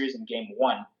start a series in game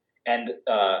one and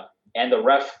the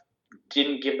ref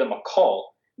didn't give them a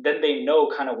call, then they know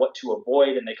kind of what to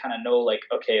avoid and they kind of know like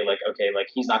okay, like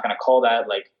he's not going to call that,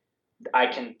 like I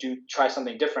can try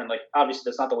something different. Like obviously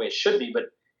that's not the way it should be, but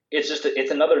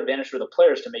it's another advantage for the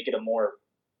players to make it a more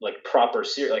like proper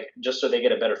series, like just so they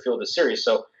get a better feel of the series.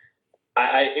 So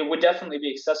it would definitely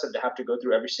be excessive to have to go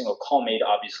through every single call made,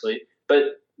 obviously, but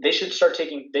they should start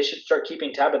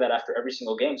keeping tab of that after every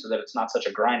single game so that it's not such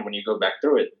a grind when you go back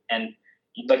through it. And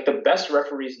like the best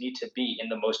referees need to be in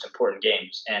the most important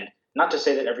games. And not to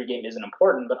say that every game isn't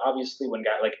important, but obviously when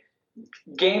like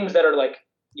games that are like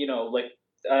like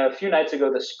a few nights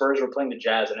ago the Spurs were playing the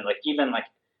Jazz and like even like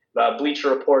Bleacher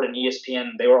Report and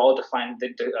ESPN they were all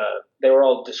they were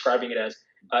all describing it as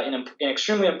an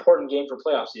extremely important game for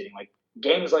playoff seeding. Like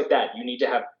games like that, you need to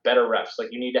have better refs. Like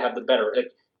you need to have the better.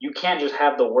 Like, you can't just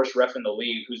have the worst ref in the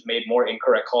league who's made more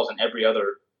incorrect calls than every other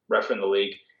ref in the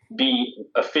league be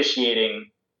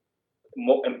officiating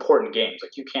important games.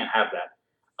 Like you can't have that.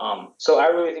 So I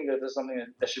really think that this is something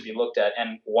that should be looked at.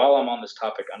 And while I'm on this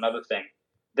topic, another thing,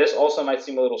 this also might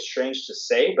seem a little strange to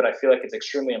say, but I feel like it's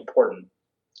extremely important.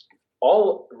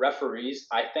 All referees,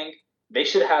 I think, they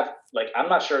should have like I'm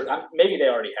not sure. Maybe they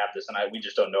already have this, and we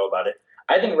just don't know about it.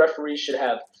 I think referees should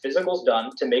have physicals done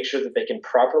to make sure that they can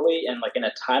properly and like in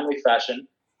a timely fashion.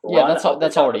 Yeah,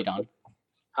 that's already done.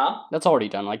 Huh? That's already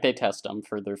done. Like they test them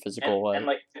for their physical. And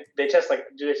like they test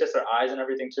do they test their eyes and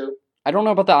everything too? I don't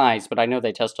know about the eyes, but I know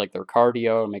they test like their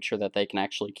cardio and make sure that they can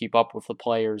actually keep up with the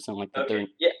players and like that they're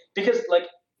because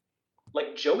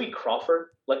like Joey Crawford,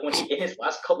 like when he in his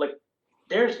last couple, like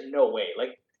there's no way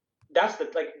like that's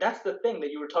the thing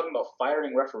that you were talking about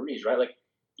firing referees, right? Like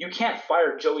you can't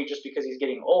fire Joey just because he's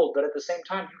getting old, but at the same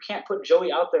time you can't put Joey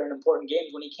out there in important games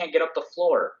when he can't get up the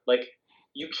floor. Like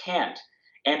you can't.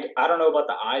 And I don't know about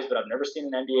the eyes, but I've never seen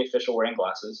an NBA official wearing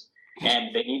glasses.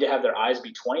 And they need to have their eyes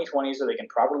be 20/20 so they can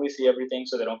properly see everything,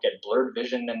 so they don't get blurred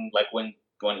vision. And like when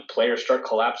players start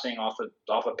collapsing off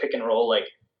a pick and roll, like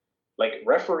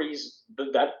referees,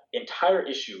 that entire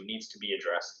issue needs to be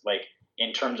addressed. Like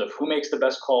in terms of who makes the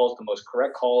best calls, the most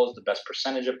correct calls, the best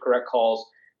percentage of correct calls,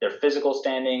 their physical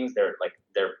standings, their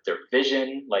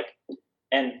vision,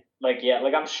 and like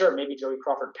I'm sure maybe Joey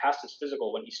Crawford passed his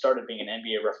physical when he started being an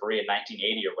NBA referee in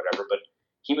 1980 or whatever, but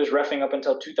he was reffing up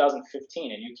until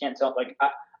 2015, and you can't tell. Like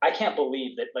I can't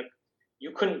believe that. Like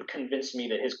you couldn't convince me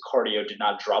that his cardio did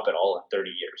not drop at all in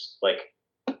 30 years. Like.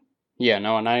 Yeah,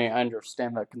 no, and I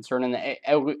understand that concern. And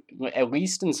at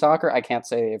least in soccer, I can't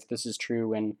say if this is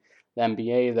true in the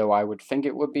NBA, though I would think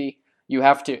it would be. You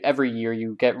have to every year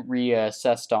you get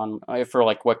reassessed on for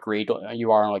like what grade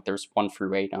you are. Like there's 1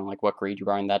 through 8, and like what grade you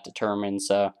are, and that determines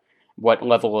what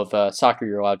level of soccer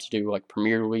you're allowed to do. Like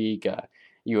Premier League,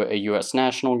 U.S.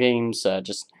 national games,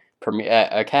 just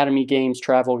academy games,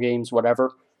 travel games,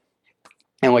 whatever.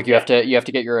 And like you have to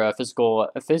get your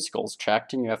physicals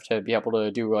checked, and you have to be able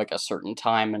to do like a certain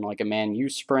time in like a Man U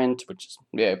sprint, which is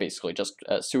basically just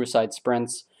suicide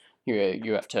sprints.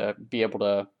 You have to be able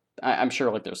to. I'm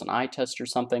sure like there's an eye test or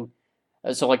something.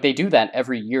 So like they do that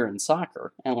every year in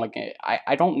soccer, and like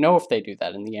I don't know if they do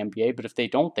that in the NBA, but if they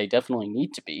don't, they definitely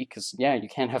need to be, because yeah, you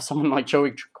can't have someone like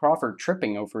Joey Crawford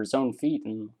tripping over his own feet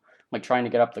and like trying to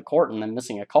get up the court and then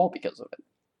missing a call because of it.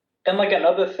 And like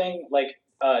another thing, like.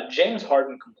 James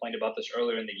Harden complained about this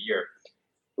earlier in the year.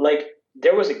 Like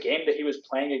there was a game that he was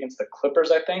playing against the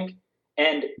Clippers, I think,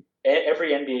 and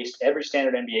every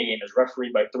standard NBA game is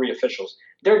refereed by 3 officials.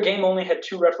 Their game only had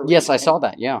 2 referees. Yes, I saw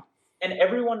that. Yeah. And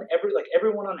everyone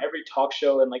on every talk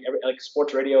show and like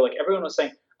sports radio, like everyone was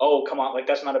saying, "Oh, come on, like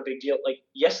that's not a big deal." Like,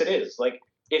 yes, it is. Like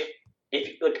if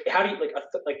like how do you like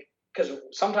because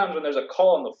sometimes when there's a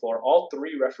call on the floor, all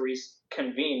 3 referees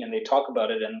convene and they talk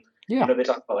about it and. Yeah. They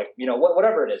talk about like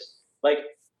whatever it is. Like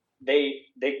they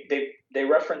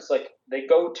reference like they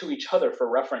go to each other for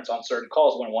reference on certain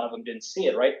calls when one of them didn't see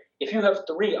it, right? If you have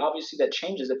 3, obviously that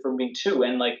changes it from being 2.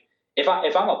 And like if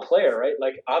I'm a player, right?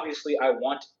 Like obviously I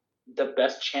want the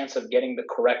best chance of getting the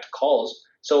correct calls.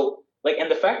 So like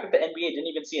and the fact that the NBA didn't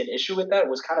even see an issue with that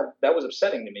was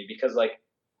upsetting to me because like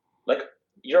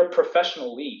you're a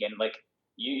professional league and like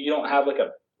you don't have like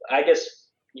I guess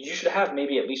you should have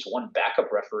maybe at least one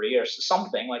backup referee or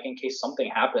something, like in case something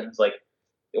happens, like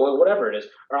whatever it is.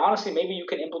 Or honestly, maybe you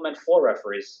can implement four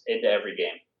referees into every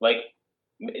game, like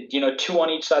two on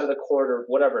each side of the court or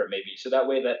whatever it may be. So that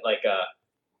way that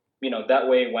that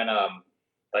way when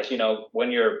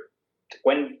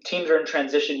when teams are in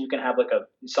transition, you can have like a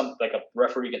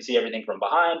referee can see everything from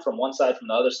behind, from one side, from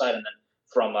the other side, and then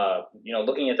from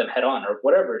looking at them head on or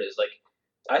whatever it is. Like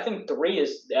I think three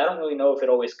is I don't really know if it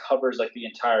always covers like the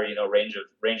entire range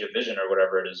of vision or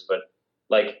whatever it is, but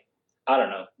like I don't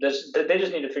know. They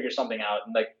just need to figure something out,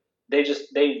 and like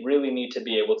they really need to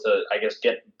be able to I guess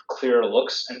get clearer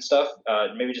looks and stuff.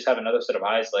 Maybe just have another set of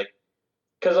eyes, like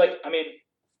because like I mean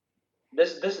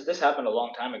this happened a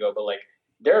long time ago, but like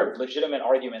there are legitimate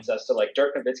arguments as to like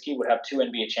Dirk Nowitzki would have two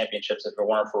NBA championships if it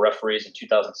weren't for referees in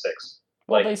 2006.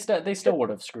 Well, Like, they still would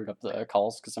have screwed up the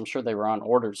calls because I'm sure they were on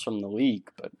orders from the league.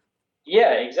 But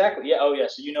yeah, exactly. Yeah. Oh, yeah.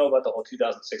 So you know about the whole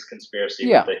 2006 conspiracy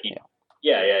with yeah, the Heat.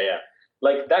 yeah. Yeah.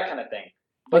 Like that kind of thing.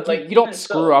 But Like like you don't even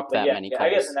screw so, up but that yeah, many I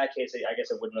guess in calls. that case, I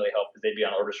guess it wouldn't really help because they'd be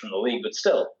on orders from the league. But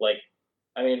still, like,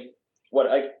 I mean, what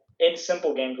like in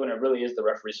simple games when it really is the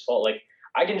referee's fault, like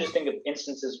I can just think of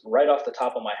instances right off the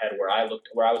top of my head where I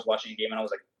was watching a game and I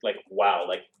was like wow,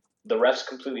 like the refs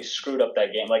completely screwed up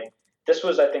that game. Like this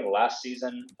was I think last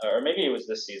season or maybe it was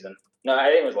this season. No, I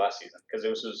think it was last season because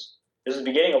this was the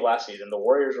beginning of last season. The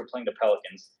Warriors were playing the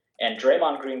Pelicans and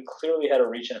Draymond Green clearly had a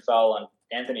reach and foul on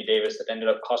Anthony Davis that ended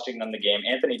up costing them the game.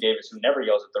 Anthony Davis, who never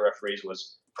yells at the referees,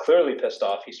 was clearly pissed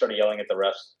off. He started yelling at the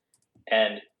refs,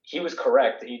 and he was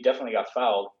correct. He definitely got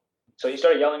fouled. So he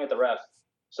started yelling at the ref.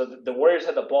 So the Warriors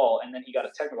had the ball, and then he got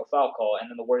a technical foul call, and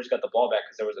then the Warriors got the ball back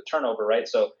because there was a turnover, right?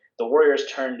 So the Warriors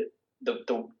turned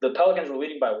the Pelicans were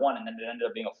leading by one, and then it ended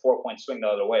up being a 4-point swing the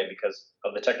other way because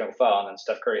of the technical foul, and then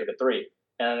Steph Curry hit the three,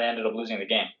 and then they ended up losing the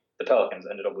game. The Pelicans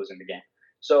ended up losing the game.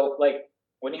 So like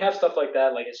when you have stuff like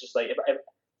that, like it's just like if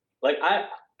like I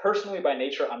personally by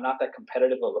nature I'm not that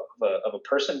competitive of a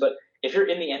person, but if you're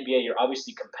in the NBA, you're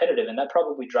obviously competitive, and that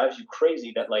probably drives you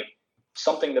crazy that like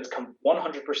something that's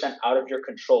 100% out of your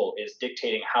control is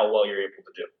dictating how well you're able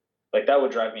to do. Like that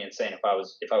would drive me insane if I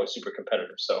was super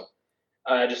competitive. So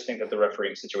I just think that the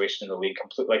refereeing situation in the league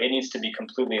it needs to be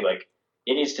completely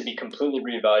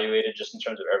reevaluated just in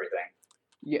terms of everything.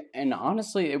 Yeah, and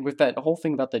honestly, with that whole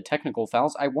thing about the technical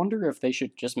fouls, I wonder if they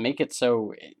should just make it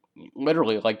so,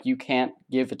 literally, like you can't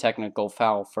give a technical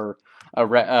foul for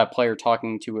a player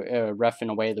talking to a ref in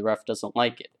a way the ref doesn't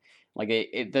like it. Like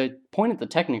the point of the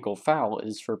technical foul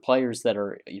is for players that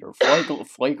are either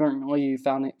flagrantly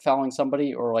fouling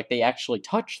somebody or like they actually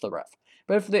touch the ref.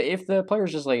 But if the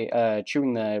player's just like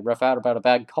chewing the ref out about a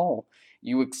bad call,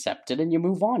 you accept it and you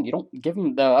move on. You don't give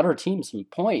them the other team some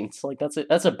points. Like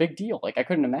that's a big deal. Like I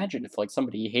couldn't imagine if like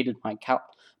somebody hated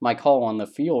my call on the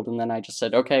field and then I just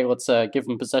said, okay, let's give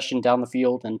them possession down the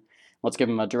field and let's give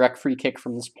them a direct free kick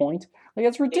from this point. Like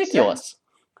that's Exactly. ridiculous.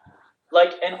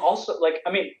 Like and also like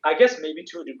I mean I guess maybe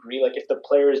to a degree like if the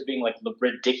player is being like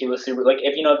ridiculously like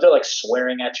if they're like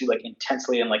swearing at you like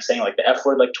intensely and like saying like the f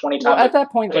word like 20 Well, times at like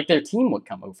that point, okay, like their team would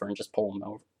come over and just pull them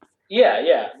over.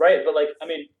 yeah right but like I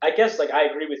mean I guess like I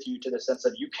agree with you to the sense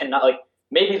of you cannot like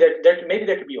maybe there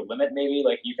could be a limit maybe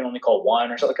like you can only call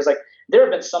one or something because like there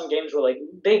have been some games where like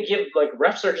they give like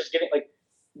refs are just giving like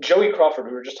Joey Crawford,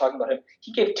 we were just talking about him.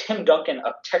 He gave Tim Duncan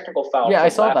a technical foul Yeah, I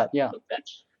for saw laughing that. Yeah. on the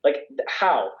bench. Like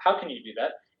how? How can you do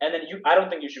that? And then I don't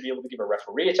think you should be able to give a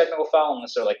referee a technical foul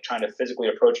unless they're like trying to physically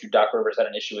approach you. Doc Rivers had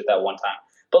an issue with that one time.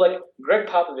 But like Greg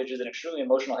Popovich is an extremely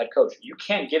emotional head coach. You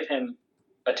can't give him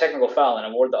a technical foul and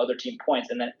award the other team points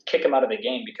and then kick him out of the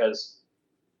game because.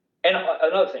 And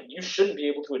another thing, you shouldn't be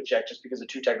able to eject just because of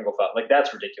two technical fouls. Like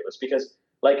that's ridiculous because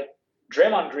like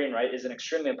Draymond Green, right, is an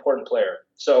extremely important player.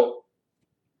 So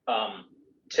um,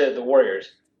 to the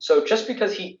Warriors. So just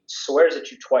because he swears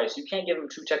at you twice, you can't give him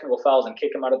two technical fouls and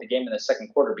kick him out of the game in the second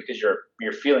quarter because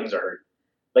your feelings are hurt.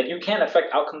 Like you can't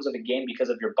affect outcomes of a game because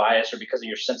of your bias or because of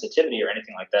your sensitivity or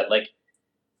anything like that. Like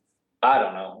I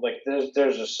don't know. Like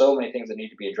there's just so many things that need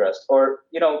to be addressed. Or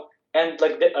and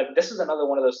like this is another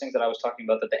one of those things that I was talking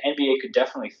about that the NBA could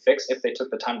definitely fix if they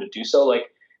took the time to do so. Like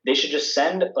they should just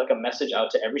send like a message out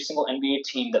to every single NBA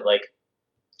team that like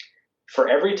for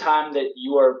every time that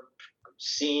you are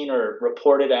seen or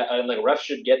reported at like refs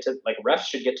should get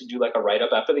to do like a write up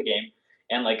after the game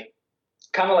and like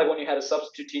kind of like when you had a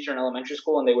substitute teacher in elementary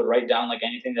school and they would write down like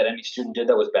anything that any student did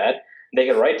that was bad. They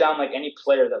could write down like any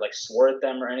player that like swore at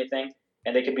them or anything,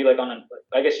 and they could be like on an.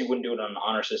 I guess you wouldn't do it on an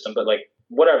honor system, but like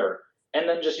whatever. And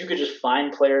then just you could just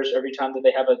find players every time that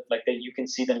they have a like that you can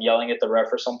see them yelling at the ref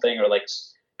or something or like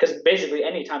because basically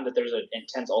any time that there's an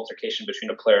intense altercation between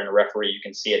a player and a referee, you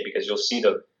can see it because you'll see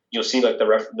you'll see like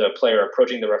the player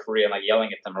approaching the referee and like yelling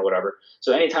at them or whatever.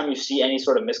 So anytime you see any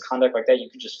sort of misconduct like that, you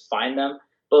can just fine them.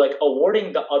 But like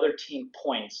awarding the other team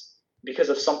points because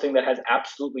of something that has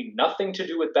absolutely nothing to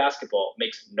do with basketball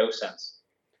makes no sense.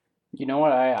 You know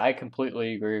what? I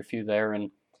completely agree with you there,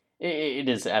 and it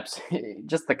is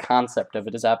just the concept of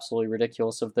it is absolutely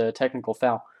ridiculous of the technical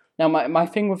foul. Now, my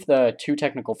thing with the two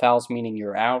technical fouls meaning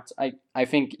you're out, I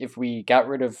think if we got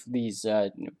rid of these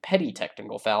petty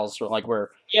technical fouls, like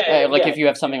where, like if you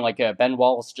have something like Ben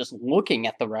Wallace just looking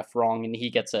at the ref wrong and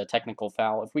he gets a technical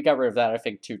foul, if we got rid of that, I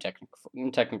think two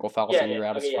technical fouls and you're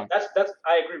out is fine. That's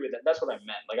I agree with that. That's what I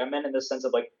meant. Like I meant in the sense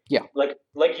of like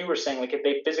like you were saying, like if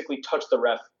they physically touch the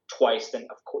ref twice, then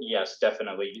of course yes,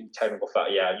 definitely technical foul.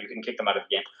 Yeah, you can kick them out of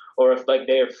the game. Or if like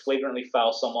they flagrantly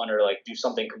foul someone or like do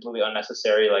something completely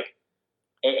unnecessary, like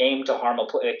aim to harm a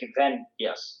player, like, then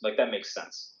yes, like that makes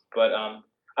sense. But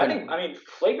I mean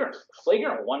flagrant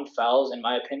one fouls, in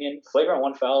my opinion,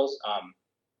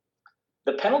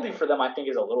 the penalty for them I think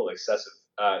is a little excessive.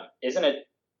 Isn't it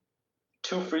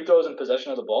 2 free throws in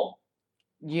possession of the ball?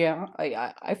 Yeah,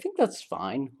 I think that's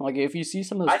fine. Like if you see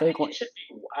some of those fake ones,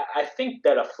 I think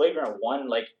that a flagrant one,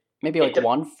 like maybe like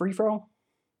one free throw.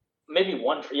 Maybe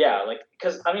one, yeah, like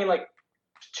because I mean, like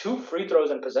 2 free throws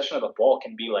in possession of the ball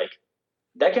can be like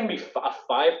that can be a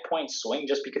 5-point swing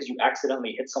just because you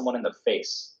accidentally hit someone in the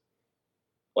face.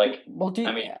 Like, well,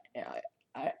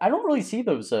 I don't really see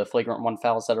those flagrant one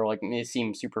fouls that are like they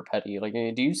seem super petty. Like,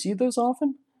 do you see those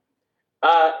often?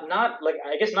 Not like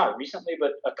I guess not recently,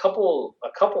 but a couple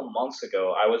months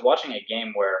ago, I was watching a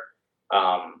game where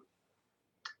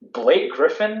Blake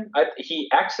Griffin, he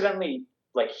accidentally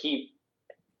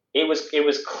it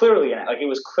was clearly an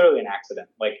accident.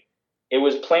 Like it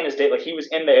was plain as day. Like he was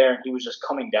in the air and he was just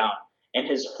coming down, and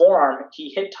his forearm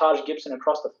he hit Taj Gibson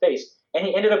across the face, and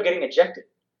he ended up getting ejected.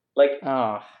 Like,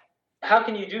 how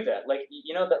can you do that? Like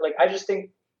that. Like I just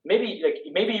think maybe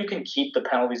you can keep the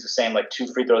penalties the same, like 2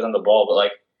 free throws on the ball, but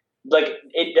like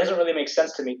it doesn't really make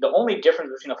sense to me. The only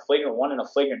difference between a flagrant 1 and a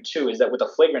flagrant 2 is that with a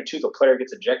flagrant 2, the player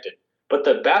gets ejected, but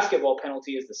the basketball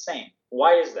penalty is the same.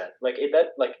 Why is that?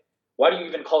 Why do you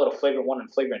even call it a flagrant 1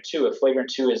 and flagrant 2 if flagrant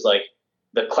 2 is like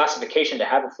the classification to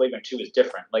have a flagrant 2 is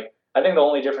different? Like I think the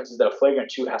only difference is that a flagrant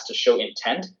 2 has to show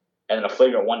intent, and then a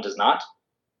flagrant 1 does not.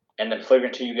 And then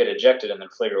flagrant 2 you get ejected, and then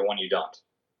flagrant 1 you don't.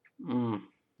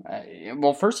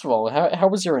 Well, first of all, how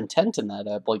was your intent in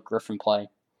that Blake Griffin play?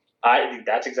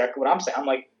 That's exactly what I'm saying. I'm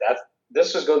like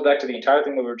this just goes back to the entire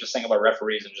thing that we were just saying about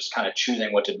referees and just kind of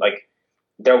choosing what to like.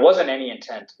 There wasn't any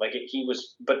intent. Like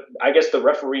but I guess the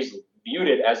referees viewed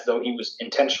it as though he was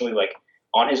intentionally like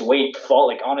on his way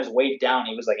down.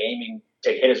 He was like aiming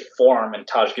to hit his forearm in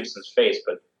Taj Gibson's face.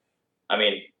 But I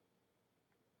mean,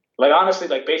 like honestly,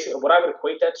 like basically what I would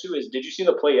equate that to is, did you see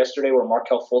the play yesterday where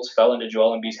Markelle Fultz fell into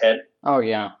Joel Embiid's head? Oh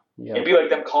yeah. It'd be like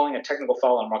them calling a technical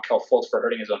foul on Markelle Fultz for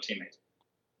hurting his own teammate.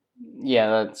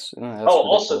 Yeah, that's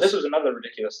also this was another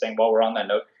ridiculous thing. While we're on that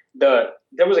note,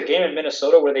 there was a game in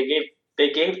Minnesota where they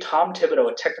gave Tom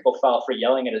Thibodeau a technical foul for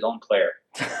yelling at his own player.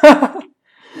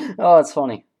 Oh, that's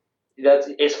funny.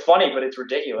 It's funny, but it's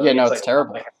ridiculous. Yeah, no, it's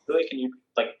terrible. Like, really, can you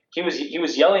like he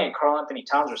was yelling at Karl Anthony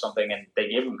Towns or something, and they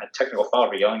gave him a technical foul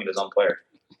for yelling at his own player.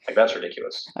 Like that's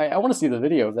ridiculous. I want to see the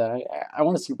video of that. I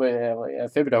want to see what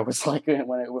Thibodeau was like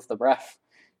with the ref.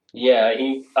 Yeah,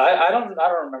 I don't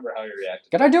remember how he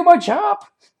reacted. Can I do my job?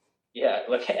 Yeah,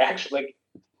 like actually, like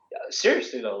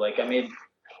seriously though, like I mean,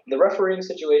 the refereeing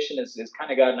situation is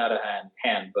kind of gotten out of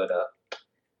hand, but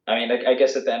I mean, I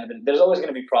guess at the end of it, there's always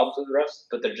going to be problems with the refs,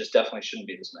 but there just definitely shouldn't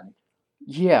be this many.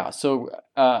 Yeah, so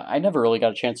I never really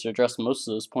got a chance to address most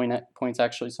of those points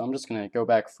actually, so I'm just going to go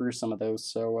back through some of those.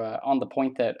 So on the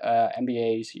point that the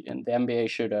NBA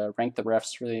should rank the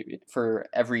refs for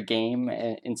every game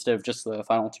instead of just the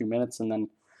final 2 minutes, and then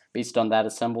based on that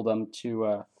assemble them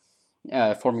to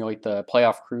formulate the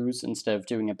playoff crews instead of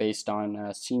doing it based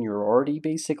on seniority,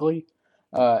 basically.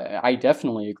 I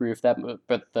definitely agree with that,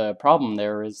 but the problem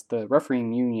there is the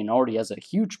refereeing union already has a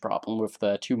huge problem with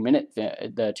the 2 minute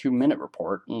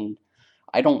report, and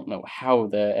I don't know how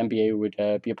the NBA would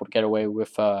be able to get away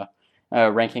with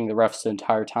ranking the refs the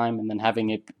entire time and then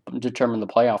having it determine the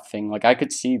playoff thing. Like I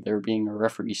could see there being a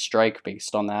referee strike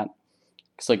based on that.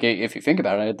 Because like if you think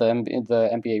about it, the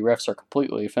NBA refs are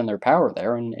completely within their power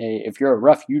there, and if you're a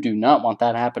ref, you do not want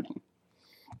that happening.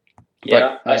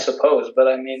 Yeah, I suppose, but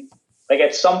I mean. Like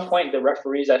at some point, the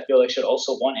referees I feel like should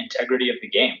also want integrity of the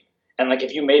game, and like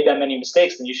if you made that many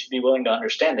mistakes, then you should be willing to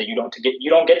understand that you don't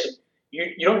get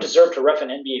you don't deserve to ref an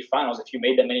NBA Finals if you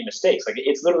made that many mistakes. Like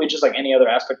it's literally just like any other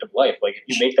aspect of life. Like if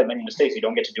you make that many mistakes, you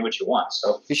don't get to do what you want.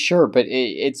 So Sure, but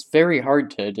it's very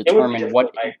hard to it would be determine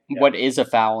difficult. Yeah. what is a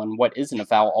foul and what isn't a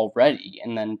foul already,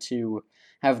 and then to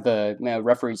have the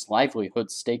referee's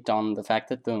livelihood staked on the fact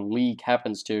that the league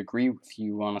happens to agree with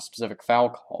you on a specific foul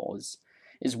call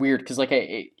is weird. Because like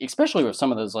especially with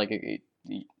some of those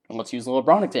let's use the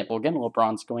LeBron example again.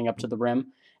 LeBron's going up to the rim,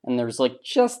 and there's like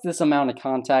just this amount of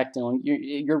contact, and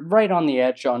you're right on the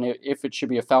edge on if it should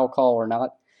be a foul call or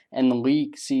not, and the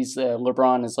league sees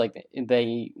LeBron as like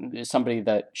somebody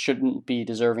that shouldn't be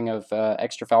deserving of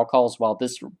extra foul calls, while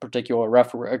this particular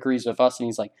ref agrees with us, and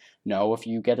he's like, no, if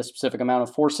you get a specific amount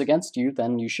of force against you,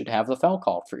 then you should have the foul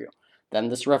called for you. Then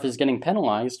this ref is getting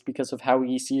penalized because of how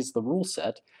he sees the rule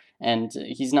set, and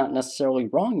he's not necessarily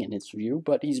wrong in his view,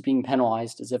 but he's being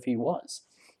penalized as if he was.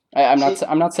 I'm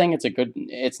not saying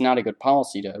it's not a good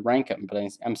policy to rank him, but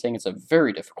I'm saying it's a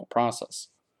very difficult process.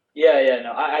 Yeah,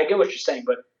 no, I get what you're saying,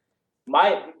 but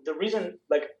the reason,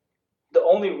 like, the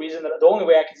only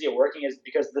way I can see it working is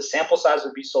because the sample size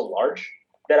would be so large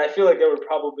that I feel like there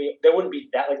wouldn't be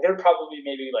that, like, there would probably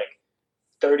maybe like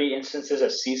 30 instances a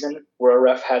season where a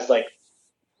ref has like,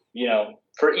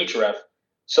 for each ref.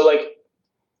 So like,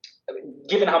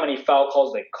 given how many foul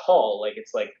calls they call, like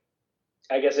it's like,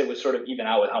 I guess it would sort of even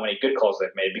out with how many good calls they've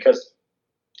made, because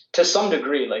to some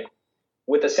degree, like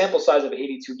with a sample size of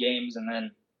 82 games and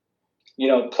then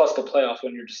plus the playoffs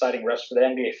when you're deciding refs for the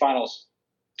NBA Finals,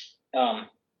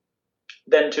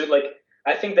 then to like,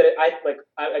 I think that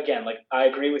I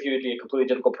agree with you. It'd be a completely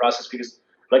difficult process because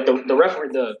like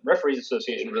the referees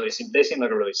association they seem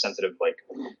like a really sensitive, like,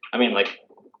 I mean, like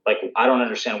I don't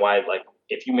understand why, like,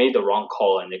 if you made the wrong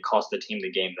call and it cost the team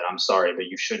the game, then I'm sorry, but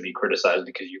you should be criticized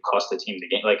because you cost the team the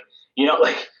game. Like,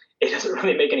 like it doesn't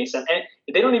really make any sense. And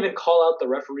they don't even call out the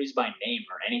referees by name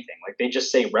or anything. Like they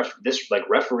just say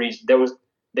referees. They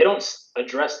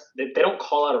don't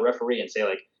call out a referee and say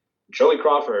like Joey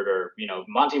Crawford or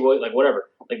Monty Williams, like whatever.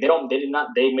 Like they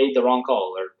made the wrong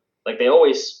call, or like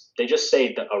they just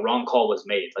say that a wrong call was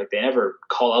made. Like they never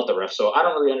call out the ref. So I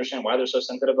don't really understand why they're so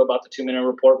sensitive about the 2-minute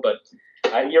report, but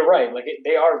you're right. Like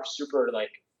they are super, like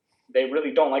they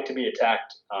really don't like to be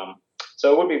attacked.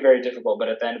 So it would be very difficult. But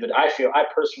at the end of it, I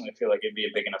personally feel like it'd be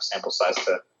a big enough sample size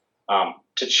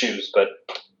to choose. But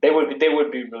they would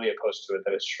be really opposed to it.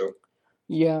 That is true.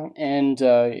 Yeah, and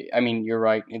I mean you're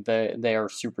right. They are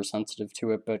super sensitive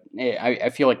to it, but I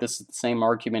feel like this is the same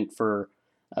argument for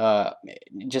uh,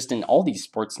 just in all these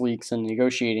sports leagues and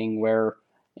negotiating, where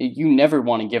you never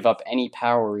want to give up any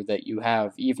power that you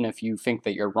have, even if you think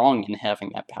that you're wrong in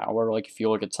having that power. Like if you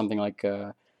look at something like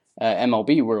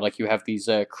MLB, where like you have these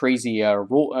crazy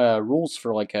rules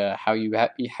for like how you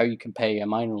can pay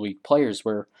minor league players,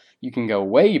 where you can go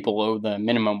way below the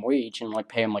minimum wage and like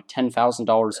pay them like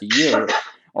 $10,000 a year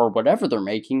or whatever they're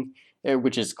making,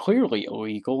 which is clearly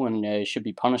illegal and should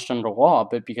be punished under law.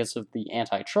 But because of the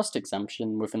antitrust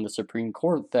exemption within the Supreme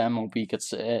Court, the MLB gets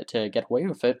to get away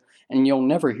with it, and you'll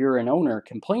never hear an owner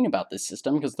complain about this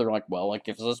system because they're like, well, it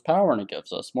gives us power and it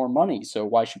gives us more money, so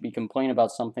why should we complain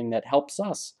about something that helps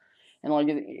us? And like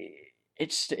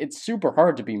it's super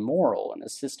hard to be moral in a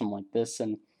system like this,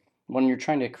 and when you're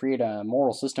trying to create a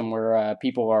moral system where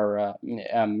people are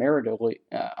meritally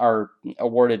are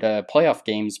awarded playoff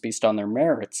games based on their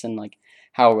merits and like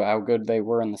how good they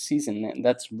were in the season,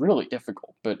 that's really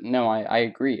difficult. But no, I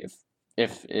agree.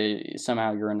 If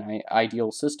somehow you're in an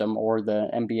ideal system, or the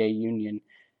NBA union,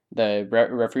 the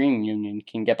refereeing union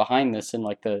can get behind this, and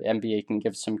like the NBA can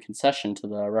give some concession to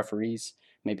the referees,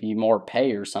 maybe more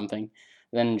pay or something,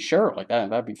 then sure, like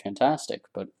that'd be fantastic.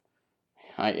 But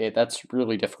that's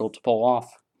really difficult to pull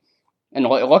off. And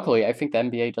luckily, I think the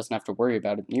NBA doesn't have to worry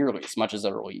about it nearly as much as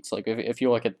other leagues. Like if you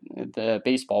look at the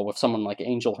baseball with someone like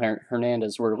Angel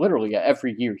Hernandez, where literally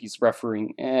every year he's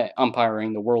refereeing,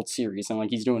 umpiring the World Series, and like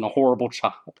he's doing a horrible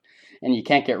job, and you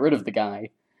can't get rid of the guy.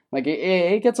 Like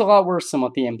it gets a lot worse than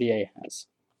what the NBA has.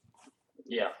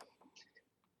 Yeah,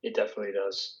 it definitely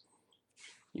does.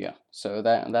 Yeah, so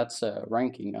that's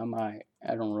ranking.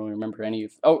 I don't really remember any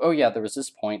of. Oh yeah, there was this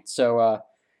point. So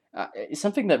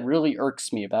something that really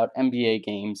irks me about NBA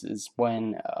games is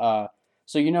when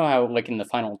so you know how like in the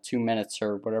final 2 minutes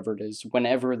or whatever it is,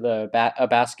 whenever a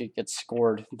basket gets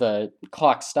scored, the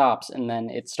clock stops and then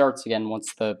it starts again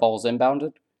once the ball's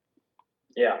inbounded.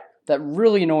 Yeah. That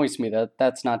really annoys me that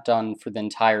that's not done for the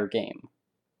entire game.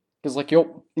 Because like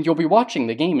you'll be watching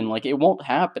the game and like it won't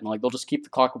happen. Like they'll just keep the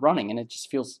clock running, and it just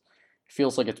feels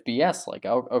like it's BS. Like,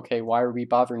 oh, okay, why are we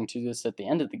bothering to do this at the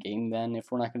end of the game then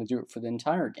if we're not going to do it for the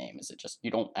entire game? Is it just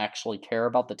you don't actually care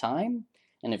about the time?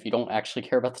 And if you don't actually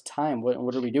care about the time, what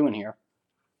are we doing here?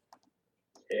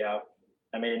 Yeah,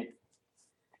 I mean,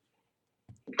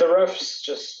 the refs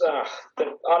just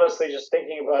honestly, just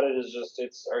thinking about it is just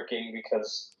it's irking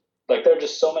because like there are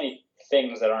just so many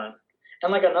things that aren't.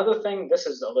 And like another thing, this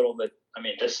is a little bit. I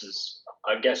mean, this is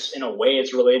I guess in a way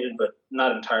it's related, but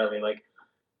not entirely. Like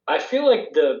I feel like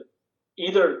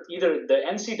either the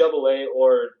NCAA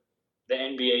or the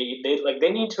NBA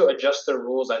they need to adjust their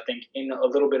rules. I think in a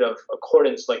little bit of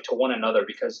accordance like to one another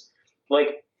because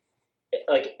like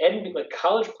like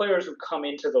college players who come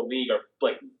into the league are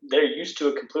like they're used to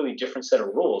a completely different set of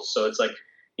rules. So it's like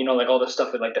like all the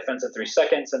stuff with like defensive 3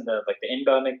 seconds and the like the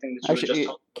inbounding thing that you were just Actually,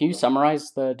 talking can you about.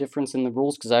 summarize the difference in the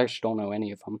rules? Because I actually don't know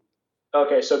any of them.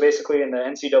 Okay, so basically in the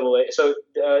NCAA, so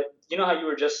you know how you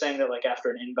were just saying that like after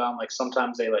an inbound, like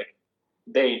sometimes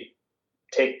they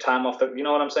take time off the, you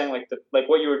know what I'm saying, like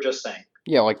what you were just saying.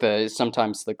 Yeah, like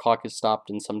sometimes the clock is stopped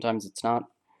and sometimes it's not.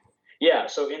 Yeah,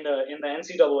 so in the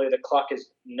NCAA, the clock is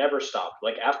never stopped.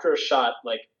 Like after a shot,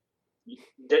 like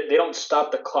they don't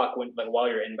stop the clock when like while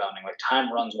you're inbounding. Like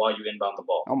time runs while you inbound the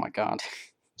ball. Oh my god.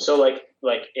 So like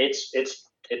it's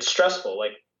stressful.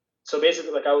 Like so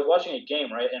basically, like I was watching a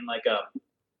game right, and like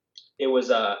it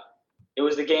was uh it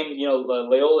was the game.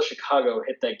 Loyola Chicago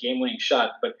hit that game winning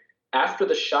shot, but after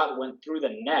the shot went through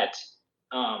the net,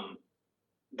 um,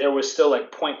 there was still like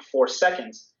zero point 0.4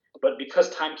 seconds. But because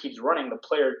time keeps running, the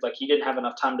player like he didn't have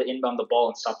enough time to inbound the ball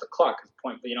and stop the clock.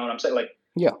 You know what I'm saying?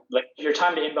 Yeah. Like your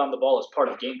time to inbound the ball is part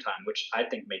of game time, which I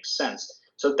think makes sense.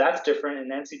 So that's different. In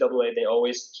the NCAA, they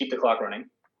always keep the clock running.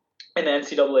 In the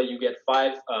NCAA, you get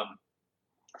five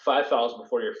fouls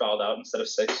before you're fouled out instead of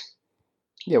six.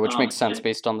 Yeah, which makes sense And,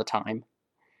 based on the time.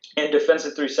 and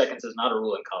defensive 3 seconds is not a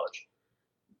rule in college.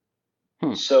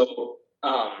 Hmm. So,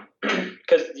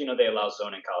 because they allow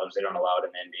zone in college, they don't allow it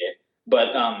in the NBA.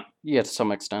 But Yeah, to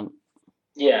some extent.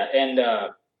 yeah, and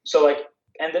so like,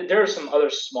 and there are some other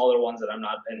smaller ones that I'm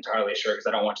not entirely sure because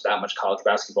I don't watch that much college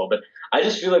basketball. But I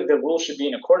just feel like the rules should be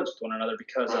in accordance with one another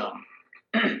because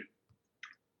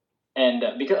and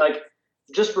because like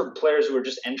just for players who are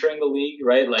just entering the league,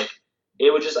 right? Like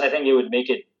it would just I think it would make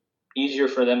it easier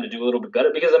for them to do a little bit better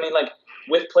because I mean like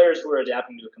with players who are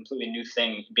adapting to a completely new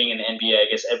thing, being in the NBA, I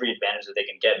guess every advantage that they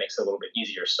can get makes it a little bit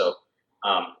easier. So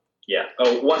yeah.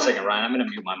 Oh, 1 second, Ryan. I'm gonna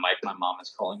mute my mic. My mom is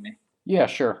calling me. Yeah,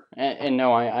 sure. And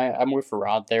no, I'm with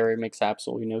Rod there. It makes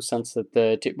absolutely no sense that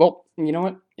well, you know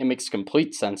what? It makes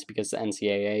complete sense because the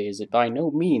NCAA is by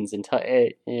no means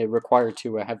required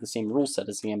to have the same rule set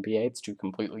as the NBA. It's two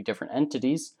completely different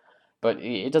entities. But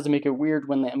it doesn't make it weird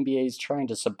when the NBA is trying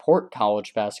to support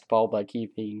college basketball by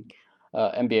keeping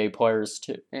NBA players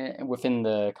within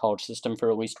the college system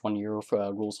for at least 1 year for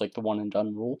rules like the one and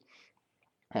done rule.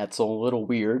 That's a little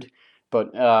weird,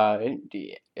 but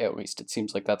at least it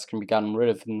seems like that's going to be gotten rid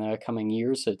of in the coming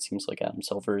years. It seems like Adam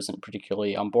Silver isn't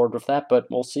particularly on board with that, but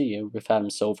we'll see. With Adam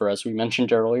Silver, as we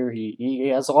mentioned earlier, he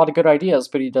has a lot of good ideas,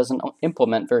 but he doesn't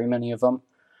implement very many of them.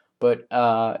 But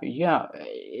yeah,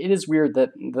 it is weird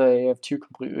that they have two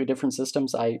completely different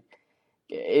systems.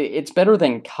 It's better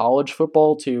than college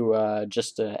football to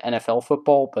just NFL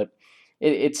football, but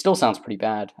it still sounds pretty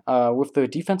bad. With the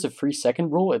defensive 3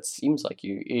 second rule, it seems like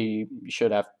you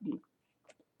should have.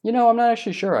 I'm not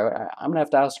actually sure. I'm gonna have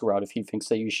to ask Rod if he thinks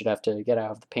that you should have to get out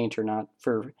of the paint or not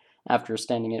for after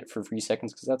standing it for 3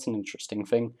 seconds, because that's an interesting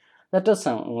thing. That does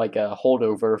sound like a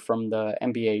holdover from the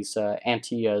NBA's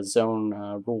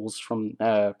anti-zone rules from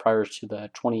prior to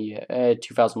the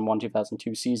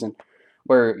 2001-2002 season,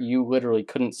 where you literally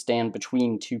couldn't stand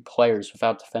between two players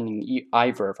without defending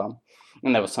either of them.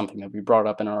 And that was something that we brought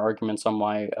up in our arguments on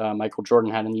why Michael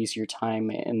Jordan had an easier time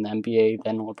in the NBA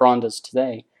than LeBron does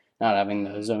today, not having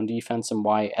the zone defense, and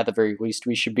why, at the very least,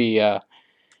 we should be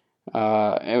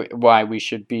viewing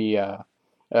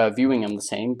them the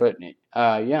same. But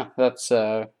yeah, that's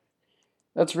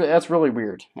really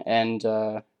weird. And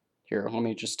here, let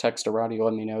me just text Arati.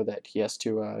 Let me know that he has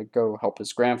to go help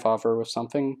his grandfather with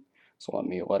something. So let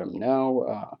me let him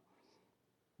know.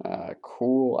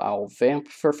 Cool. I'll vamp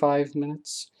for 5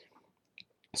 minutes.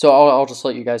 So I'll just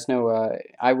let you guys know.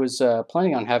 I was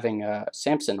planning on having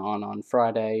Samson on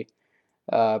Friday,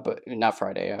 but not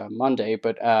Friday, Monday.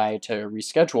 But I had to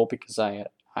reschedule because I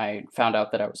found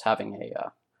out that I was having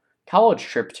a college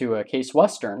trip to Case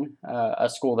Western, a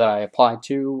school that I applied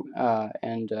to,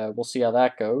 and we'll see how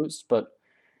that goes. But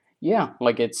yeah,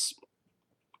 like it's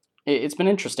been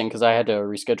interesting because I had to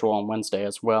reschedule on Wednesday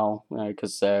as well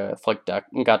because flight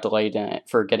got delayed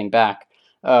for getting back.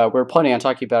 We're planning on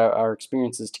talking about our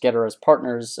experiences together as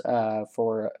partners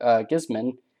for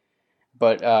Gizman,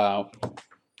 but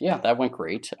yeah, that went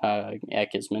great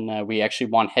at Gizman. We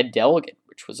actually won head delegate,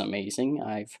 which which was amazing.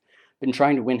 I've been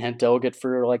trying to win head delegate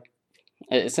for like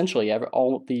essentially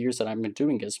all of the years that I've been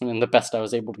doing this, and the best I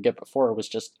was able to get before was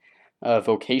just a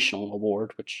vocational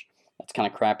award, which that's kind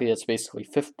of crappy. That's basically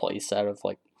 5th place out of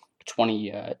like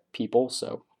 20 people,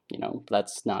 so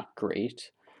that's not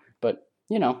great. But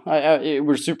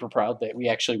we're super proud that we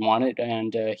actually won it,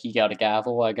 and he got a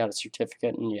gavel, I got a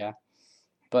certificate, and yeah.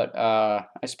 But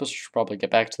I suppose we should probably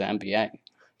get back to the NBA.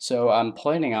 So I'm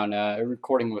planning on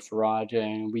recording with Rod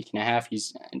in a week and a half.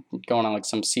 He's going on like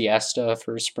some siesta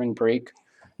for spring break.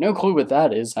 No clue what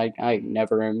that is. I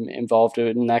never am involved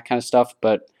in that kind of stuff,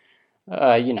 but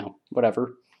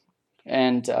whatever.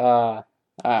 And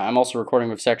I'm also recording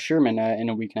with Zach Sherman in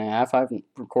a week and a half. I haven't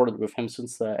recorded with him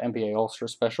since the NBA All-Star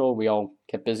Special. We all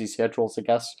get busy schedules, I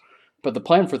guess. But the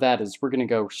plan for that is we're going to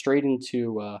go straight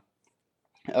into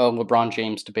LeBron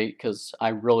James debate, because I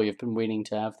really have been waiting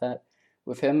to have that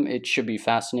with him. It should be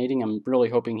fascinating. I'm really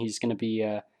hoping he's going to be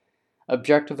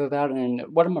objective about it. And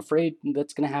what I'm afraid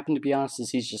that's going to happen, to be honest,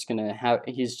 is he's just going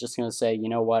to say, you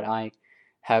know what, I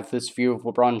have this view of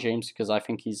LeBron James because I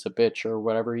think he's a bitch, or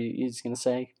whatever he's going to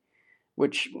say,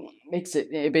 which makes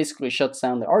it basically shuts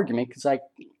down the argument, because I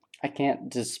can't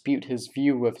dispute his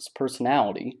view of his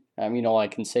personality. I mean, all I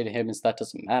can say to him is that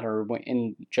doesn't matter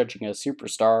in judging a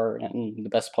superstar and the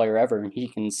best player ever, and he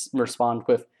can respond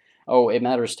with, oh, it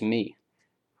matters to me.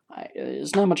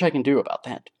 There's not much I can do about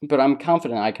that, but I'm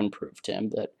confident I can prove to him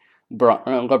that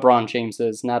LeBron James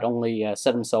has not only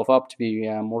set himself up to be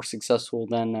more successful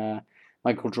than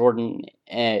Michael Jordan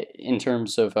in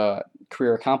terms of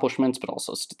career accomplishments, but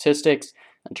also statistics,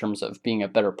 in terms of being a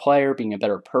better player, being a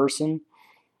better person.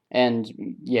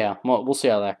 And yeah, we'll see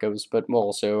how that goes, but we'll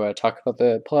also talk about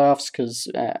the playoffs, because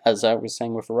as I was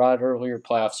saying with Rod earlier,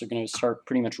 playoffs are going to start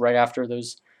pretty much right after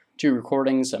those 2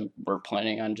 recordings, and we're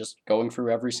planning on just going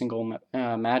through every single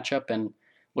matchup and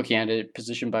looking at it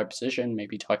position by position,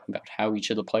 maybe talking about how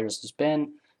each of the players has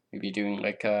been, maybe doing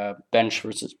like a bench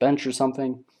versus bench or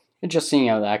something, and just seeing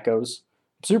how that goes.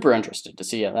 I'm super interested to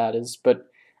see how that is, but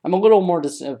I'm a little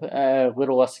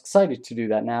little less excited to do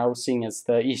that now, seeing as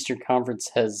the Eastern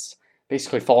Conference has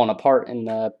basically fallen apart in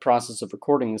the process of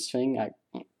recording this thing.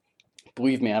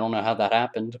 Believe me, I don't know how that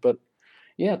happened, but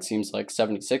yeah, it seems like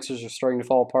 76ers are starting to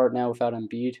fall apart now without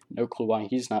Embiid. No clue why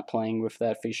he's not playing with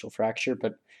that facial fracture,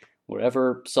 but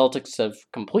whatever. Celtics have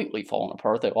completely fallen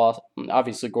apart. They lost.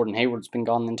 Obviously, Gordon Hayward's been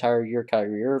gone the entire year.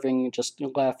 Kyrie Irving just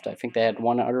left. I think they had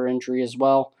one other injury as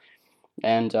well.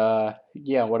 And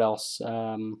yeah, what else?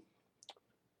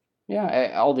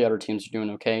 Yeah, all the other teams are doing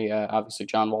okay. Obviously,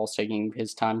 John Wall's taking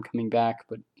his time coming back,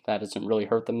 but that doesn't really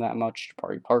hurt them that much.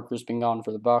 Jabari Parker's been gone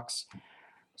for the Bucks.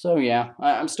 So yeah,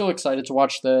 I'm still excited to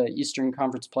watch the Eastern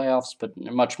Conference playoffs, but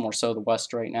much more so the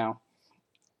West right now.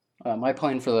 My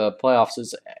plan for the playoffs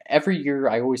is every year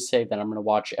I always say that I'm going to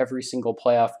watch every single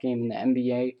playoff game in the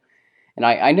NBA, and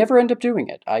I never end up doing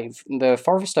it. The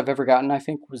farthest I've ever gotten, I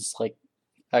think, was like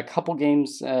a couple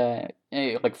games,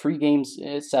 like 3 games,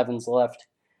 7s left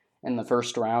in the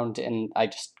first round, and I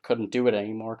just couldn't do it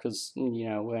anymore, because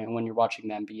when you're watching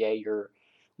the NBA, you're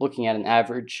looking at an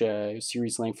average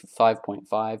series length of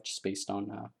 5.5, just based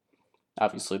on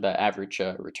obviously the average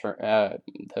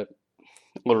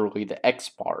literally the X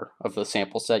bar of the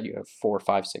sample set. You have 4,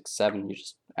 5, 6, 7. You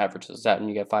just average this out and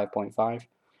you get 5.5.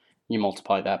 You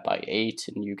multiply that by 8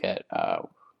 and you get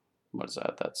what is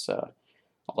that? That's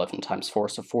 11 times 4,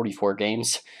 so 44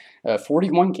 games.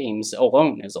 41 games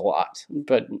alone is a lot.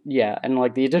 But yeah, and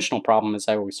like the additional problem is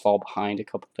I always fall behind a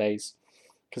couple days,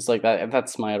 because like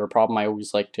that's my other problem. I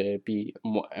always like to be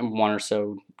 1 or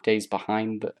so days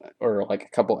behind, or like a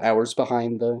couple hours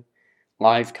behind the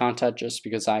live content, just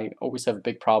because I always have a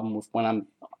big problem with when I'm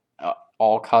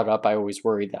all caught up. I always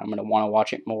worry that I'm going to want to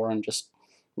watch it more and just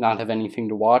not have anything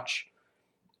to watch.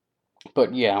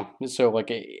 But yeah, so like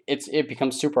it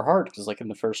becomes super hard, because like in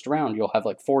the first round you'll have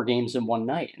like 4 games in one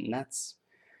night, and that's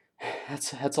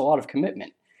a lot of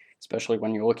commitment, especially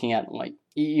when you're looking at like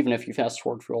even if you fast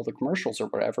forward through all the commercials or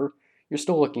whatever, you're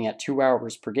still looking at 2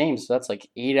 hours per game, so that's like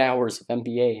 8 hours of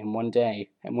NBA in one day.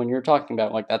 And when you're talking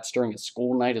about like that's during a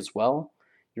school night as well,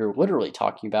 you're literally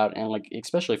talking about, and like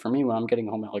especially for me when I'm getting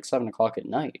home at like 7 o'clock at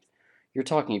night, you're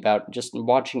talking about just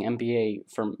watching NBA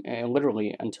from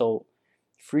literally until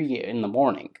 3 in the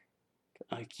morning.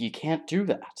 Like you can't do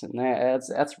that, and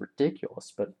that's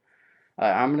ridiculous. But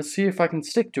I'm gonna see if I can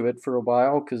stick to it for a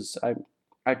while, because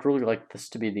I'd really like this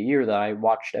to be the year that I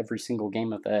watched every single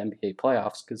game of the NBA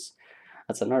playoffs, because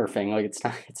that's another thing. Like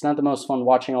it's not the most fun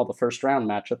watching all the first round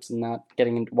matchups and not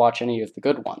getting to watch any of the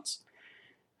good ones.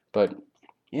 But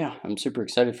yeah, I'm super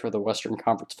excited for the Western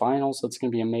Conference Finals. That's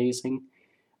gonna be amazing.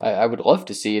 I would love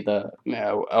to see the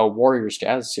a Warriors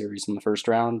Jazz series in the first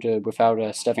round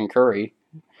without Stephen Curry.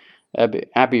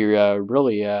 That'd be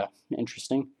really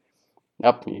interesting.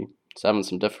 Yep, he's having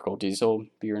some difficulties. He'll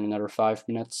be here in another 5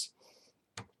 minutes.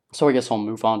 So I guess I'll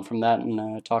move on from that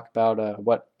and talk about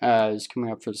what is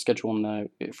coming up for the schedule in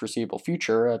the foreseeable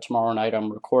future. Tomorrow night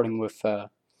I'm recording with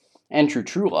Andrew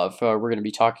Truelove. We're going to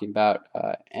be talking about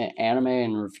anime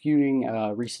and reviewing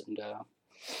recent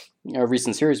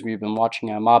series we've been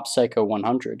watching, Mob Psycho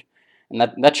 100, and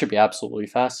that should be absolutely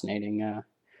fascinating.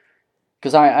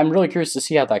 Because I'm really curious to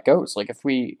see how that goes. Like, if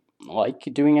we like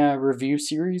doing a review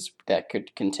series, that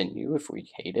could continue. If we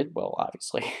hate it, well,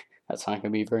 obviously, that's not going to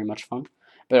be very much fun.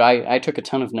 But I took a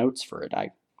ton of notes for it.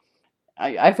 I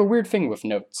have a weird thing with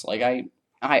notes. Like,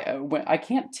 I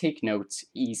can't take notes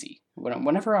easy.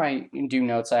 Whenever I do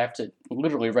notes, I have to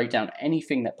literally write down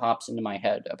anything that pops into my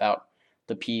head about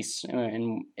the piece,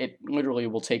 and it literally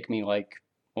will take me like,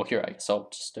 well, here, I guess I'll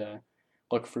just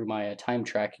look through my time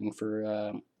tracking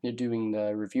for doing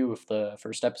the review of the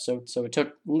first episode. So it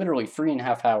took literally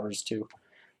 3.5 hours to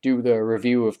do the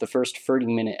review of the first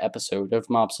 30-minute episode of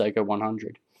Mob Psycho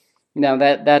 100. Now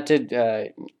that did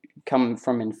come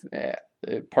from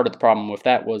part of the problem with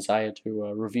that was I had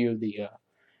to review the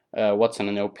what's in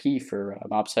an OP for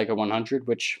Mob Psycho 100,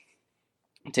 which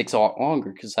takes a lot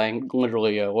longer because I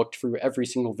literally looked through every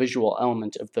single visual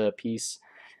element of the piece,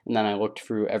 and then I looked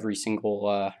through every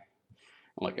single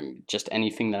like just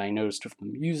anything that I noticed with the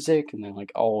music, and then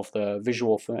like all of the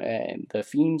visual the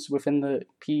themes within the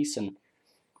piece, and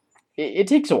it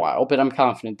takes a while, but I'm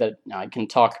confident that I can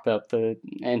talk about the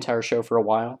entire show for a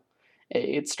while.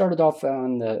 It started off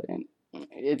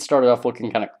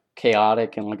looking kind of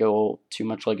chaotic and like a little too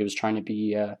much like it was trying to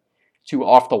be too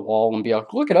off the wall and be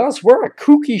like, look at us, we're a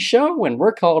kooky show and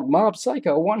we're called Mob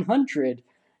Psycho 100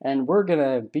 and we're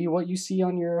gonna be what you see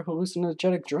on your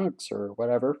hallucinogenic drugs or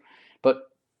whatever. But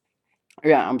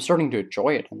yeah, I'm starting to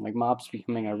enjoy it, and like Mob's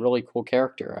becoming a really cool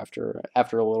character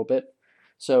after a little bit.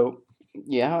 So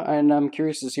yeah, and I'm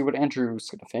curious to see what Andrew's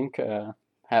gonna think.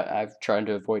 I've tried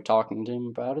to avoid talking to him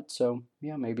about it, so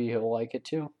yeah, maybe he'll like it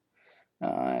too.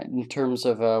 In terms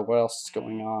of what else is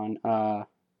going on,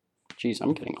 geez,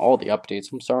 I'm getting all the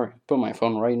updates. I'm sorry. Put my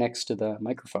phone right next to the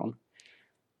microphone.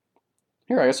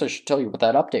 Here, I guess I should tell you what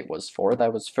that update was for.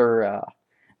 That was for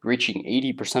reaching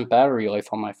 80% battery life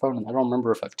on my phone, and I don't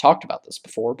remember if I've talked about this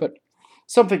before, but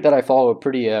something that I follow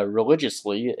pretty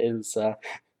religiously is,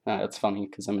 it's funny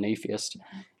because I'm an atheist,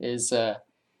 is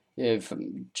if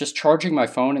just charging my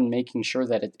phone and making sure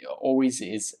that it always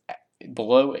is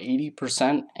below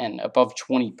 80% and above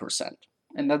 20%.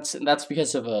 And that's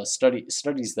because of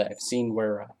studies that I've seen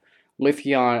where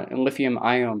lithium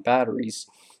ion batteries,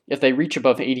 if they reach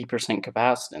above 80%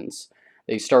 capacitance,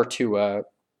 they start to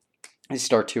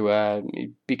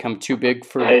become too big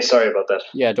for. Hey, sorry about that.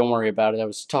 Yeah, don't worry about it. I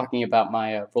was talking about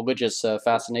my religious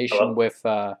fascination Hello? with.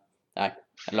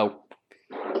 Hello.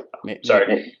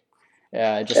 Sorry.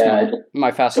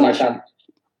 My fascination.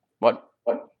 What?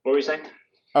 What were you saying?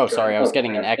 Oh, sorry. I was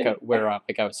getting an echo where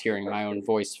like I was hearing my own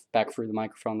voice back through the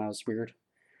microphone. That was weird.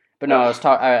 But no,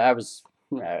 I was.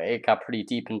 It got pretty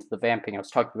deep into the vamping. I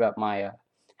was talking about my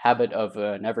habit of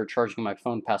never charging my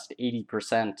phone past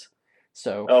 80%.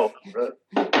 So. Oh, really?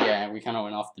 Yeah, we kind of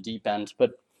went off the deep end,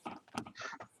 but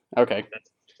okay.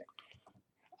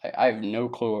 I have no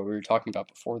clue what we were talking about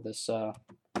before this.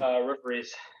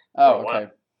 Referees. Oh, okay.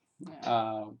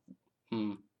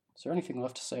 Is there anything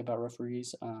left to say about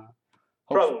referees?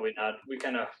 Probably not. We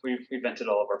vented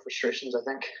all of our frustrations, I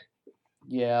think.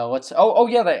 Yeah, let's. Oh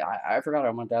yeah. I forgot. I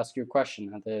wanted to ask you a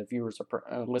question. The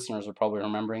listeners are probably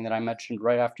remembering that I mentioned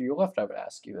right after you left. I would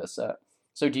ask you this.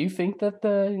 So, do you think that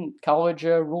the college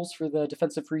rules for the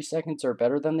defensive 3 seconds are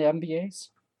better than the NBA's?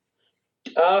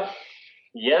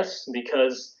 Yes,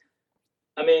 because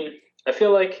I mean, I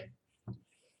feel like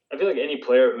any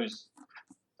player who's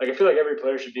like, I feel like every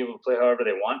player should be able to play however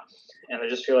they want, and I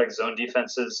just feel like zone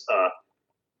defenses,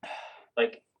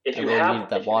 like if you really have needed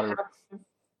that water.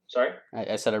 Sorry,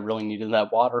 I said I really needed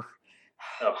that water.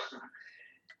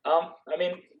 Oh, I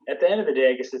mean, at the end of the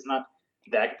day, I guess it's not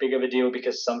that big of a deal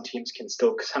because some teams can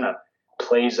still kind of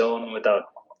play zone without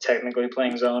technically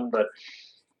playing zone. But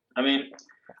I mean,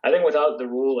 I think without the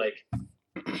rule, like,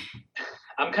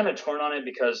 I'm kind of torn on it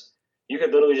because you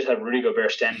could literally just have Rudy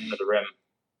Gobert standing under the rim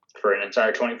for an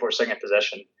entire 24-second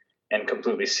possession and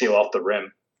completely seal off the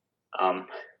rim.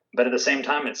 But at the same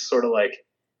time, it's sort of like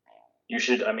you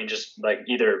should, I mean, just like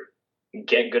either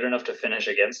get good enough to finish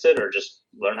against it or just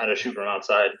learn how to shoot from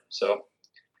outside. So,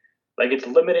 like, it's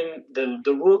limiting, the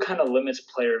rule kind of limits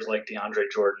players like DeAndre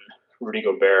Jordan, Rudy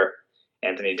Gobert,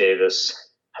 Anthony Davis,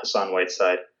 Hassan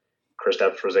Whiteside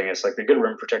Kristaps Porzingis. Like the good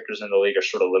rim protectors in the league are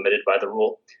sort of limited by the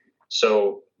rule.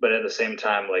 So, but at the same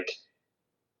time, like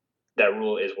that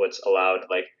rule is what's allowed.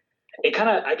 Like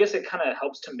I guess it kind of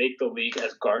helps to make the league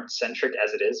as guard centric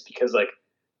as it is because like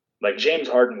James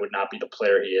Harden would not be the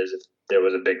player he is if there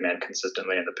was a big man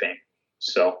consistently in the paint.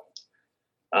 So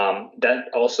that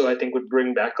also I think would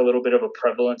bring back a little bit of a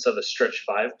prevalence of a stretch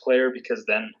five player because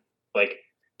then like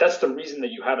that's the reason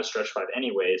that you have a stretch five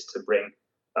anyway is to bring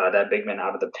that big man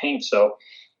out of the paint. So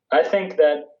I think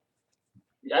that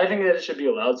it should be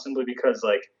allowed simply because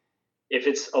like if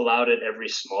it's allowed at every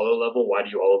smaller level, why do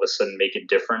you all of a sudden make it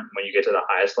different when you get to the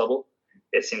highest level?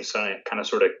 It seems kind of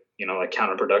sort of like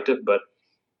counterproductive, but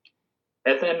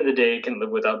at the end of the day, it can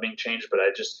live without being changed. But I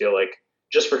just feel like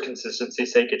just for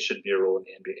consistency's sake, it should be a rule in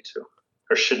the NBA too,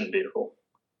 or shouldn't be a rule.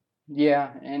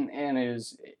 Yeah, and it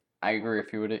is. I agree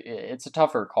with you. It's a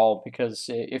tougher call because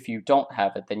if you don't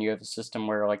have it, then you have a system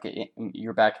where like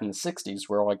you're back in the '60s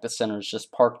where like the center is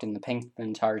just parked in the paint the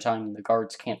entire time and the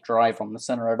guards can't drive on the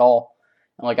center at all.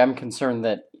 And like I'm concerned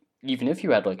that even if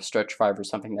you had like a stretch five or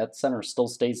something, that center still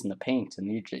stays in the paint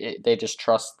and they just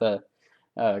trust the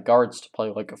guards to play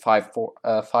like a 5-4,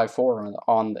 5-4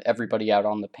 on everybody out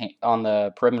on the paint on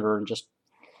the perimeter and just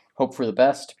hope for the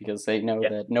best because they know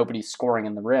that nobody's scoring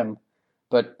in the rim.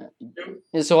 But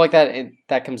so like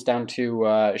that comes down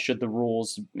to should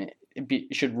rules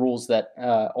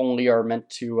that only are meant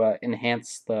to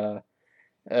enhance the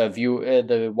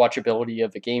the watchability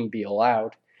of a game be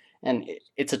allowed, and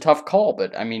it's a tough call.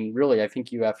 But I mean, really, I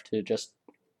think you have to just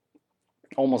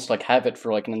almost like have it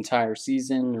for like an entire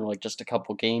season or like just a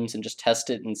couple games and just test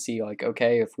it and see like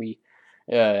okay if we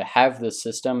have this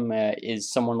system, is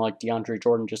someone like DeAndre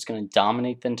Jordan just going to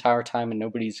dominate the entire time and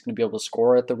nobody's going to be able to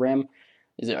score at the rim?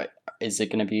 Is it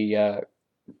going to be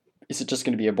is it just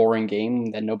going to be a boring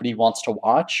game that nobody wants to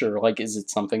watch, or like is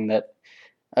it something that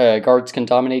guards can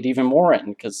dominate even more in?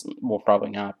 Because well,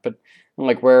 probably not, but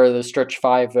like where the stretch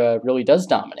five really does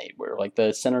dominate, where like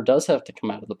the center does have to come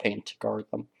out of the paint to guard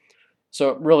them.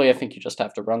 So really, I think you just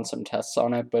have to run some tests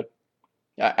on it. But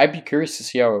I'd be curious to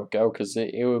see how it would go because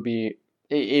it would be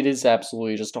it is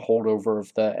absolutely just a holdover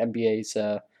of the NBA's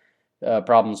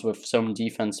problems with zone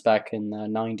defense back in the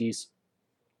 '90s.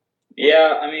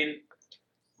 Yeah, I mean,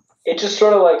 it just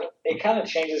sort of like it kind of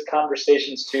changes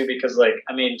conversations too because like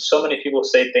I mean, so many people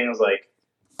say things like,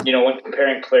 when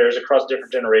comparing players across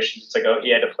different generations, it's like, oh,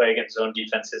 he had to play against zone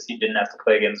defenses, he didn't have to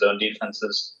play against zone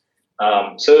defenses.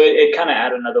 So it kind of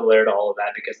added another layer to all of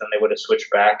that because then they would have switched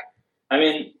back. I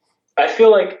mean, I feel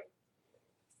like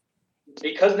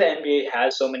because the NBA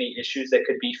has so many issues that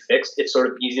could be fixed, it's sort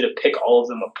of easy to pick all of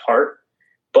them apart.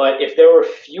 But if there were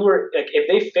fewer, like if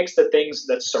they fix the things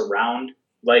that surround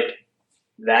like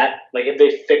that, like if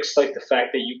they fix like the fact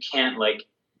that you can't like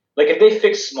if they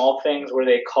fix small things where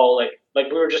they call like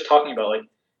we were just talking about, like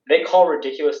they call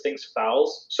ridiculous things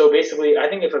fouls. So basically, I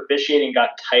think if officiating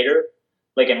got tighter,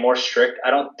 like and more strict, I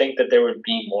don't think that there would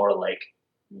be more like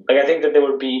I think that there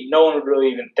would be no one would really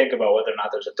even think about whether or not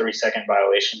there's a 3-second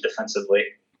violation defensively,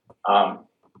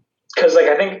 because like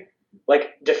I think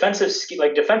like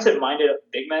defensive minded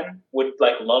big men would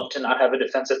like love to not have a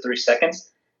defensive 3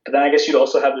 seconds, but then I guess you'd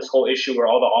also have this whole issue where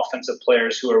all the offensive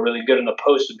players who are really good in the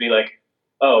post would be like,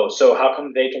 oh, so how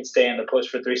come they can stay in the post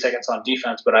for 3 seconds on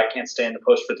defense, but I can't stay in the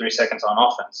post for 3 seconds on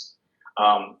offense?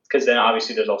 Because then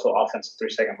obviously there's also offensive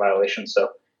 3-second violations, so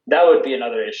that would be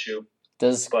another issue.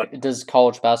 Does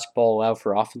college basketball allow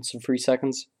for offensive 3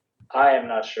 seconds? I am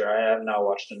not sure. I have not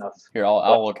watched enough. Here,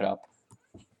 I'll look it up.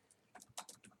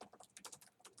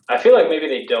 I feel like maybe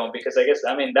they don't because I guess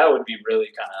that would be really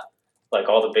kind of like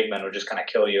all the big men would just kind of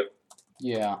kill you.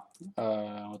 Yeah.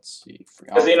 Let's see.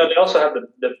 Because they also have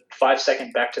the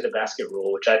 5-second back to the basket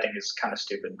rule, which I think is kind of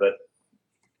stupid. But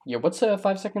yeah, what's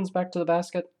 5 seconds back to the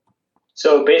basket?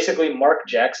 So basically, Mark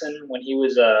Jackson, when he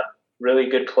was a really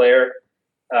good player,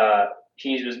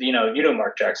 he was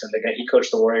Mark Jackson, the guy he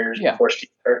coached the Warriors before Steve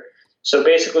Kerr. So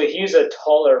basically, he's a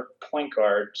taller point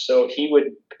guard. So he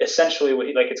would essentially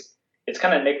it's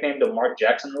kind of nicknamed the Mark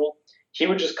Jackson rule. He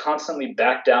would just constantly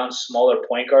back down smaller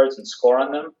point guards and score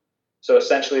on them. So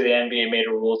essentially, the NBA made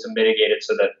a rule to mitigate it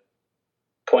so that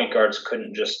point guards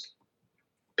couldn't just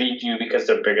beat you because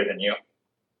they're bigger than you.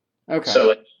 Okay. So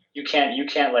like you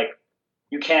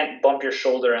can't bump your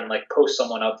shoulder and like post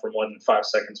someone up for more than 5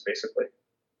 seconds, basically.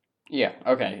 Yeah.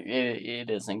 Okay.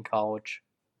 It is in college.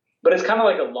 But it's kind of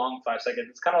like a long 5 seconds.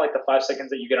 It's kind of like the 5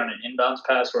 seconds that you get on an inbounds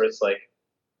pass, where it's like,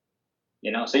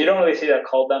 so you don't really see that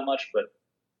called that much, but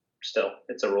still,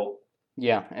 it's a rule.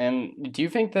 Yeah, and do you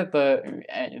think that the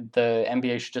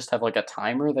NBA should just have like a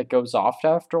timer that goes off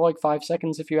after like 5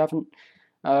 seconds if you haven't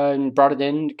and brought it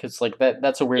in because like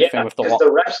that's a weird thing Yeah, with the because law.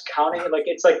 the refs counting like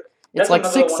it's like It's that's like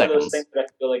another six one of those things seconds. that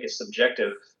I feel like is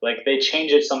subjective. Like they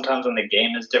change it sometimes when the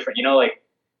game is different. You know, like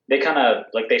they kind of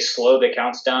like they slow the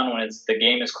counts down when it's the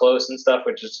game is close and stuff,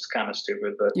 which is just kind of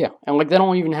stupid. But Yeah, and like they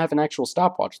don't even have an actual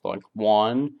stopwatch. Like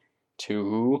 1,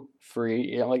 2,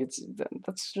 3. Yeah, like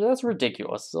that's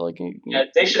ridiculous. So, like yeah,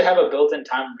 they should have a built-in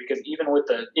timer because even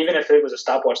if it was a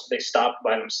stopwatch that they stopped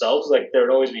by themselves, like there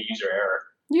would always be user error.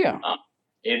 yeah,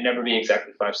 It'd never be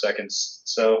exactly 5 seconds.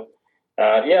 So,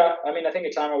 yeah, I mean, I think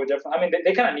a timer would definitely. I mean,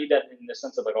 they kind of need that in the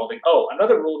sense of like all the. Oh,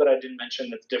 another rule that I didn't mention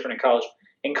that's different in college.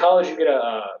 In college, you get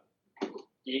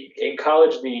in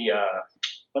college the.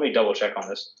 Let me double check on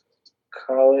this.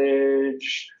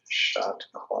 College shot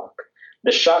clock.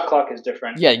 The shot clock is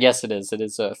different. yeah. Yes, it is. It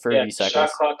is 30 Yeah, shot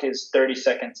seconds. clock is 30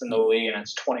 seconds in the league, and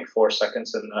it's 24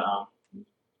 seconds in the.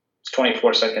 It's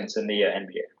 24 seconds in the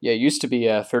NBA. Yeah, it used to be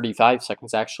 35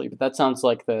 seconds actually, but that sounds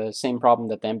like the same problem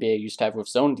that the NBA used to have with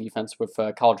zone defense with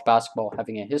college basketball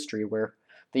having a history where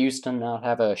they used to not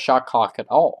have a shot clock at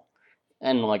all.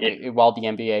 And like Yeah. while the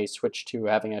NBA switched to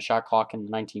having a shot clock in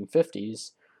the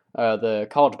 1950s, the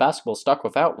college basketball stuck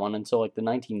without one until like the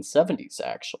 1970s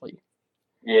actually.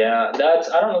 Yeah, that's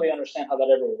I don't really understand how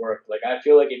that ever worked. Like I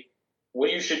feel like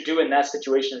what you should do in that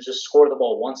situation is just score the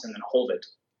ball once and then hold it.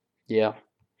 Yeah.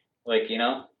 Like, you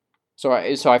know? So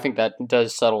I think that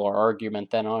does settle our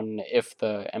argument then on if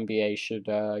the NBA should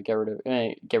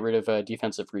get rid of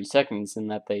defensive 3 seconds, and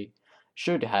that they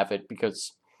should have it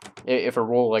because if a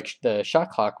rule like the shot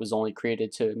clock was only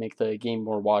created to make the game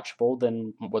more watchable,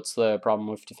 then what's the problem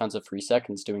with defensive 3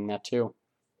 seconds doing that too?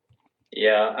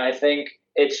 Yeah, I think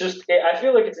it's just I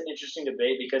feel like it's an interesting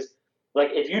debate because like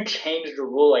if you changed a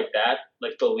rule like that,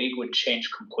 like the league would change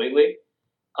completely.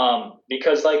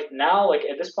 Because like now, like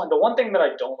at this point, the one thing that I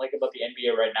don't like about the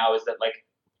NBA right now is that like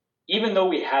even though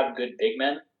we have good big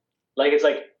men, like it's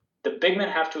like the big men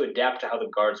have to adapt to how the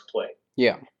guards play.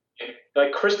 Yeah,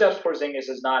 Like Kristaps Porzingis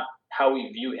is not how we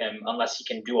view him unless he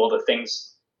can do all the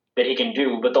things that he can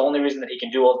do. But the only reason that he can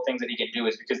do all the things that he can do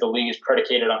is because the league is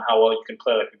predicated on how well you can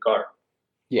play like a guard.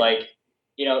 yeah, Like,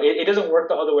 it doesn't work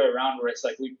the other way around where it's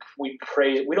like we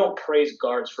don't praise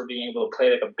guards for being able to play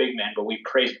like a big man, but we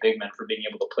praise big men for being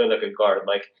able to play like a guard.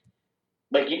 Like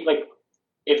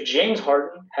if James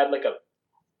Harden had like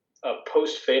a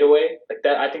post fadeaway like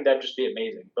that, I think that'd just be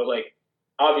amazing. But like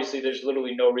obviously, there's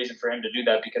literally no reason for him to do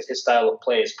that because his style of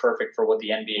play is perfect for what the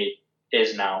NBA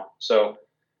is now. So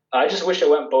I just wish it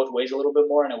went both ways a little bit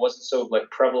more, and it wasn't so like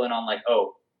prevalent on like,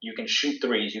 oh, you can shoot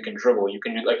threes, you can dribble, you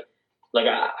can do like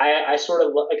I sort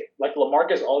of like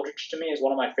LaMarcus Aldridge to me is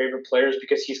one of my favorite players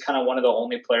because he's kind of one of the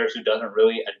only players who doesn't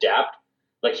really adapt.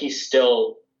 Like he's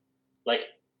still like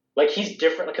he's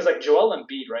different because like Joel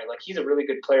Embiid, right? Like he's a really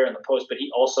good player in the post, but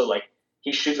he also like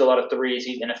he shoots a lot of threes.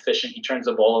 He's inefficient. He turns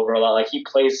the ball over a lot. Like he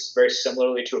plays very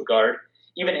similarly to a guard.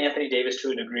 Even Anthony Davis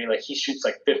to a degree, like he shoots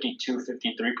like 52,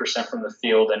 53% from the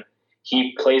field, and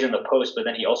he plays in the post, but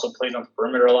then he also plays on the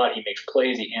perimeter a lot. He makes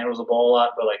plays. He handles the ball a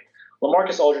lot. But like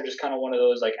LaMarcus Aldridge is kind of one of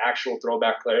those like actual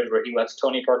throwback players where he lets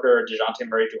Tony Parker or DeJounte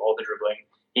Murray do all the dribbling.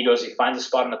 He goes, he finds a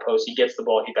spot in the post, he gets the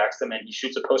ball, he backs them in, he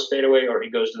shoots a post fadeaway, or he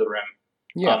goes to the rim.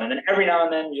 yeah. And then every now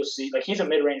and then you'll see like he's a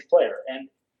mid-range player, and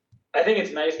I think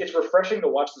it's nice. It's refreshing to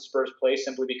watch the Spurs play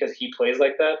simply because he plays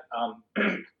like that.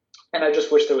 And I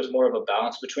just wish there was more of a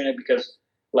balance between it because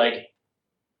like,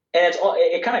 and it's all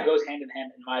it kind of goes hand in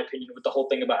hand in my opinion with the whole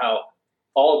thing about how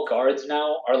all guards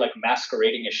now are like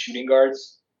masquerading as shooting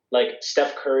guards. Like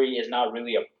Steph Curry is not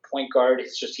really a point guard.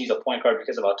 It's just he's a point guard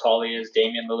because of how tall he is.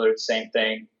 Damian Lillard, same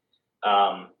thing.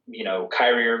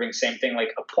 Kyrie Irving, same thing.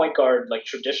 Like a point guard, like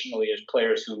traditionally, is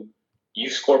players who you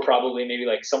score probably maybe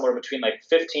like somewhere between like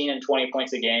 15 and 20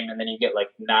 points a game, and then you get like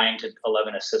 9 to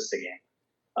 11 assists a game.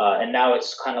 And now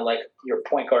it's kind of like your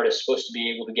point guard is supposed to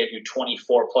be able to get you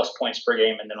 24 plus points per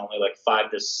game, and then only like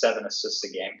 5 to 7 assists a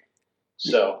game.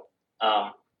 So,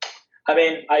 I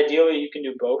mean, ideally you can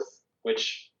do both,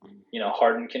 which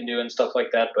Harden can do and stuff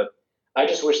like that. But I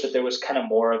just wish that there was kind of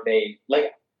more of a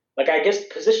like I guess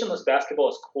positionless basketball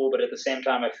is cool, but at the same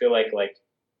time, I feel like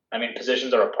I mean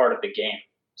positions are a part of the game.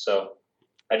 So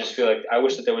I just feel like I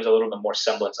wish that there was a little bit more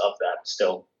semblance of that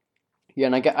still. Yeah,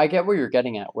 and I get where you're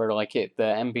getting at, where like the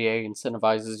NBA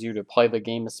incentivizes you to play the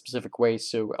game a specific way,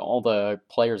 so all the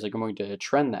players are going to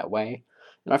trend that way,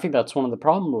 and I think that's one of the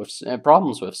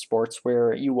problems with sports,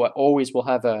 where you always will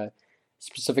have a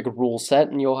specific rule set,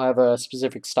 and you'll have a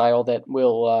specific style that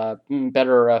will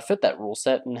better fit that rule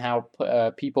set, and how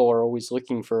people are always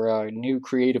looking for new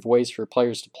creative ways for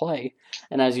players to play,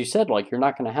 and as you said, like you're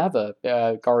not going to have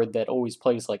a guard that always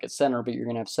plays like a center, but you're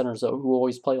going to have centers who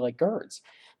always play like guards.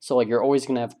 So like you're always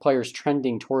going to have players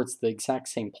trending towards the exact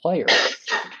same player.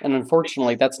 And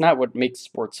unfortunately, that's not what makes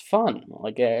sports fun.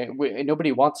 Like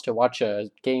nobody wants to watch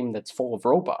a game that's full of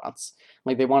robots.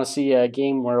 Like they want to see a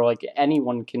game where like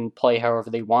anyone can play however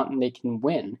they want and they can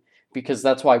win, because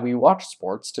that's why we watch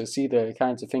sports, to see the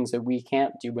kinds of things that we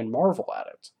can't do and marvel at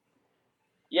it.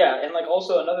 Yeah, and like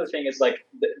also another thing is like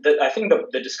I think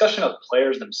the discussion of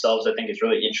players themselves I think is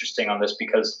really interesting on this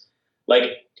because like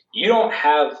you don't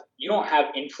have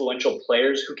influential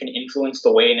players who can influence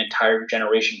the way an entire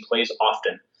generation plays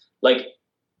often. Like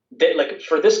like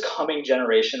for this coming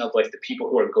generation of like the people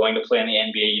who are going to play in the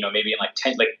NBA, maybe in like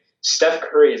 10, like Steph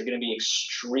Curry is going to be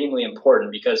extremely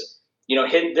important because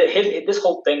this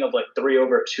whole thing of like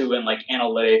 3-over-2 and like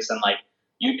analytics and like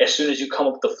you as soon as you come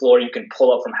up the floor you can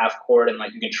pull up from half court and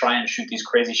like you can try and shoot these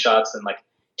crazy shots and like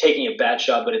taking a bad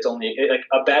shot, but it's only like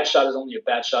a bad shot is only a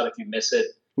bad shot if you miss it,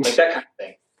 like that kind of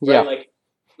thing, Yeah. right?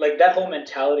 Like that whole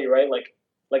mentality, right? Like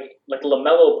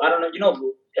LaMelo. I don't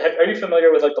know. Are you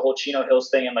familiar with like the whole Chino Hills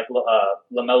thing and like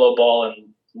LaMelo Ball and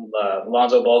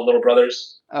Lonzo Ball, little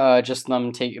brothers? Just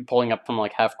them pulling up from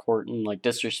like half court and like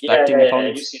Yeah, disrespecting yeah.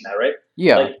 opponents. You've seen that, right?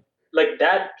 Yeah. Like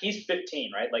that. He's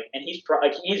 15, right? Like, and he's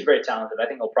very talented. I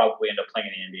think he'll probably end up playing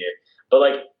in the NBA. But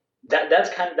like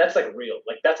that's like real.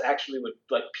 Like that's actually what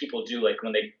like people do. Like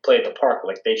when they play at the park,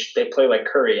 like they play like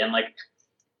Curry and like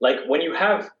when you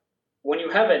have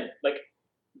a like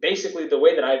basically the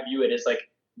way that I view it is like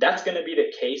that's going to be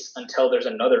the case until there's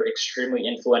another extremely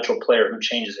influential player who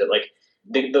changes it. Like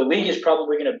the league is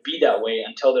probably going to be that way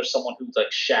until there's someone who's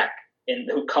like Shaq and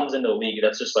who comes into the league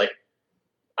that's just like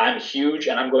I'm huge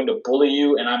and I'm going to bully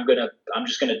you and I'm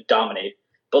just going to dominate.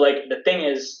 But like the thing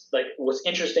is like what's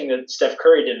interesting that Steph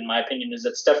Curry did in my opinion is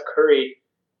that Steph Curry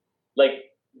like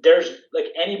there's like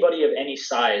anybody of any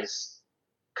size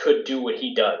could do what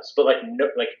he does, but like no,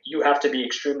 like you have to be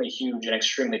extremely huge and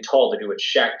extremely tall to do what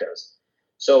Shaq does.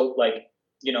 So like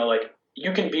like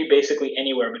you can be basically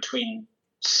anywhere between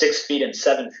 6 feet and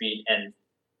 7 feet and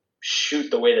shoot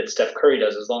the way that Steph Curry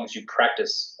does as long as you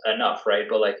practice enough, right?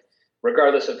 But like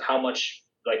regardless of how much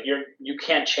like you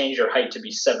can't change your height to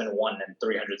be 7'1" and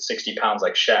 360 pounds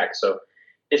like Shaq. So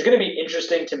it's gonna be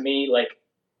interesting to me. Like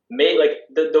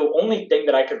the only thing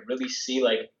that I could really see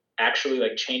like actually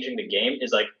like changing the game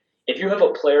is like if you have a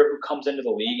player who comes into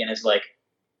the league and is like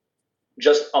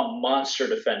just a monster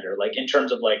defender, like in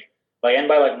terms of like and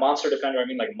by like monster defender I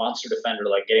mean like monster defender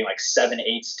like getting like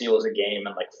 7-8 steals a game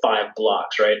and like 5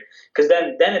 blocks, right? Because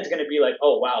then it's gonna be like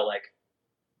oh wow like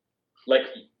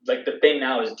like the thing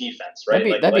now is defense, right?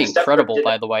 That'd be like incredible,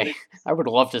 by the way. I would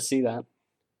love to see that.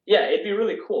 Yeah, it'd be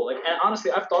really cool. Like, and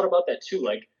honestly, I've thought about that too.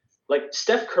 Like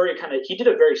Steph Curry he did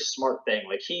a very smart thing.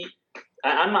 Like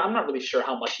I'm not really sure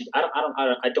how much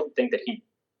I don't think that he,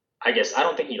 I guess, I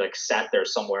don't think he like sat there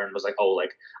somewhere and was like, oh,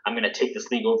 like I'm going to take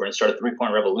this league over and start a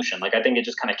 3-point revolution. Like, I think it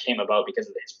just kind of came about because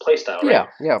of his play style, right?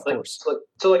 Yeah, of Like, course.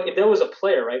 so like if there was a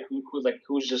player, right,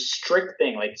 who's just strict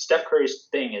thing, like Steph Curry's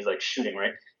thing is like shooting,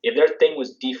 right? If their thing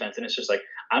was defense and it's just like,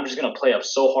 I'm just going to play up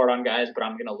so hard on guys, but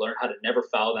I'm going to learn how to never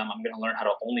foul them. I'm going to learn how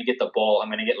to only get the ball. I'm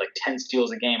going to get like 10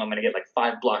 steals a game. I'm going to get like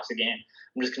 5 blocks a game.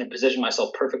 I'm just going to position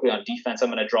myself perfectly on defense. I'm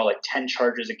going to draw like 10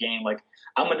 charges a game. Like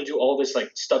I'm going to do all this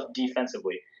like stuff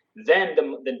defensively. Then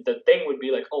the thing would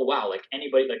be like, oh wow, like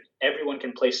anybody, like everyone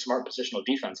can play smart positional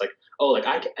defense. Like oh, like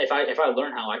if I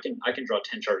learn how I can draw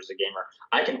 10 charges a game, or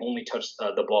I can only touch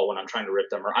the ball when I'm trying to rip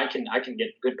them, or I can get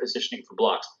good positioning for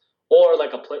blocks. Or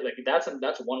like a play like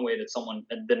that's one way that someone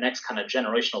the next kind of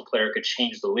generational player could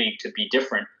change the league to be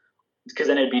different, because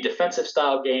then it'd be defensive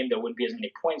style game. There wouldn't be as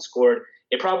many points scored.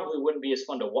 It probably wouldn't be as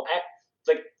fun to watch.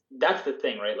 Like that's the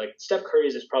thing, right? Like Steph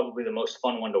Curry's is probably the most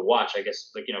fun one to watch, I guess.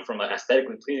 Like from an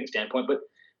aesthetically pleasing standpoint, but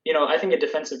I think a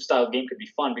defensive style game could be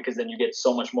fun because then you get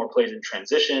so much more plays in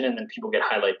transition, and then people get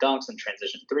highlight dunks and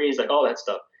transition threes, like all that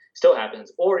stuff still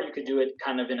happens. Or you could do it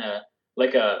kind of in a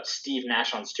like a Steve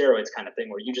Nash on steroids kind of thing,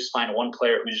 where you just find one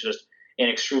player who's just an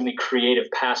extremely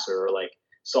creative passer, or like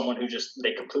someone who just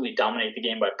they completely dominate the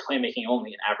game by playmaking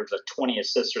only and average like 20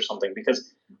 assists or something.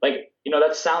 Because like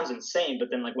that sounds insane, but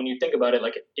then like when you think about it,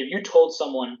 like if you told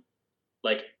someone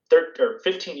like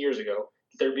 15 years ago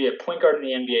there'd be a point guard in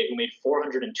the NBA who made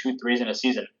 402 threes in a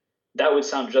season, that would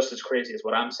sound just as crazy as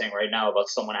what I'm saying right now about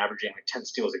someone averaging like 10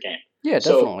 steals a game. Yeah,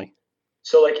 definitely.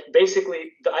 So like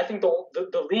basically, I think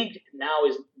the league now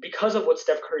is, because of what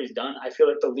Steph Curry's done, I feel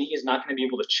like the league is not going to be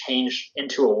able to change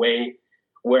into a way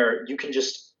where you can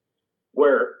just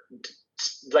where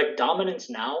like dominance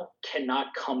now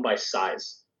cannot come by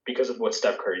size because of what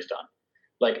Steph Curry's done.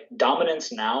 Like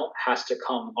dominance now has to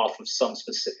come off of some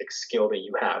specific skill that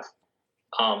you have,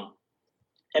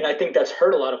 and I think that's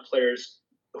hurt a lot of players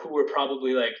who were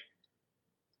probably like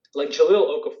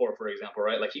Jahlil Okafor, for example,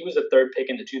 right? Like he was the third pick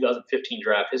in the 2015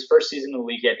 draft. His first season in the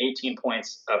league, he had 18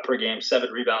 points per game,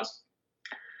 7 rebounds.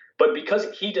 But because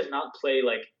he does not play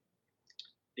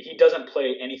he doesn't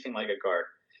play anything like a guard,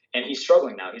 and he's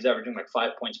struggling now. He's averaging like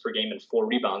 5 points per game and 4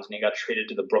 rebounds, and he got traded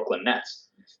to the Brooklyn Nets.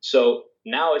 So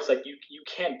now it's like you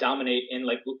can't dominate in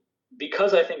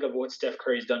because I think of what Steph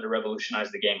Curry's done to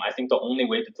revolutionize the game. I think the only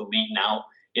way that the league now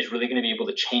is really going to be able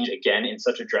to change again in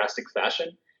such a drastic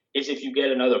fashion is if you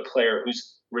get another player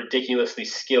who's ridiculously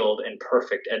skilled and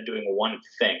perfect at doing one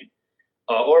thing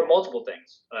or multiple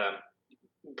things.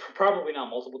 Probably not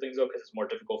multiple things though, because it's more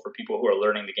difficult for people who are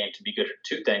learning the game to be good at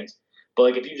 2 things. But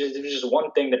like if there's just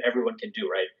one thing that everyone can do,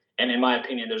 right? And in my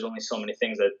opinion, there's only so many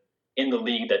things that in the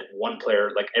league that one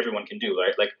player like everyone can do,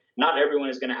 right? Like not everyone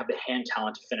is going to have the hand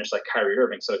talent to finish like Kyrie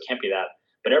Irving, so it can't be that.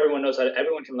 But everyone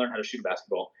can learn how to shoot a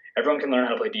basketball. Everyone can learn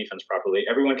how to play defense properly.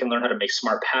 Everyone can learn how to make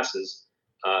smart passes.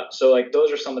 So like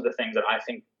those are some of the things that I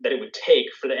think that it would take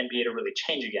for the NBA to really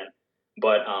change again.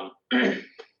 But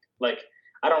like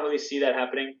I don't really see that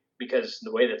happening because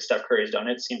the way that Steph Curry has done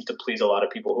it seems to please a lot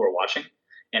of people who are watching,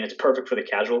 and it's perfect for the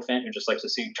casual fan who just likes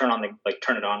to turn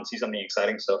it on and see something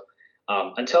exciting. So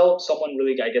until someone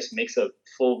really, I guess, makes a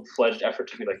full-fledged effort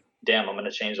to be like, damn, I'm going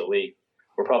to change the league,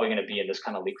 we're probably going to be in this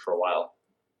kind of league for a while.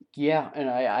 Yeah, and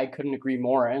I couldn't agree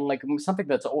more. And like something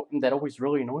that always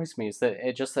really annoys me is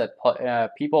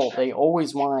that people they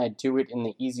always want to do it in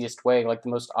the easiest way, like the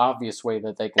most obvious way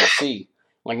that they can see.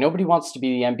 Like nobody wants to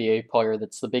be the NBA player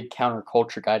that's the big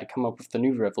counterculture guy to come up with the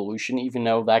new revolution, even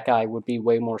though that guy would be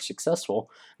way more successful.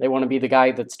 They want to be the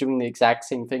guy that's doing the exact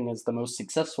same thing as the most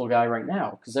successful guy right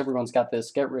now, because everyone's got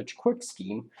this get rich quick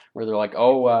scheme where they're like,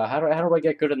 oh, how do I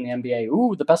get good in the NBA?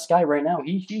 Ooh, the best guy right now,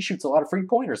 he shoots a lot of free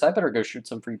pointers. I better go shoot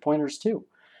some free pointers too.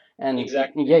 And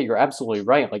exactly. Yeah, you're absolutely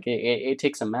right. Like it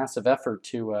takes a massive effort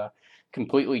to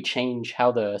completely change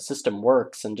how the system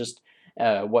works and just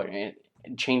what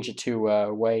change it to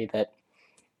a way that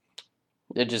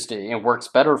it works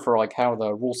better for like how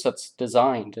the rule set's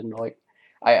designed. And like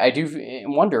I do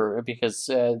wonder because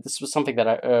this was something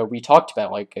that we talked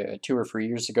about like 2 or 3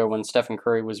 years ago when Stephen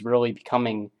Curry was really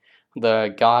becoming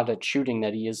the god at shooting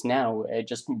that he is now.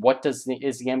 Just what is the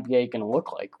NBA going to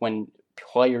look like when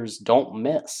players don't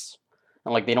miss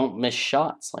and like they don't miss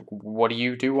shots? Like what do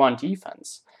you do on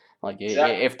defense? Like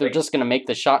Exactly. if they're just gonna make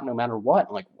the shot no matter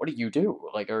what, like what do you do?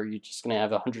 Like are you just gonna have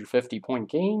 150-point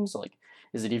games? Like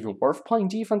is it even worth playing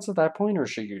defense at that point, or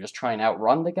should you just try and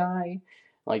outrun the guy?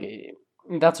 Like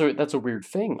that's a weird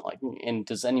thing. Like, and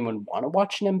does anyone want to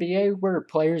watch an NBA where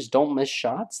players don't miss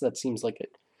shots? That seems like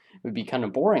it would be kind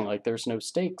of boring. Like there's no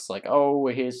stakes. Like oh,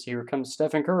 here comes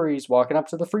Stephen Curry. He's walking up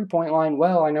to the 3-point line.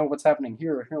 Well, I know what's happening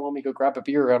here. Here, let me go grab a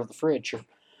beer out of the fridge. Or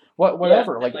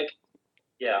whatever. Yeah,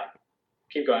 yeah.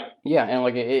 Keep going. Yeah, and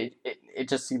like it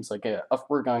just seems like a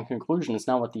foregone conclusion. It's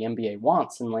not what the NBA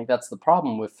wants, and like that's the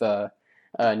problem with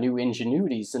new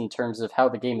ingenuities in terms of how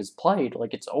the game is played.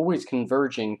 Like it's always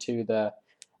converging to the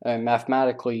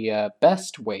mathematically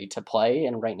best way to play,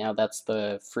 and right now that's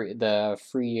the free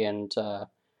and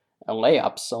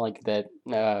layups. So like that,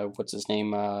 what's his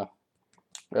name?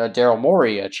 Daryl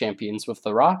Morey champions with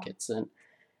the Rockets, and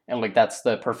like that's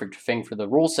the perfect thing for the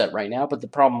rule set right now. But the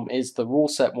problem is the rule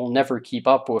set will never keep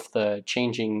up with the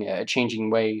changing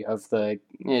way of the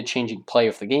changing play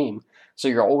of the game. So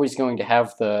you're always going to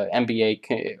have the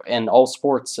NBA and all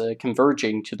sports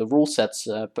converging to the rule set's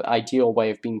ideal way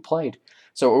of being played.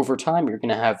 So over time, you're going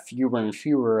to have fewer and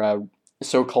fewer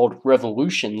so-called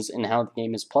revolutions in how the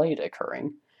game is played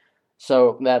occurring.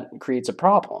 So that creates a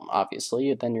problem,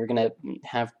 obviously. Then you're going to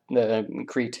have the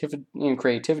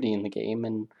creativity in the game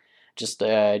and just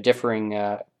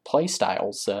differing play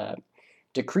styles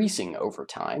decreasing over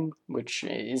time, which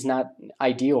is not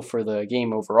ideal for the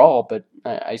game overall. But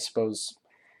I suppose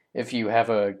if you have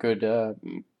a good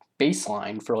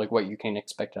baseline for like what you can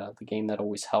expect out of the game, that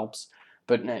always helps.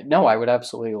 But no, I would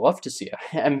absolutely love to see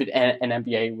an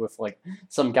NBA with like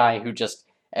some guy who just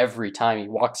every time he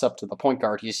walks up to the point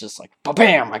guard, he's just like,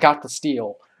 bam, I got the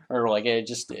steal. Or like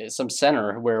some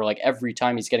center where like every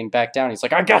time he's getting back down, he's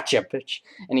like, I got you, bitch,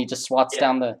 and he just swats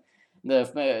down the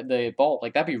ball.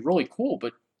 Like that'd be really cool.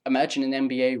 But imagine an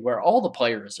NBA where all the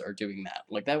players are doing that.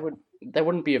 Like that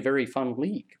wouldn't be a very fun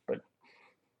league. But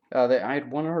I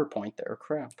had one other point there.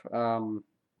 Crap. I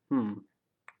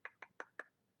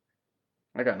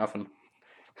got nothing.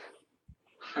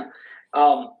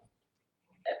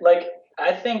 Like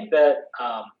I think that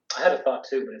I had a thought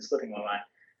too, but it's slipping my mind.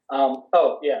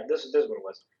 Oh yeah, this is what it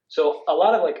was. So a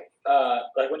lot of like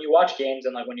when you watch games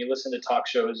and like when you listen to talk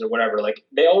shows or whatever, like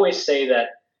they always say that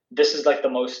this is like the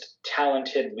most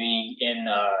talented league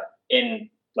in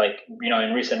like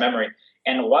in recent memory.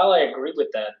 And while I agree with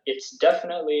that, it's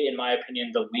definitely, in my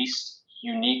opinion, the least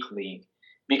unique league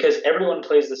because everyone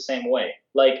plays the same way.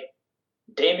 Like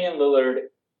Damian Lillard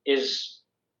is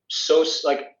so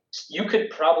like you could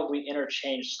probably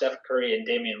interchange Steph Curry and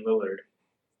Damian Lillard,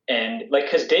 and like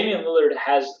because Damian Lillard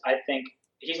has, I think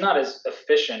he's not as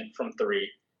efficient from three,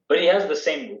 but he has the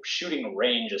same shooting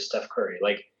range as Steph Curry.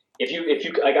 Like if you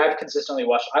like I consistently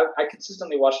watched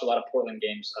a lot of Portland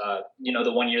games.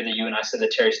 The one year that you and I said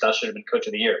that Terry Stotts should have been Coach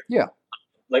of the Year. Yeah.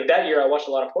 Like that year, I watched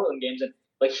a lot of Portland games, and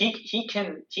like he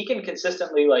can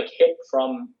consistently like hit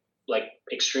from like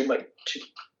extreme like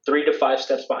 3 to 5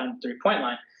 steps behind the 3-point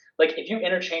line. Like if you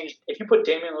put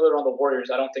Damian Lillard on the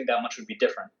Warriors, I don't think that much would be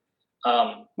different.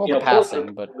 The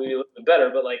passing, but would be a little bit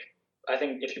better. But like I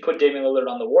think if you put Damian Lillard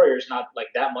on the Warriors, not like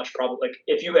that much probably. Like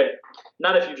if you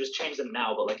just changed them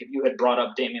now, but like if you had brought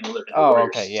up Damian Lillard in the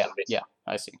Warriors system, yeah,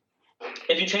 I see.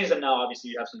 If you change them now, obviously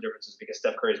you have some differences because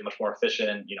Steph Curry is much more efficient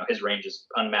and his range is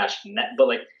unmatched. But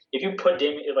like if you put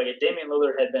if Damian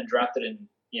Lillard had been drafted in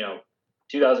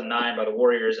 2009 by the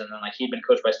Warriors and then like he'd been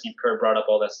coached by Steve Kerr, brought up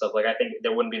all that stuff, like I think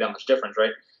there wouldn't be that much difference,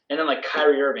 right? And then like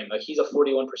Kyrie Irving, like he's a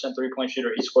 41% 3-point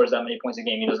shooter. He scores that many points a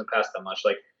game. He doesn't pass that much.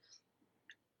 Like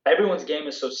everyone's game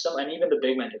is so similar, and even the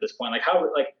big men at this point, like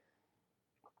how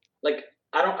like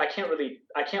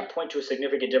I can't point to a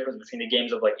significant difference between the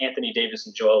games of like Anthony Davis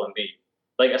and Joel Embiid.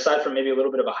 Like aside from maybe a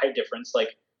little bit of a height difference,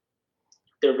 like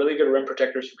they're really good rim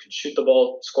protectors who can shoot the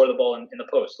ball, score the ball in the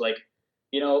post. Like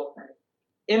in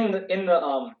the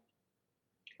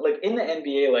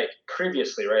NBA, like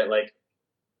previously, right? Like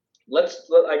let's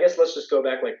just go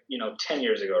back like 10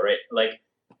 years ago, right? Like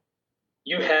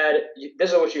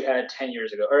this is what you had 10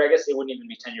 years ago, or I guess it wouldn't even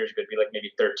be 10 years ago. It'd be like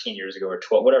maybe 13 years ago or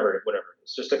 12, whatever.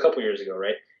 It's just a couple years ago,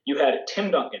 right? You had Tim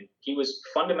Duncan. He was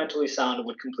fundamentally sound,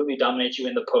 would completely dominate you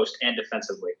in the post and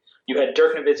defensively. You had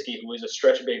Dirk Nowitzki, who was a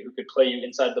stretch big who could play you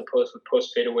inside the post with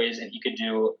post fadeaways, and he could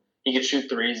shoot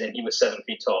threes, and he was 7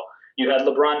 feet tall. You had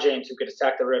LeBron James, who could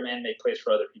attack the rim and make plays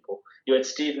for other people. You had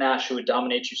Steve Nash, who would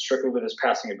dominate you strictly with his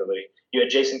passing ability. You had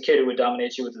Jason Kidd, who would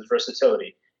dominate you with his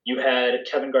versatility. You had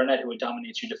Kevin Garnett, who would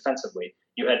dominate you defensively.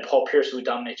 You had Paul Pierce, who would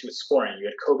dominate you with scoring. You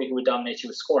had Kobe, who would dominate you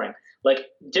with scoring. Like,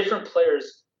 different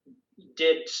players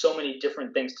did so many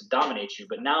different things to dominate you,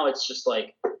 but now it's just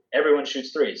like everyone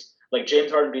shoots threes. Like,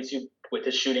 James Harden beats you with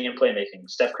his shooting and playmaking.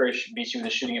 Steph Curry beats you with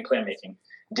his shooting and playmaking.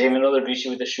 Damian Lillard beats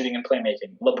you with his shooting and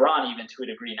playmaking. LeBron, even to a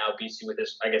degree, now beats you with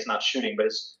his, I guess not shooting, but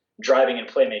his driving and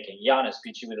playmaking. Giannis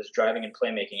beats you with his driving and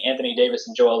playmaking. Anthony Davis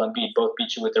and Joel Embiid both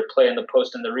beat you with their play in the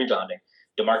post and the rebounding.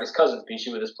 DeMarcus Cousins beats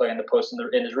you with his play in the post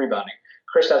and in his rebounding.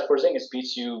 Kristaps Porzingis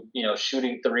beats you,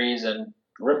 shooting threes and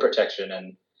rim protection.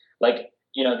 And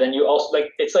then you also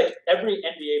it's like every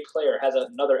NBA player has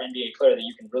another NBA player that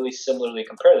you can really similarly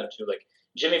compare them to. Like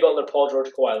Jimmy Butler, Paul George,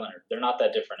 Kawhi Leonard. They're not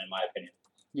that different in my opinion.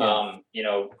 Yeah.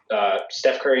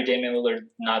 Steph Curry, Damian Lillard,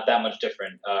 not that much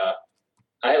different.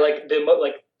 I like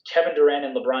Kevin Durant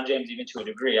and LeBron James even to a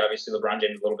degree. Obviously, LeBron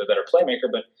James is a little bit better playmaker,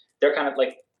 but they're kind of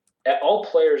like all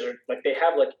players are like they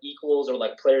have like equals or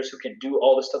like players who can do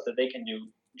all the stuff that they can do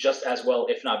just as well,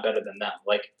 if not better than them.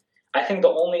 Like I think the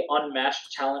only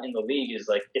unmatched talent in the league is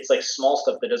like it's like small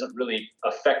stuff that doesn't really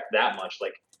affect that much.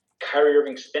 Like Kyrie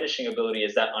Irving's finishing ability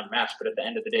is that unmatched, but at the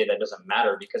end of the day, that doesn't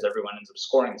matter because everyone ends up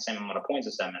scoring the same amount of points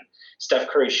as them. And Steph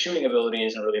Curry's shooting ability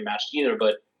isn't really matched either,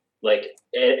 but like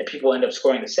people end up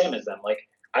scoring the same as them. Like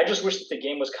I just wish that the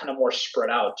game was kind of more spread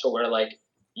out to where like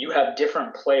you have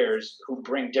different players who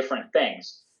bring different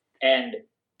things. And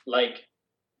like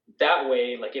that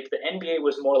way, like if the NBA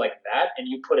was more like that and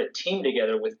you put a team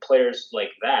together with players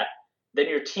like that, then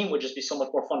your team would just be so much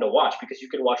more fun to watch because you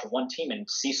could watch one team and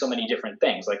see so many different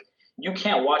things. Like you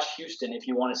can't watch Houston if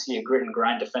you want to see a grit and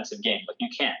grind defensive game. Like you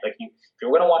can't. Like if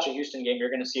you're going to watch a Houston game, you're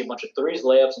going to see a bunch of threes,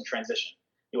 layups, and transition.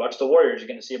 You watch the Warriors, you're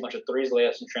going to see a bunch of threes,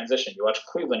 layups, and transition. You watch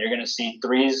Cleveland, you're going to see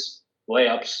threes,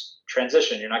 layups,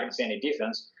 transition. You're not going to see any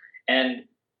defense. And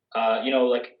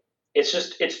like it's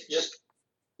just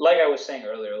like I was saying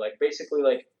earlier, like basically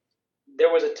like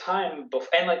there was a time before,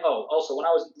 and like also when I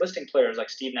was listing players like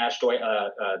Steve Nash,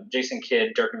 Jason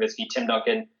Kidd, Dirk Nowitzki, Tim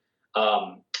Duncan,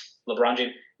 LeBron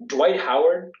James, Dwight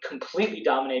Howard completely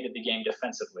dominated the game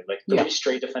defensively. Like 3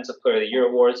 straight Defensive Player of the Year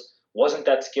awards. Wasn't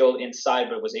that skilled inside,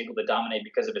 but was able to dominate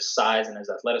because of his size and his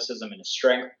athleticism and his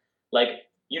strength. Like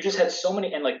you just had so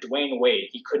many, and like Dwayne Wade,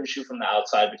 he couldn't shoot from the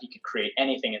outside, but he could create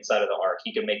anything inside of the arc.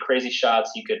 He could make crazy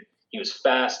shots. He was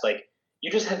fast. Like you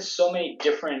just had so many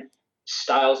different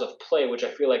styles of play, which I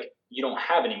feel like you don't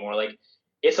have anymore. Like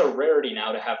it's a rarity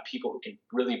now to have people who can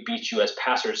really beat you as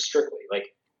passers strictly.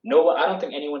 Like I don't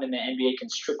think anyone in the NBA can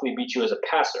strictly beat you as a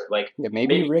passer. Like Yeah,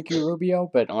 maybe Ricky Rubio,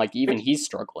 but like even he's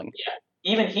struggling. Yeah,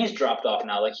 even he's dropped off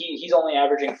now. Like he's only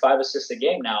averaging 5 assists a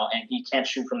game now, and he can't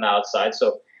shoot from the outside.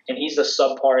 So, and he's the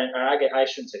subpar. Or I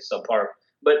shouldn't say subpar,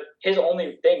 but his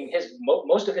only thing,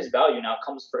 most of his value now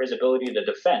comes for his ability to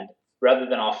defend rather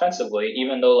than offensively.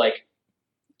 Even though like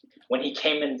when he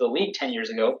came into the league 10 years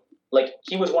ago, like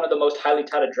he was one of the most highly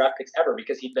touted draft picks ever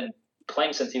because he'd been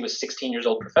playing since he was 16 years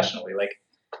old professionally. Like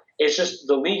it's just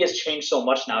the league has changed so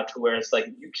much now to where it's like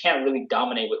you can't really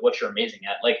dominate with what you're amazing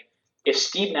at. Like if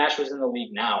Steve Nash was in the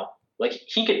league now, like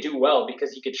he could do well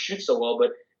because he could shoot so well,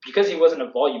 but because he wasn't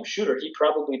a volume shooter, he'd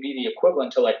probably be the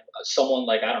equivalent to like someone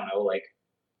like I don't know, like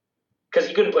because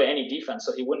he couldn't play any defense,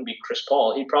 so he wouldn't be Chris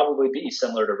Paul. He'd probably be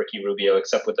similar to Ricky Rubio,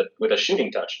 except with a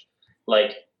shooting touch.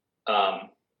 Like,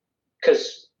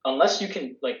 because unless you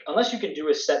can do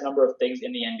a set number of things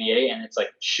in the NBA, and it's like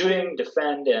shooting,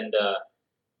 defend, and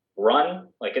run,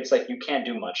 like it's like you can't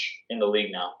do much in the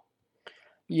league now.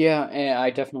 Yeah, and I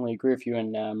definitely agree with you.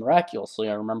 And miraculously,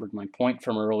 I remembered my point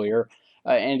from earlier,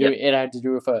 and Yep. it had to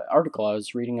do with an article I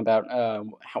was reading about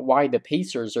why the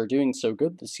Pacers are doing so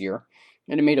good this year.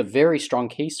 And it made a very strong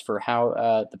case for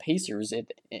how the Pacers,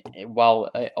 while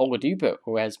Oladipo,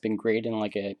 who has been great, and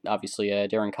like obviously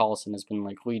Darren Collison has been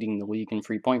like leading the league in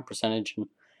 3-point percentage, and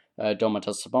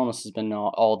Domantas Sabonis has been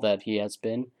all that he has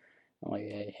been,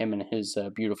 like him and his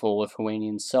beautiful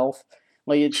Lithuanian self.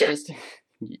 Like it's Yeah. just,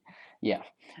 yeah.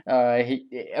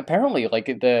 Apparently, like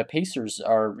the Pacers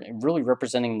are really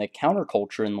representing the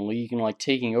counterculture in the league and like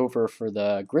taking over for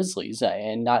the Grizzlies,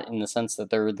 and not in the sense that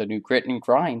they're the new grit and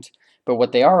grind, but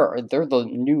what they are, they're the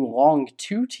new long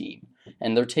two team,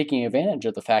 and they're taking advantage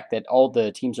of the fact that all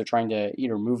the teams are trying to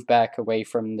either move back away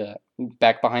from the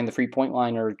back behind the 3-point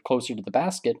line or closer to the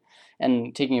basket,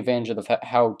 and taking advantage of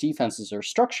how defenses are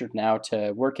structured now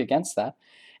to work against that,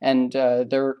 and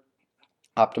they're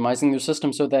optimizing their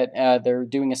system so that they're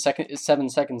doing a 7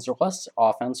 seconds or less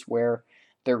offense where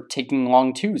they're taking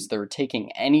long twos. They're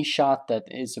taking any shot that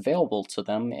is available to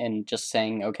them and just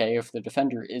saying, okay, if the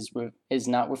defender is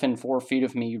not within 4 feet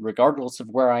of me, regardless of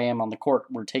where I am on the court,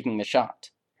 we're taking the shot.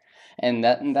 And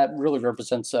that really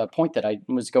represents a point that I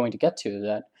was going to get to,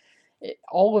 that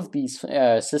all of these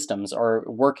systems are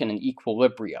work in an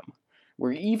equilibrium,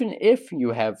 where even if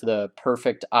you have the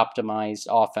perfect optimized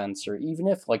offense, or even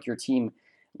if like your team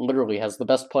literally has the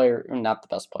best player, not the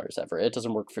best players ever, it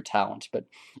doesn't work for talent, but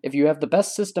if you have the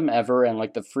best system ever, and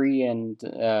like the free and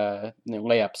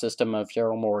layup system of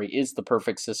Daryl Morey is the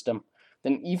perfect system,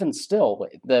 then even still,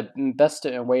 the best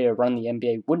way to run the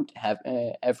NBA wouldn't have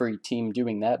every team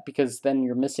doing that, because then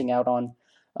you're missing out on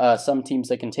some teams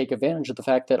that can take advantage of the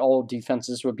fact that all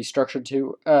defenses would be structured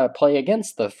to play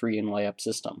against the free and layup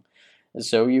system.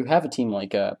 So you have a team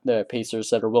like the Pacers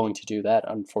that are willing to do that.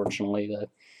 Unfortunately, the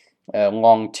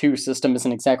long two system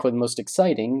isn't exactly the most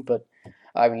exciting, but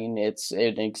I mean, it's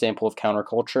an example of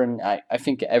counterculture, and I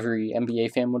think every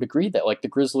NBA fan would agree that like the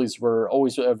Grizzlies were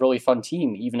always a really fun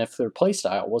team, even if their play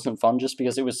style wasn't fun, just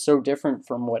because it was so different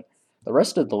from what the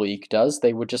rest of the league does.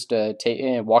 They would just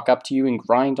walk up to you and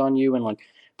grind on you and like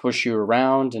push you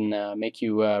around and make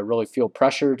you really feel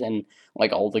pressured, and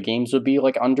like all the games would be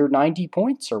like under 90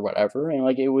 points or whatever, and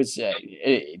like it was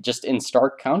just in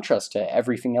stark contrast to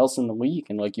everything else in the league,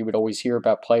 and like you would always hear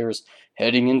about players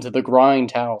heading into the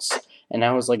grind house, and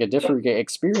that was like a different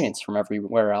experience from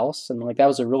everywhere else, and like that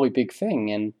was a really big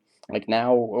thing. And like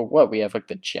now, what we have like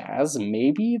the Jazz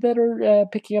maybe that are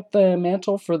picking up the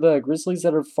mantle for the Grizzlies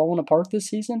that have fallen apart this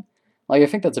season. Like I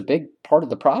think that's a big part of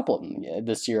the problem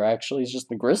this year. Actually, is just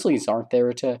the Grizzlies aren't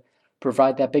there to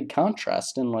provide that big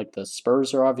contrast, and like the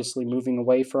Spurs are obviously moving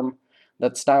away from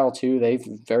that style too. They've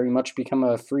very much become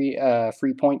a free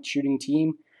point shooting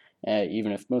team,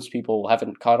 even if most people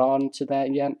haven't caught on to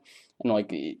that yet. And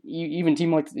like even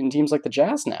teams like the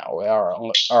Jazz now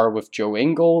are with Joe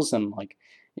Ingles, and like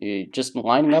just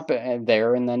lining up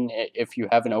there, and then if you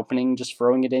have an opening, just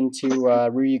throwing it into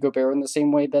Rudy Gobert in the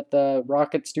same way that the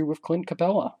Rockets do with Clint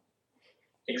Capella.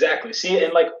 Exactly. See,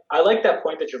 and like I like that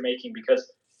point that you're making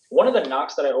because one of the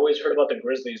knocks that I always heard about the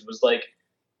Grizzlies was like,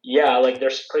 yeah, like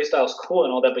their play style's cool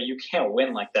and all that, but you can't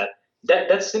win like that.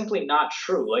 That's simply not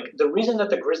true. Like the reason that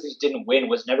the Grizzlies didn't win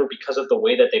was never because of the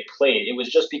way that they played. It was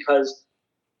just because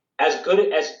as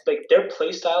good as like their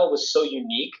play style was so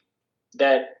unique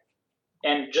that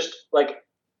and just like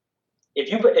if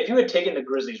you had taken the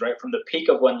Grizzlies right from the peak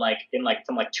of when like in like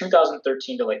from like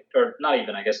 2013 to like or not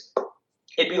even I guess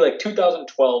it'd be like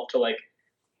 2012 to like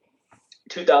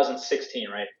 2016,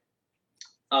 right?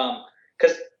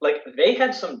 because like they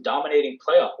had some dominating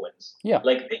playoff wins. Yeah.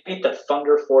 Like they beat the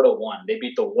Thunder 4-1. They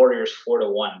beat the Warriors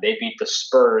 4-1. They beat the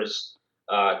Spurs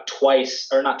twice,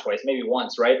 or not twice, maybe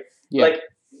once, right? Yeah. Like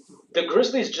the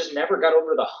Grizzlies just never got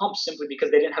over the hump simply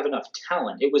because they didn't have enough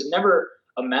talent. It was never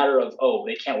a matter of, oh,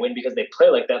 they can't win because they play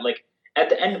like that. Like at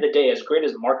the end of the day, as great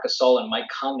as Marc Gasol and Mike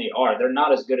Conley are, they're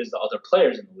not as good as the other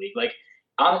players in the league. Like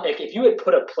if you had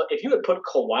put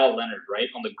Kawhi Leonard right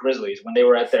on the Grizzlies when they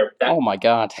were at their Oh my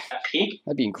God, peak,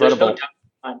 that'd be incredible.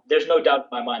 There's no doubt in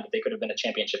my mind that they could have been a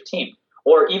championship team.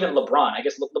 Or even LeBron. I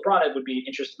guess LeBron would be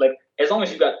interested. Like as long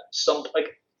as you got some like.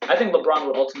 I think LeBron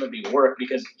would ultimately work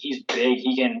because he's big.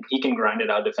 He can grind it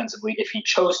out defensively if he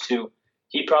chose to.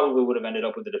 He probably would have ended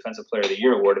up with the Defensive Player of the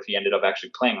Year award if he ended up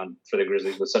actually playing for the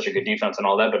Grizzlies with such a good defense and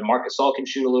all that. But Marc Gasol can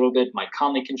shoot a little bit. Mike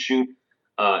Conley can shoot.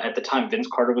 At the time, Vince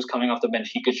Carter was coming off the bench.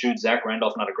 He could shoot. Zach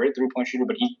Randolph, not a great three-point shooter,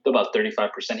 but he's about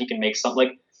 35%. He can make something.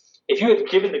 Like if you had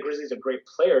given the Grizzlies a great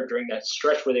player during that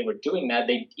stretch where they were doing that,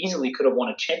 they easily could have won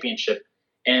a championship.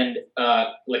 And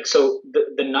so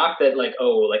the knock that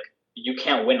you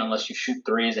can't win unless you shoot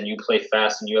threes and you play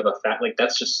fast and you have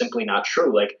that's just simply not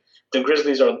true. Like the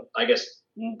Grizzlies are, I guess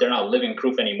they're not living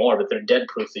proof anymore, but they're dead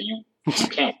proof that you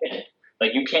can't win.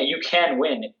 Like you can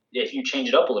win if you change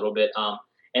it up a little bit.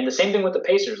 And the same thing with the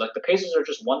Pacers. Like the Pacers are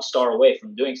just one star away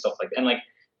from doing stuff like that. And like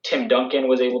Tim Duncan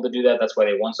was able to do that. That's why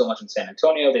they won so much in San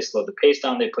Antonio. They slowed the pace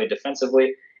down. They played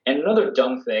defensively. And another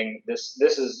dumb thing, this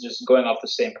is just going off the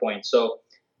same point. So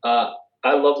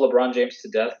I love LeBron James to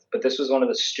death, but this was one of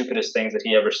the stupidest things that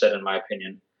he ever said, in my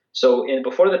opinion. So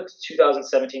before the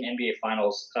 2017 NBA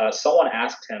Finals, a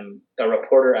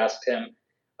reporter asked him,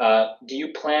 do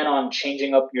you plan on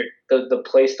changing up the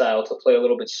play style to play a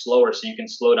little bit slower so you can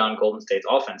slow down Golden State's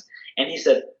offense? And he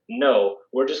said, no,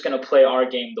 we're just going to play our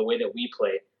game the way that we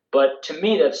play. But to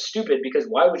me, that's stupid because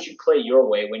why would you play your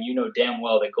way when you know damn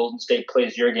well that Golden State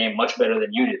plays your game much better than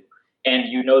you do? And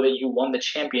you know that you won the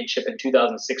championship in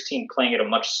 2016 playing at a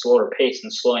much slower pace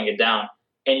and slowing it down,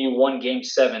 and you won Game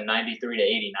 7,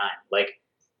 93-89. Like,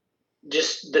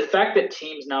 just the fact that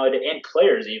teams now, and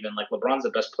players even, like LeBron's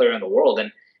the best player in the world,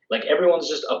 and like everyone's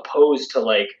just opposed to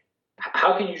like,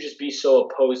 how can you just be so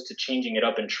opposed to changing it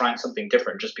up and trying something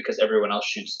different just because everyone else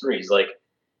shoots threes? Like,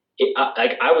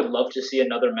 I would love to see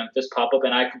another Memphis pop up,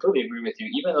 and I completely agree with you.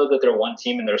 Even though that they're one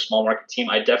team and they're a small market team,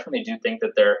 I definitely do think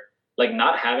that they're like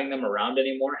not having them around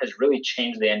anymore has really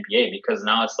changed the NBA because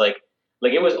now it's like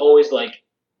it was always like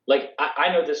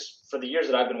I know this for the years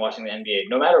that I've been watching the NBA.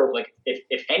 No matter like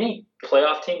if any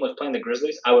playoff team was playing the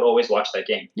Grizzlies, I would always watch that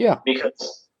game. Yeah,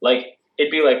 because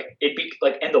it'd be like,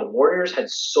 and the Warriors had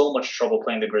so much trouble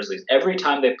playing the Grizzlies. Every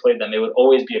time they played them, it would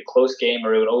always be a close game,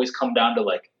 or it would always come down to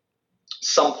like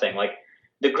something. Like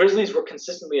the Grizzlies were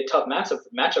consistently a tough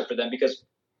matchup for them because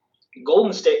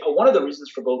Golden State. One of the reasons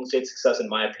for Golden State's success, in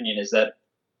my opinion, is that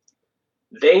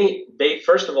they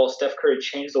first of all, Steph Curry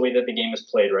changed the way that the game is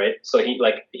played, right? So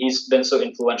he's been so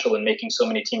influential in making so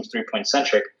many teams 3-point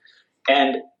centric,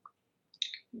 and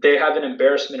they have an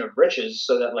embarrassment of riches,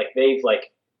 so that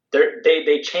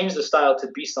they changed the style to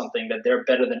be something that they're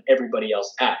better than everybody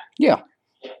else at. Yeah.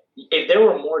 If there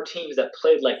were more teams that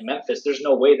played like Memphis, there's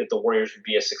no way that the Warriors would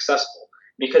be as successful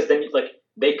because then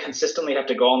they consistently have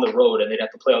to go on the road and they'd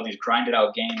have to play all these grinded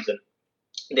out games and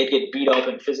they'd get beat up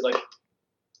and physically.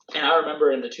 And I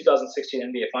remember in the 2016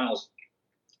 NBA Finals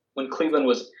when Cleveland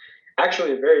was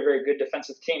actually a very, very good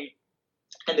defensive team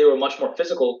and they were much more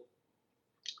physical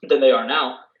than they are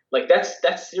now. Like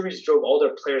that series drove all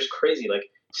their players crazy. Like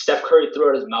Steph Curry threw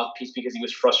out his mouthpiece because he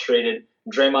was frustrated.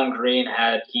 Draymond Green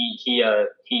he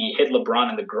hit LeBron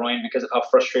in the groin because of how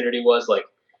frustrated he was.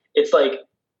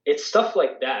 It's stuff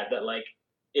like that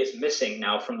is missing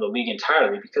now from the league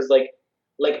entirely because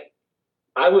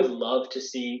I would love to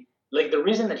see the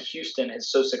reason that Houston is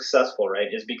so successful, right,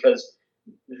 is because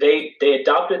they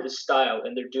adopted the style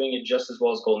and they're doing it just as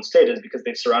well as Golden State is because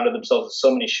they've surrounded themselves with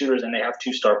so many shooters and they have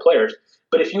 2-star players.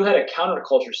 But if you had a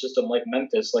counterculture system like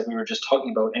Memphis, like we were just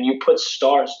talking about, and you put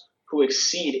stars who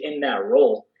exceed in that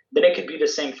role, then it could be the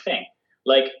same thing.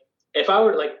 Like if I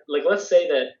were let's say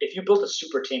that if you built a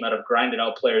super team out of grinded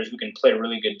out players who can play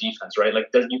really good defense, right?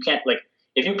 You can't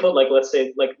if you put let's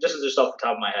say this is just off the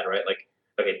top of my head, right?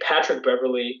 Okay, Patrick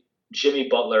Beverly, Jimmy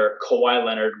Butler, Kawhi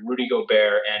Leonard, Rudy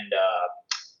Gobert, and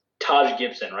Taj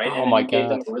Gibson, right? Oh and my you gave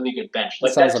God, them a really good bench.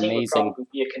 that sounds that team amazing. would probably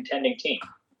be a contending team.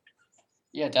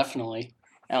 Yeah, definitely.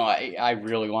 No, I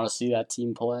really want to see that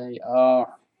team play.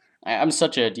 I'm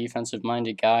such a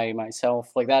defensive-minded guy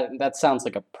myself. Like that sounds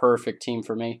like a perfect team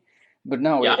for me. But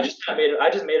no, Yeah, I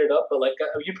just made it up, but like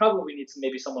you probably need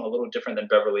maybe someone a little different than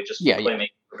Beverly just for playmaking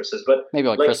purposes. But maybe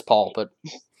like Chris Paul, but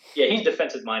yeah, he's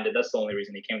defensive minded. That's the only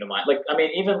reason he came to mind. Like I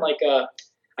mean, even like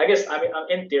I guess I mean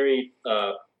in theory,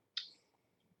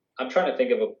 I'm trying to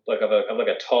think of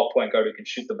a tall point guard who can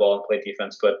shoot the ball and play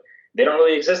defense, but they don't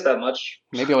really exist that much.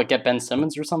 Maybe like get Ben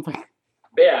Simmons or something.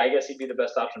 But yeah, I guess he'd be the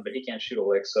best option, but he can't shoot a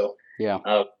lick. So yeah,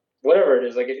 whatever it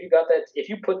is, like if you got that, if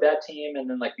you put that team and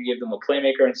then like you give them a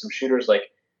playmaker and some shooters, like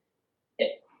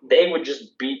they would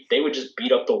just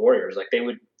beat up the Warriors. Like they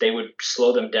would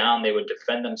slow them down. They would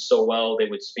defend them so well. They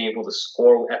would be able to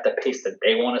score at the pace that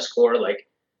they want to score. Like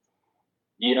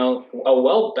a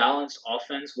well balanced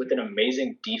offense with an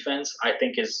amazing defense, I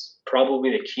think, is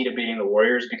probably the key to beating the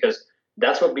Warriors because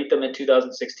that's what beat them in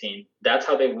 2016. That's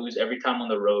how they lose every time on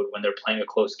the road when they're playing a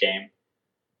close game.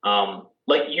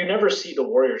 Like you never see the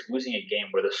Warriors losing a game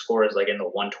where the score is like in the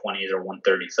 120s or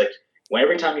 130s. Like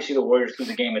every time you see the Warriors lose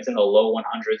a game, it's in the low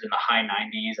 100s, in the high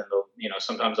 90s, and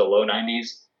sometimes the low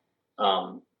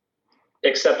 90s.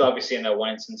 Except obviously in that one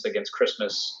instance against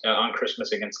Christmas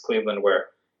against Cleveland where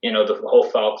the whole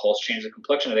foul calls changed the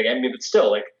complexion of the game. But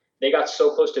still, like they got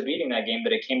so close to beating that game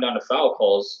that it came down to foul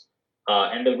calls,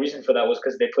 and the reason for that was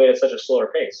because they played at such a slower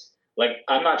pace. Like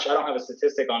I don't have a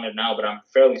statistic on it now, but I'm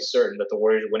fairly certain that the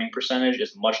Warriors' winning percentage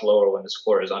is much lower when the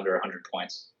score is under 100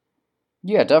 points.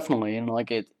 Yeah, definitely, and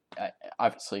like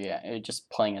obviously, just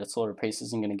playing at a slower pace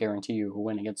isn't going to guarantee you a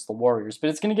win against the Warriors, but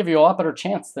it's going to give you a lot better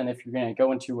chance than if you're going to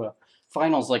go into a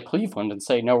finals like Cleveland and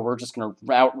say, no, we're just going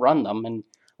to outrun them and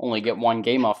only get one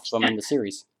game off them in the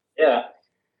series. Yeah,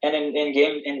 and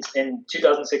in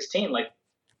 2016, like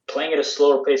playing at a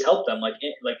slower pace helped them.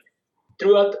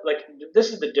 Throughout, like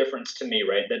this is the difference to me,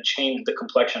 right? That changed the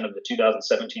complexion of the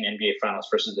 2017 NBA Finals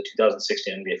versus the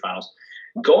 2016 NBA Finals.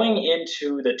 Going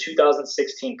into the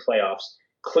 2016 playoffs,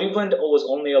 Cleveland was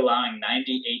only allowing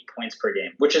 98 points per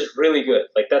game, which is really good.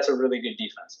 Like that's a really good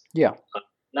defense. Yeah,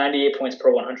 98 points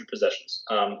per 100 possessions.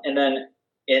 And then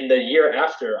in the year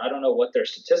after, I don't know what their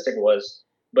statistic was,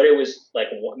 but it was like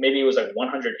maybe it was like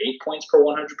 108 points per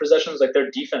 100 possessions. Like their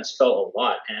defense fell a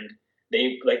lot, and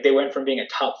they went from being a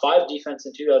top 5 defense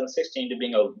in 2016 to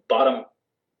being a bottom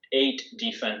 8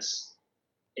 defense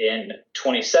in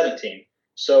 2017.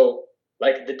 So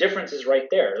like the difference is right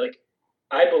there. Like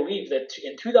I believe that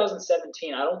in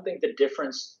 2017, I don't think the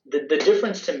difference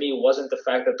to me wasn't the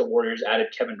fact that the Warriors added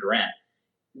Kevin Durant.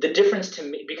 The difference to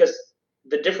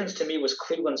me was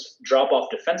Cleveland's drop off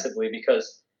defensively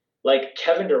because like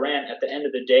Kevin Durant at the end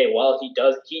of the day, while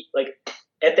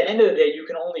at the end of the day, you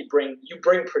can only bring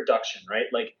production, right?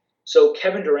 Like, so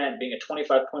Kevin Durant being a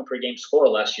 25 point per game scorer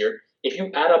last year, if you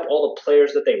add up all the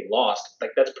players that they lost,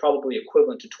 like that's probably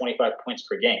equivalent to 25 points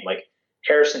per game. Like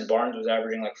Harrison Barnes was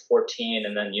averaging like 14,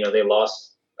 and then they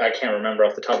lost. I can't remember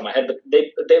off the top of my head, but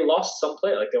they lost some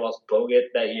player. Like they lost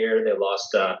Bogut that year. They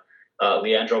lost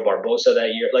Leandro Barbosa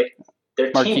that year. Like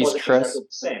their team wasn't exactly the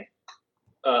same.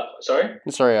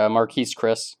 Sorry, Marquise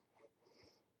Chris.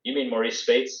 You mean Maurice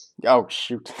Spates? Oh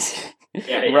shoot!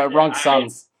 Wrong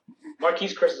Suns.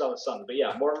 Marquise Chris is on the Suns, but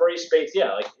yeah, Maurice Spates.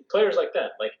 Yeah, like players like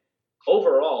that. Like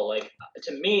overall, like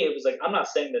to me, it was like I'm not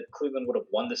saying that Cleveland would have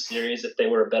won the series if they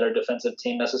were a better defensive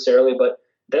team necessarily, but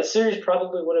that series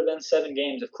probably would have been 7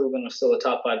 games if Cleveland was still a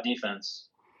top 5 defense.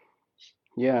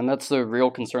 Yeah, and that's the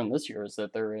real concern this year is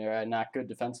that they're not good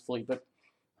defensively, but.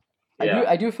 Yeah.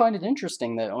 I do find it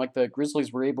interesting that like the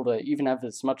Grizzlies were able to even have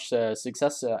as much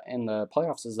success in the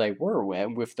playoffs as they were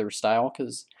with their style,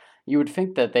 because you would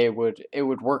think that it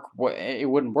wouldn't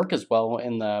work as well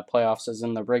in the playoffs as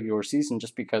in the regular season,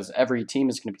 just because every team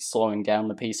is going to be slowing down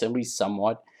the pace at least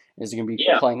somewhat, is going to be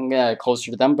playing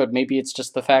closer to them. But maybe it's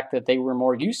just the fact that they were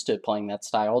more used to playing that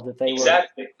style that they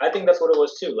exactly. I think that's what it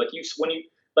was too. Like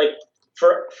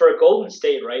for a Golden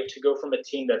State, right, to go from a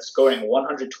team that's scoring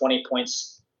 120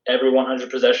 points every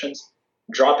 100 possessions,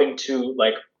 dropping to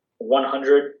like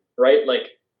 100, right? Like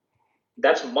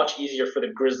that's much easier for the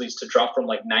Grizzlies to drop from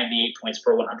like 98 points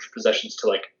per 100 possessions to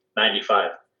like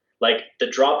 95. Like the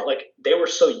drop, like they were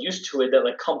so used to it that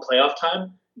like come playoff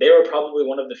time, they were probably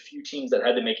one of the few teams that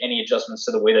had to make any adjustments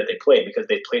to the way that they played because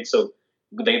they played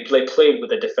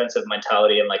with a defensive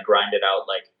mentality and like grind it out,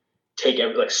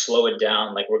 like slow it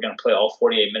down, like we're gonna play all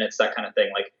 48 minutes, that kind of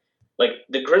thing. Like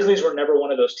the Grizzlies were never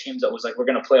one of those teams that was like, we're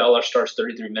going to play all our stars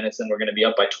 33 minutes and we're going to be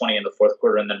up by 20 in the fourth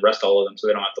quarter and then rest all of them so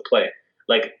they don't have to play.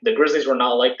 Like the Grizzlies were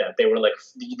not like that. They were like,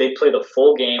 they play the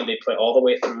full game. They play all the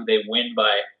way through. They win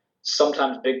by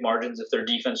sometimes big margins if their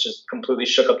defense just completely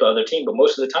shook up the other team. But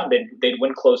most of the time they'd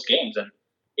win close games and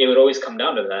it would always come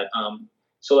down to that.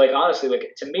 So like, honestly,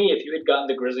 like to me, if you had gotten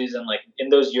the Grizzlies in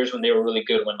those years when they were really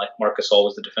good, when like Marc Gasol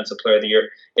was the defensive player of the year,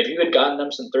 if you had gotten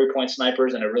them some 3-point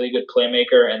snipers and a really good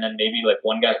playmaker, and then maybe like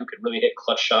one guy who could really hit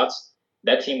clutch shots,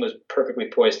 that team was perfectly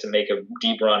poised to make a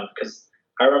deep run. Because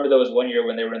I remember there was one year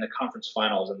when they were in the conference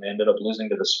finals and they ended up losing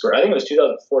to the Spurs. I think it was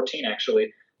 2014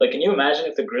 actually. Like, can you imagine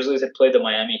if the Grizzlies had played the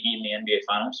Miami Heat in the NBA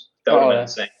Finals? That would have been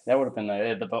insane. That would have been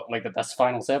the best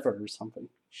finals ever or something.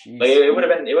 Jeez. Like it would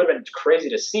have been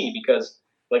crazy to see, because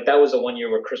like that was the one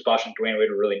year where Chris Bosh and Dwayne Wade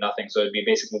were really nothing. So it'd be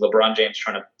basically LeBron James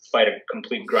trying to fight a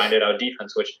complete grinded out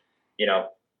defense, which, you know,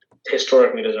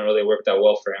 historically doesn't really work that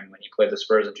well for him when he played the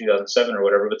Spurs in 2007 or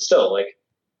whatever. But still, like,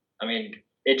 I mean,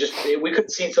 we could have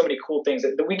seen so many cool things.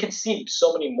 We could see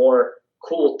so many more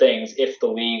cool things if the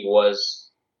league was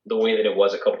the way that it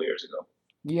was a couple years ago.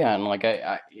 Yeah, and like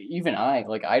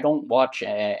I don't watch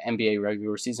NBA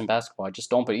regular season basketball. I just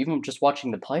don't. But even just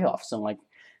watching the playoffs and like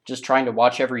just trying to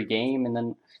watch every game, and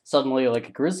then suddenly like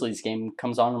a Grizzlies game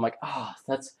comes on, I'm like,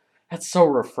 that's so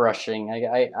refreshing.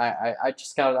 I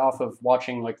just got off of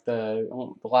watching like the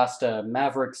last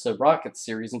Mavericks Rockets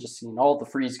series and just seeing all the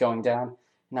freeze going down.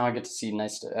 Now I get to see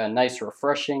a nice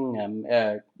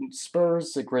refreshing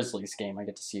Spurs Grizzlies game. I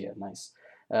get to see a nice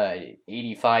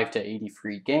 85 to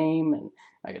 83 game, and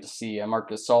I get to see Marc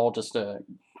Gasol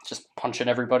just punching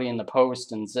everybody in the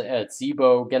post, and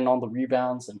Zebo getting all the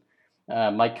rebounds, and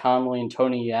Mike Conley and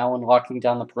Tony Allen locking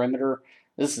down the perimeter.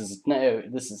 This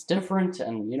is different,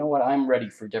 and you know what? I'm ready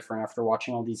for different after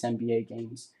watching all these NBA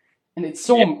games. And it's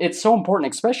so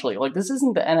important, especially like this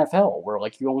isn't the NFL where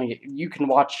like you can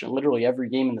watch literally every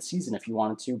game in the season if you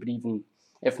wanted to, but even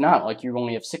if not, like you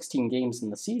only have 16 games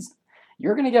in the season.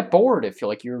 You're gonna get bored if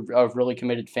you're a really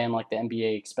committed fan like the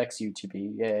NBA expects you to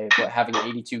be, having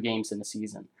 82 games in a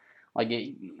season. Like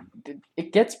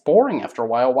it gets boring after a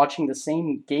while watching the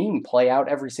same game play out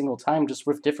every single time, just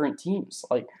with different teams.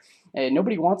 Like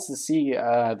nobody wants to see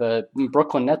the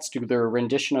Brooklyn Nets do their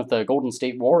rendition of the Golden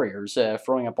State Warriors,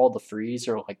 throwing up all the threes,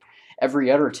 or like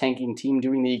every other tanking team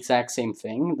doing the exact same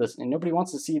thing. And nobody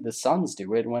wants to see the Suns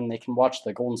do it when they can watch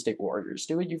the Golden State Warriors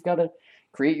do it. You've got to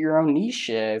create your own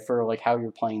niche for like how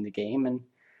you're playing the game, and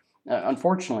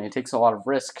unfortunately, it takes a lot of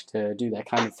risk to do that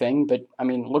kind of thing. But I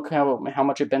mean, look how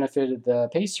much it benefited the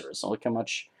Pacers. Look how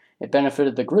much it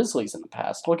benefited the Grizzlies in the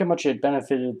past. Look how much it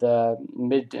benefited the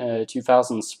mid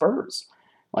 2000s Spurs.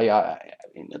 Like I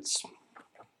mean,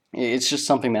 it's just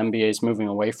something the NBA is moving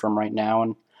away from right now,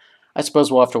 and I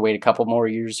suppose we'll have to wait a couple more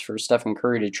years for Stephen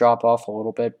Curry to drop off a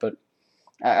little bit. But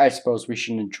I suppose we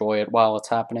should enjoy it while it's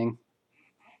happening.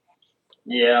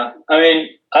 Yeah, I mean,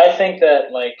 I think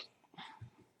that like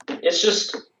it's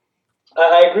just.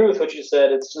 I agree with what you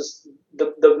said. It's just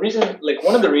the reason, like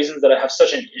one of the reasons that I have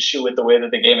such an issue with the way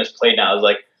that the game is played now is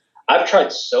like I've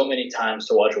tried so many times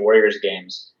to watch Warriors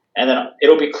games, and then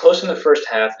it'll be close in the first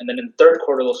half, and then in the third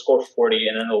quarter they'll score 40,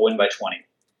 and then they'll win by 20,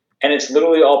 and it's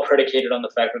literally all predicated on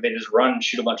the fact that they just run and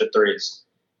shoot a bunch of threes,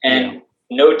 and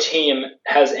no team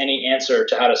has any answer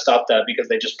to how to stop that because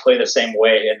they just play the same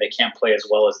way and they can't play as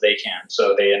well as they can,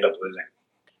 so they end up losing.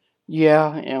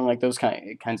 Yeah, and like those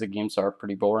kinds of games are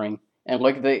pretty boring. And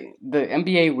like the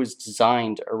NBA was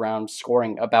designed around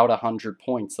scoring about 100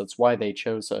 points. That's why they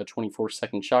chose a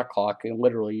 24-second shot clock, and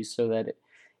literally so that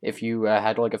if you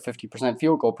had like a 50%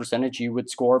 field goal percentage, you would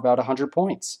score about 100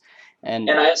 points. And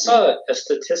I saw a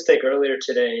statistic earlier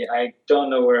today. I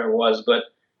don't know where it was, but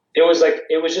it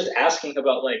was just asking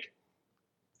about like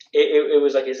it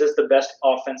was like, is this the best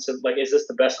offensive? Like, is this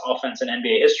the best offense in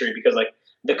NBA history? Because like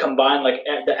the combined, like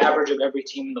the average of every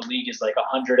team in the league is like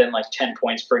 110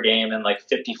 points per game and like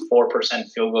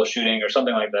 54% field goal shooting or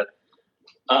something like that.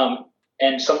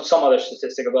 And some other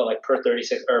statistic about like per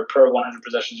 36 or per 100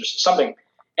 possessions or something.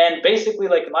 And basically,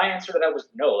 like my answer to that was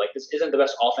no. Like this isn't the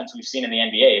best offense we've seen in the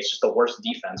NBA. It's just the worst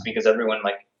defense because everyone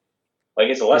like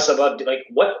it's less about like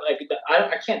what like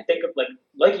I can't think of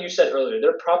like you said earlier.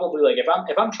 They're probably like if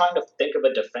I'm trying to think of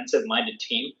a defensive minded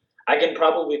team, I can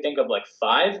probably think of like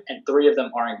 5, and 3 of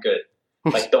them aren't good.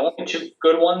 Like the only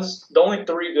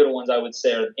 3 good ones I would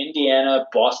say are Indiana,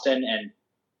 Boston, and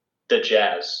the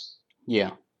Jazz.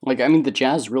 Yeah. Like, I mean, the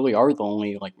Jazz really are the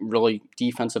only, like, really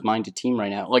defensive-minded team right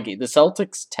now. Like, the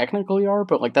Celtics technically are,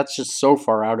 but, like, that's just so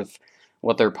far out of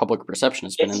what their public perception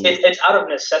has been. It's out of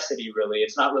necessity, really.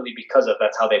 It's not really because of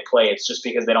that's how they play. It's just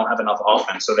because they don't have enough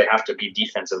offense, so they have to be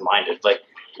defensive-minded. Like,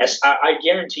 I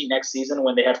guarantee next season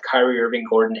when they have Kyrie Irving,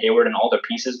 Gordon Hayward, and all their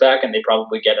pieces back, and they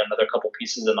probably get another couple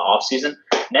pieces in the offseason,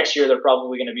 next year they're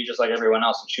probably going to be just like everyone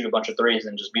else and shoot a bunch of threes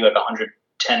and just be like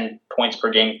 110 points per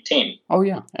game team. Oh,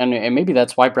 yeah. And maybe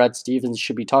that's why Brad Stevens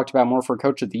should be talked about more for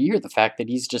Coach of the Year, the fact that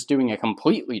he's just doing a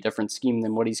completely different scheme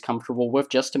than what he's comfortable with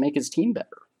just to make his team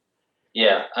better.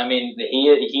 Yeah, I mean,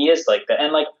 he is like that,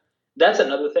 and like that's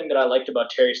another thing that I liked about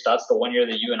Terry Stotts. The one year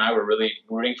that you and I were really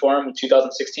rooting for him in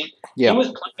 2016, he Yeah. was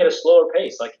playing at a slower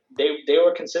pace. Like they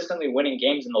were consistently winning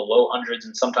games in the low hundreds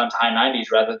and sometimes high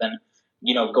 90s, rather than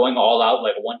going all out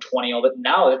like 120. All that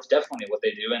now, that's definitely what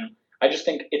they do, and I just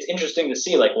think it's interesting to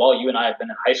see. Like while you and I have been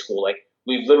in high school, like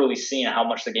we've literally seen how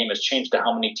much the game has changed to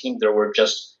how many teams there were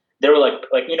just they were like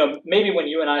maybe when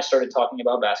you and I started talking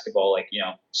about basketball, like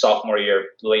sophomore year,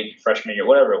 late freshman year,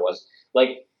 whatever it was,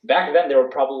 like back then there were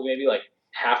probably maybe like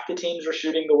half the teams were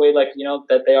shooting the way like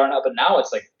that they are now, but now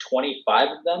it's like 25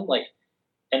 of them, like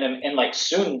and like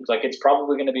soon like it's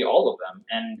probably going to be all of them,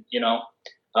 and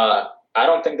I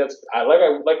don't think that's I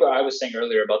like what I was saying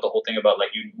earlier about the whole thing about like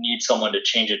you need someone to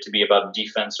change it to be about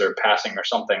defense or passing or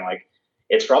something. Like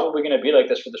it's probably going to be like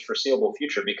this for the foreseeable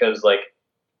future because like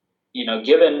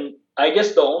given I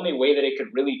guess the only way that it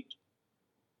could really,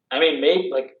 I mean, maybe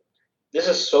like this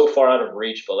is so far out of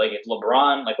reach, but like if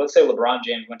LeBron, like let's say LeBron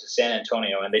James went to San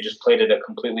Antonio and they just played at a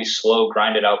completely slow,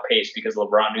 grinded out pace because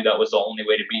LeBron knew that was the only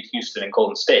way to beat Houston and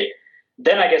Golden State,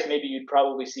 then I guess maybe you'd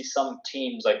probably see some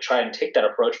teams like try and take that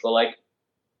approach. But like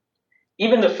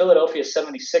even the Philadelphia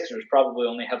 76ers probably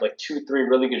only have like 2, 3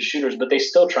 really good shooters, but they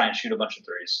still try and shoot a bunch of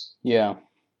threes. Yeah.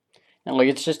 And like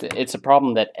it's a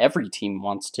problem that every team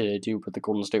wants to do what the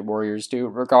Golden State Warriors do,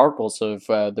 regardless of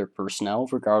their personnel,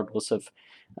 regardless of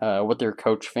what their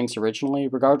coach thinks originally,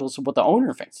 regardless of what the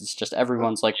owner thinks. It's just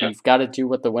everyone's like, Yeah. we've got to do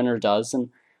what the winner does, and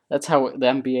that's how the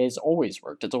NBA has always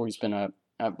worked. It's always been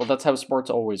well, that's how sports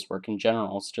always work in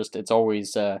general. It's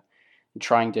always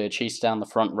trying to chase down the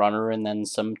front runner, and then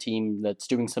some team that's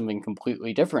doing something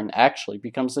completely different actually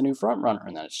becomes the new front runner,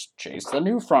 and then it's chase the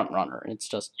new front runner. It's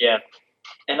just Yeah.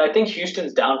 And I think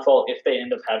Houston's downfall,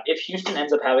 if Houston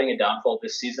ends up having a downfall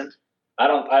this season,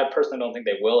 I personally don't think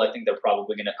they will. I think they're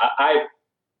probably gonna. I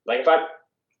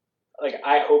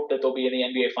hope that they'll be in the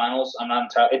NBA Finals. I'm not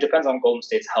entirely. It depends on Golden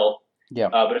State's health. Yeah.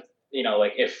 But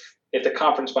like if the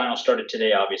conference finals started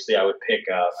today, obviously I would pick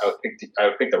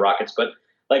the Rockets. But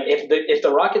like if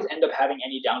the Rockets end up having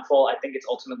any downfall, I think it's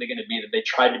ultimately going to be that they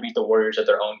tried to beat the Warriors at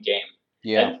their own game.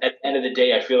 Yeah. And at the end of the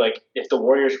day, I feel like if the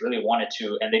Warriors really wanted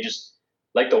to, and they just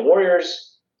like the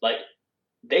Warriors, like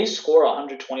they score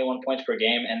 121 points per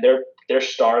game, and their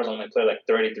stars only play like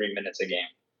 33 minutes a game.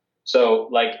 So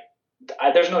like,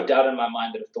 there's no doubt in my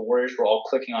mind that if the Warriors were all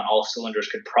clicking on all cylinders,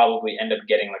 could probably end up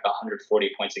getting like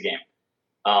 140 points a game.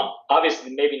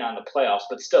 Obviously, maybe not in the playoffs,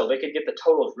 but still, they could get the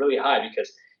totals really high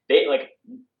because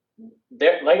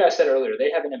like I said earlier,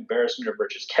 they have an embarrassment of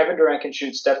riches. Kevin Durant can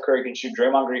shoot, Steph Curry can shoot,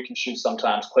 Draymond Green can shoot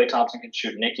sometimes, Klay Thompson can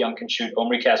shoot, Nick Young can shoot,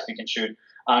 Omri Caspi can shoot,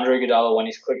 Andre Iguodala when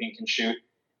he's clicking can shoot.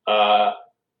 And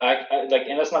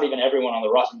that's not even everyone on the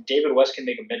roster. David West can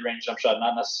make a mid-range jump shot,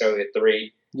 not necessarily a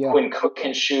three. Yeah. Quinn Cook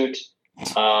can shoot.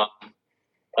 I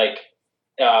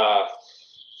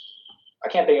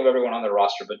can't think of everyone on the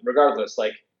roster, but regardless,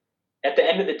 like at the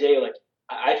end of the day, like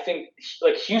I think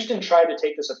like Houston tried to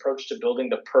take this approach to building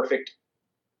the perfect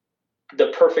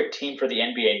team for the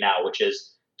NBA now, which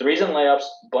is threes and layups,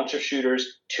 bunch of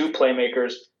shooters, 2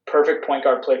 playmakers, perfect point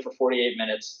guard play for 48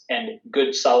 minutes, and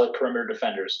good solid perimeter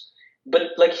defenders.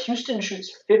 But like Houston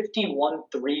shoots 51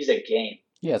 threes a game.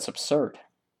 Yeah, it's absurd.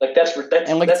 Like that's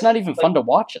and like it's not even fun to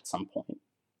watch at some point.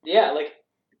 Yeah, like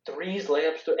threes,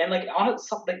 layups, and like on it,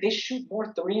 like they shoot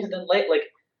more threes than like,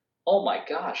 oh my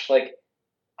gosh, like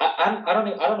I don't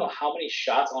know how many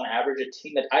shots on average a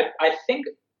team that I think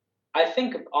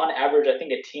on average I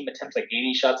think a team attempts like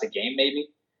 80 shots a game, maybe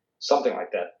something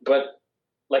like that. But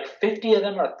like 50 of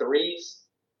them are threes.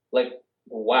 Like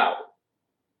wow,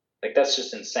 like that's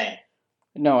just insane.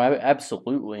 No,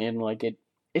 absolutely, and like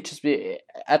it just be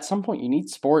at some point you need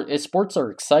sports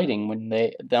are exciting when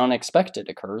the unexpected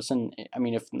occurs, and I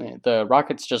mean if the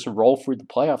Rockets just roll through the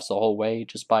playoffs the whole way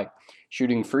just by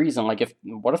shooting threes, and like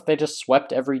what if they just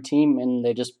swept every team and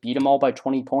they just beat them all by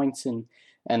 20 points, and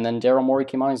then Daryl Morey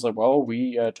came on, he's like, well,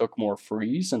 we took more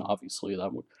threes, and obviously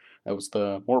that was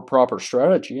the more proper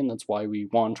strategy, and that's why we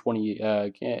won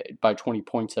 20 by 20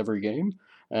 points every game.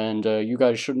 And you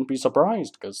guys shouldn't be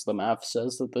surprised because the math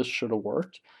says that this should have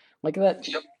worked. Like that.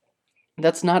 Yep.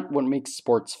 That's not what makes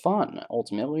sports fun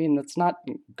ultimately, and that's not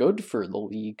good for the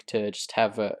league to just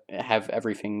have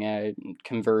everything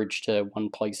converge to one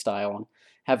play style and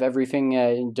have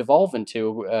everything devolve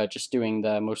into just doing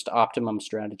the most optimum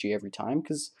strategy every time.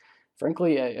 Because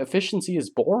frankly, efficiency is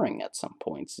boring at some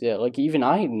points. Yeah, like even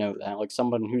I know that. Like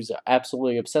someone who's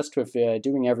absolutely obsessed with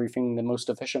doing everything the most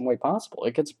efficient way possible,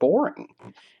 it gets boring.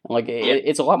 And like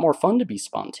it's a lot more fun to be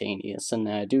spontaneous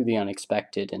and do the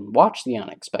unexpected and watch the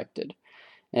unexpected.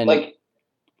 And like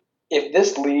if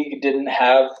this league didn't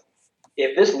have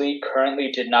if this league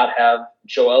currently did not have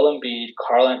Joel Embiid,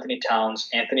 Karl Anthony Towns,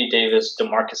 Anthony Davis,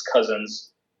 DeMarcus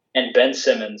Cousins, and Ben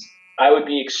Simmons, I would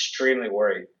be extremely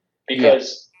worried Yeah.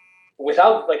 because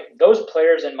without like those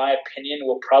players, in my opinion,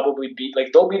 will probably be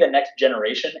like they'll be the next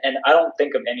generation, and I don't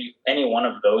think of any one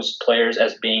of those players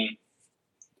as being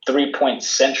 3-point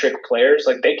centric players.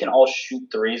 Like they can all shoot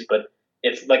threes, but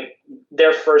it's like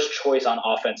their first choice on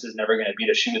offense is never going to be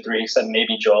to shoot a three, except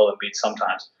maybe Joel Embiid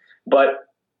sometimes. But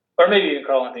or maybe even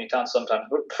Karl Anthony Towns sometimes.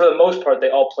 But for the most part, they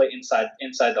all play inside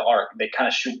the arc. They kind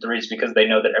of shoot threes because they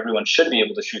know that everyone should be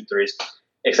able to shoot threes,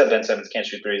 except Ben Simmons can't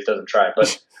shoot threes, doesn't try.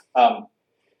 But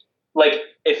like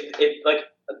if like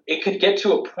it could get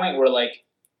to a point where like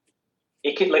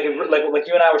it could like you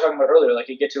and I were talking about earlier, like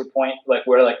it get to a point like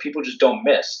where like people just don't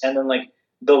miss, and then like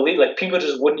the league, like people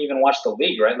just wouldn't even watch the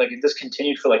league, right? Like if this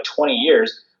continued for like 20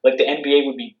 years, like the NBA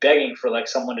would be begging for like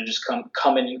someone to just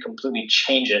come in and completely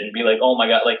change it and be like, oh my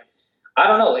god, like I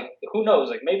don't know, like who knows?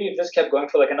 Like maybe if this kept going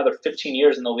for like another 15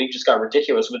 years and the league just got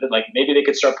ridiculous with it, like maybe they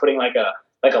could start putting like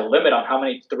a limit on how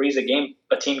many threes a game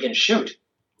a team can shoot,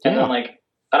 and then like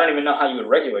I don't even know how you would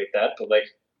regulate that, but like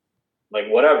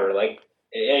whatever, like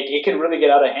it could really get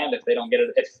out of hand if they don't get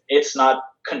it if it's not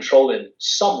controlled in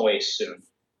some way soon.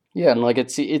 Yeah, and like it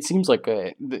seems like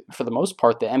for the most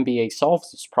part the NBA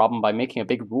solves this problem by making a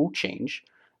big rule change.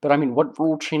 But I mean, what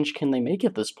rule change can they make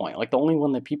at this point? Like the only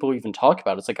one that people even talk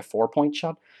about is like a 4-point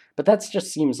shot, but that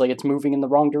just seems like it's moving in the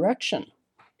wrong direction.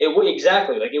 It would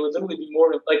exactly like it would literally be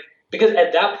more like because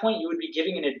at that point you would be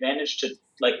giving an advantage to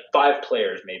like 5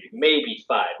 players, maybe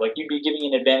 5. Like you'd be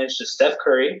giving an advantage to Steph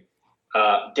Curry,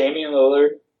 Damian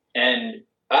Lillard, and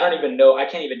I don't even know. I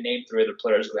can't even name 3 other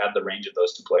players who have the range of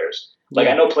those 2 players. Like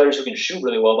I Yeah. know players who can shoot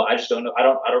really well, but I just don't know. I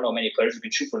don't know many players who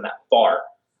can shoot from that far.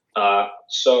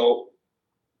 So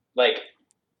like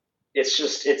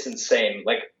it's insane.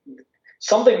 Like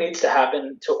something needs to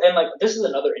happen to, and like this is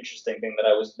another interesting thing that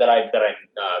I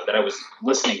was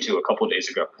listening to a couple of days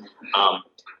ago,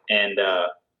 and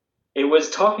it was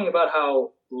talking about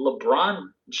how LeBron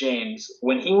James,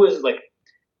 when he was like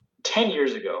 10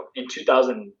 years ago in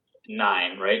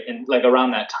 2009, right, and like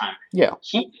around that time, Yeah.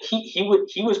 he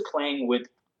was playing with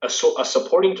a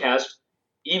supporting cast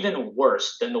even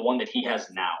worse than the one that he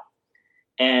has now,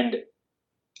 and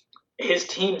his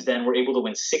teams then were able to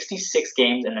win 66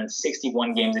 games and then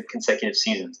 61 games in consecutive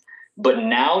seasons. But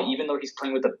now, even though he's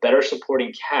playing with a better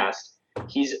supporting cast,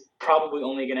 he's probably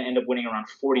only going to end up winning around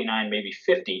 49, maybe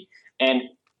 50. And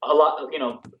a lot,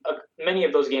 many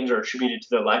of those games are attributed to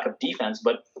the lack of defense.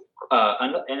 But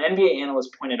an NBA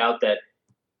analyst pointed out that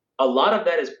a lot of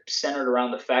that is centered around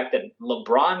the fact that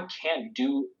LeBron can't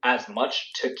do as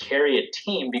much to carry a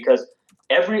team because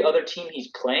every other team he's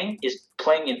playing is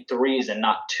playing in threes and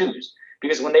not twos.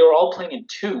 Because when they were all playing in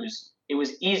twos, it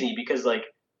was easy because like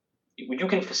you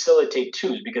can facilitate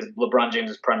twos because LeBron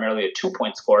James is primarily a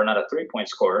 2-point scorer, not a 3-point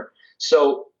scorer.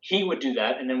 So he would do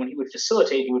that, and then when he would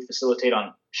facilitate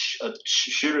on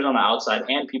shooters on the outside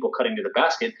and people cutting to the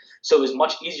basket. So it was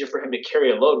much easier for him to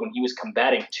carry a load when he was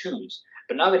combating twos.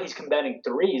 But now that he's combating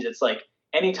threes, it's like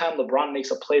anytime LeBron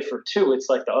makes a play for 2, it's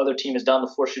like the other team is down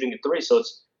the floor shooting a 3, so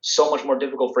it's so much more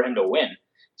difficult for him to win.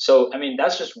 So I mean,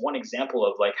 that's just one example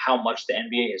of like how much the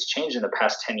NBA has changed in the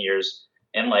past 10 years,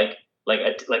 and like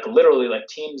literally like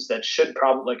teams that should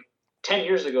probably like 10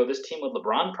 years ago, this team with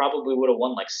LeBron probably would have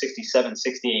won like 67,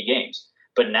 68 games.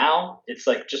 But now it's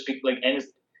like and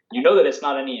you know that it's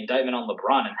not any indictment on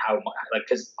LeBron and how like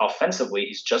because offensively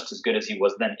he's just as good as he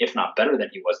was then, if not better than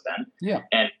he was then. Yeah.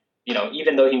 And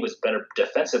even though he was better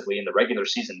defensively in the regular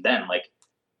season then, like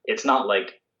it's not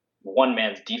like one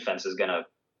man's defense is gonna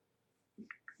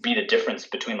be the difference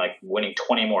between like winning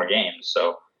 20 more games.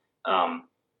 So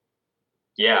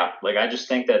yeah, like I just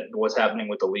think that what's happening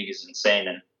with the league is insane,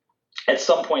 and at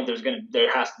some point there's gonna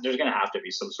have to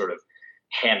be some sort of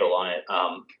handle on it.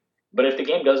 But if the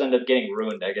game does end up getting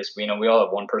ruined, I guess we all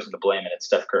have one person to blame, and it's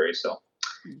Steph Curry. So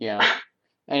Yeah.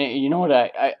 And you know what?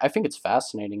 I think it's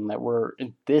fascinating that we're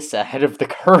this ahead of the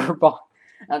curve,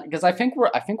 because I think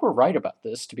we're right about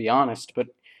this, to be honest. But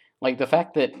like the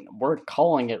fact that we're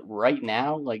calling it right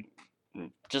now, like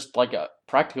just like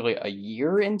practically a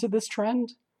year into this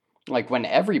trend, like when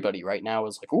everybody right now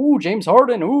is like, "Ooh, James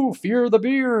Harden, ooh, fear the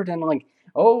beard," and like,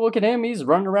 "Oh, look at him, he's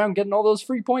running around getting all those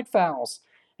 3-point fouls."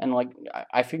 And like,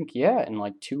 I think in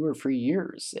like 2 or 3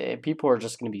 years, people are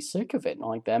just going to be sick of it, and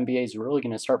like the NBA is really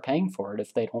going to start paying for it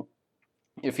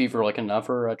if either like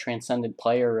another transcendent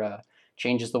player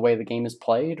changes the way the game is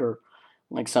played, or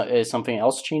like something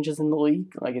else changes in the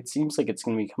league. Like it seems like it's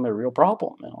going to become a real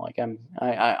problem, and like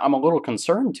I'm a little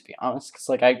concerned, to be honest, because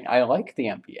like I like the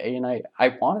NBA and I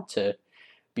want it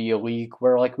be a league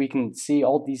where like we can see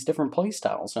all these different play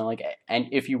styles and like and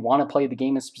if you want to play the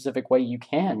game a specific way you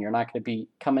can. You're not going to be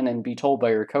come in and be told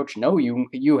by your coach, no,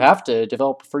 you have to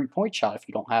develop a 3-point shot if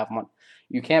you don't have one.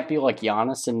 You can't be like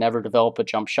Giannis and never develop a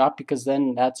jump shot because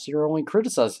then that's your only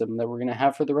criticism that we're going to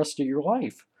have for the rest of your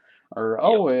life. Or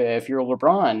oh, if you're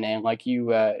LeBron and like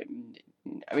you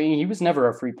I mean, he was never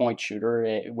a 3-point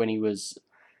shooter when he was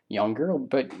younger,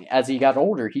 but as he got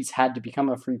older, he's had to become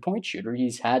a 3-point shooter.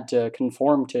 He's had to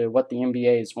conform to what the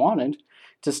NBA has wanted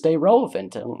to stay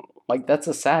relevant. And, like, that's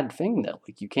a sad thing, though.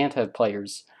 Like, you can't have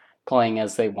players playing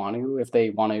as they want to if they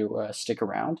want to stick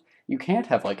around. You can't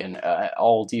have, like, an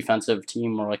all defensive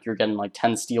team where, like, you're getting, like,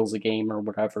 10 steals a game or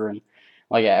whatever, and,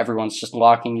 like, everyone's just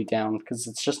locking you down because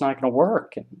it's just not going to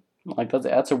work. And, like,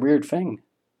 that's a weird thing.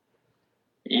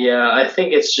 Yeah, I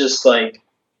think it's just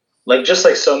just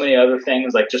like so many other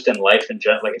things, like just in life in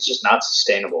general, like it's just not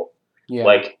sustainable. Yeah.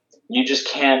 Like you just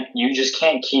can't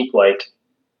keep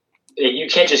you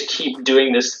can't just keep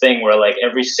doing this thing where like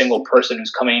every single person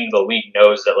who's coming into the league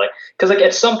knows that, like, because like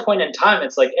at some point in time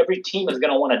it's like every team is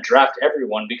going to want to draft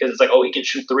everyone because it's like, oh, he can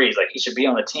shoot threes, like he should be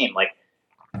on the team. Like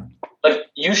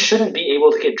you shouldn't be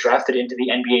able to get drafted into the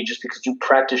NBA just because you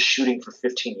practice shooting for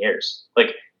 15 years.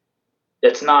 Like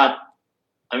it's not,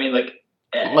 I mean, like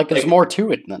there's more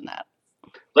to it than that.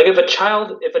 Like if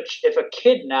a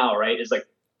kid now, right, is like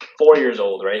 4 years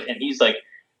old, right, and he's like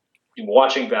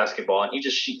watching basketball and he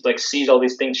just like sees all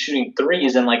these things shooting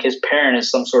threes, and like his parent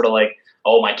is some sort of like,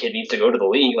 oh, my kid needs to go to the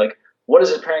league. Like, what is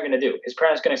his parent going to do? His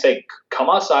parent's going to say, come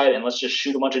outside and let's just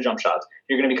shoot a bunch of jump shots.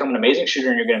 You're going to become an amazing shooter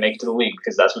and you're going to make it to the league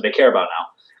because that's what they care about now.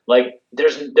 Like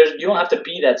there's you don't have to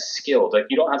be that skilled. Like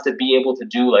you don't have to be able to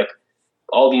do like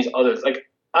all these others. Like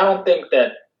I don't think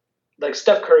that, like,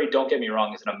 Steph Curry, don't get me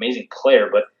wrong, is an amazing player,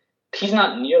 but he's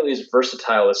not nearly as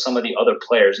versatile as some of the other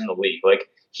players in the league. Like,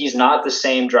 he's not the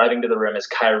same driving to the rim as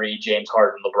Kyrie, James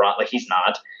Harden, LeBron. Like, he's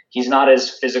not. He's not as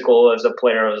physical as a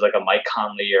player as like a Mike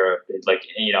Conley or like,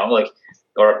 you know, like,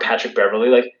 or a Patrick Beverly.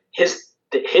 Like his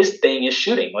thing is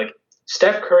shooting. Like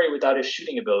Steph Curry without his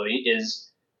shooting ability is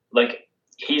like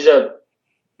he's a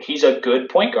good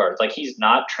point guard. Like he's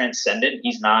not transcendent.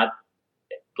 He's not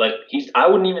like I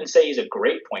wouldn't even say he's a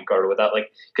great point guard without,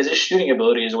 like, because his shooting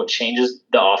ability is what changes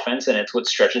the offense and it's what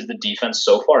stretches the defense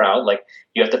so far out. Like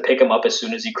you have to pick him up as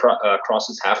soon as he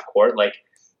crosses half court. Like,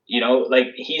 you know,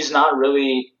 like he's not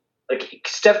really like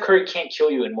Steph Curry can't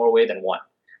kill you in more way than one.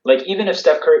 Like even if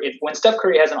when Steph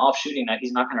Curry has an off shooting night,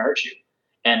 he's not going to hurt you.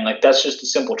 And like that's just the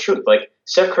simple truth. Like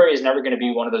Steph Curry is never going to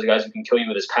be one of those guys who can kill you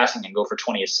with his passing and go for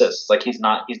 20 assists. Like he's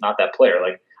not that player.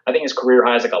 Like I think his career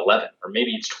high is like 11 or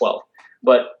maybe it's 12.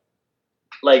 But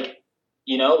like,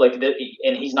 you know, like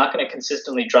and he's not going to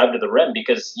consistently drive to the rim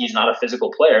because he's not a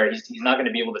physical player. He's not going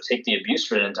to be able to take the abuse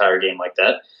for an entire game like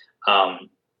that.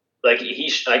 Like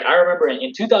I remember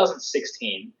in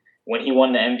 2016 when he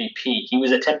won the MVP, he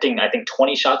was attempting I think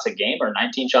 20 shots a game or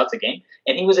 19 shots a game,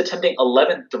 and he was attempting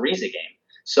 11 threes a game.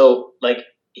 So like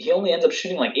he only ends up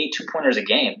shooting like 8 2-pointers a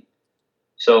game.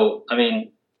 So I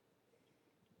mean,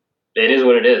 it is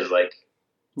what it is. Like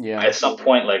yeah, at some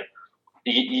point, like.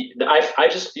 I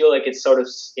just feel like it's sort of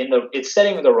it's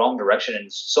setting in the wrong direction in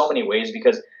so many ways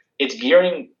because it's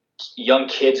gearing young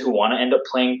kids who want to end up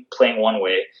playing one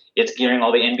way. It's gearing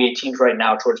all the NBA teams right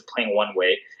now towards playing one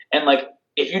way. And like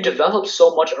if you develop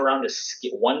so much around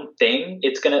one thing,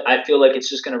 I feel like it's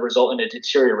just gonna result in a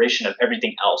deterioration of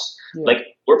everything else. Yeah.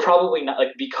 Like we're probably not, like,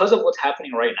 because of what's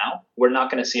happening right now, we're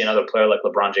not gonna see another player like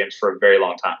LeBron James for a very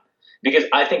long time. Because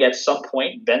I think at some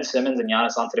point, Ben Simmons and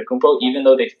Giannis Antetokounmpo, even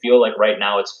though they feel like right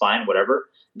now it's fine, whatever,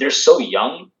 they're so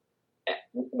young.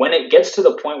 When it gets to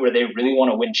the point where they really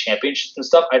want to win championships and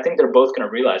stuff, I think they're both going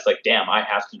to realize, like, damn, I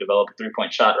have to develop a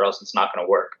 3-point shot or else it's not going to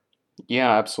work.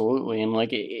 Yeah, absolutely. And,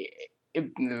 like,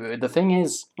 the thing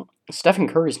is, Stephen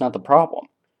Curry's not the problem.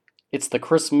 It's the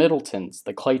Chris Middletons,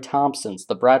 the Klay Thompsons,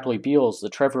 the Bradley Beals, the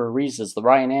Trevor Arizas, the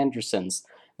Ryan Andersons,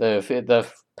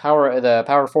 the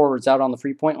power forwards out on the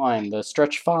 3-point line, the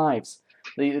stretch fives,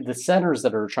 the centers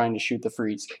that are trying to shoot the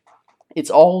threes. It's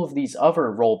all of these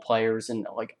other role players and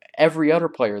like every other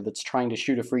player that's trying to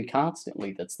shoot a free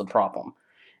constantly that's the problem.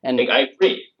 And I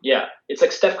agree. Yeah, it's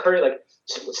like Steph Curry. Like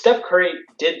Steph Curry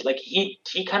did, like he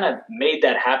kind of made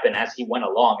that happen as he went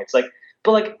along. It's like,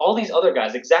 but like all these other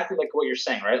guys, exactly like what you're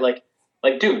saying, right? Like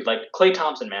dude, like Klay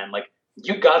Thompson, man, like.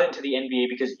 You got into the NBA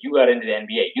because you got into the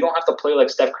NBA. You don't have to play like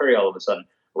Steph Curry all of a sudden.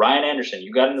 Ryan Anderson,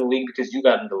 you got into the league because you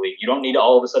got into the league. You don't need to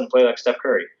all of a sudden play like Steph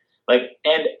Curry. Like,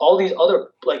 and all these other,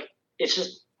 like, it's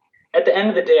just, at the end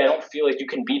of the day, I don't feel like you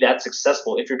can be that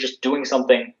successful if you're just doing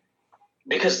something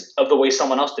because of the way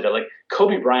someone else did it. Like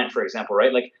Kobe Bryant, for example,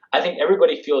 right? Like I think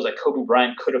everybody feels like Kobe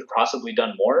Bryant could have possibly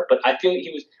done more, but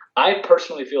I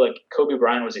personally feel like Kobe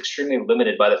Bryant was extremely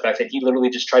limited by the fact that he literally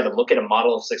just tried to look at a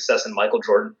model of success in Michael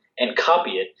Jordan and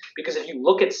copy it. Because if you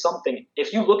look at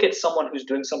someone who's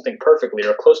doing something perfectly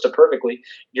or close to perfectly,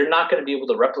 you're not going to be able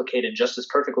to replicate it just as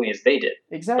perfectly as they did.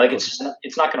 Exactly. Like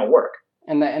it's not going to work.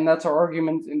 And that's our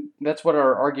argument. That's what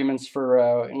our arguments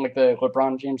for like the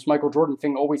LeBron James Michael Jordan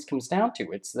thing always comes down to.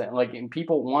 It's that like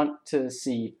people want to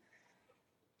see.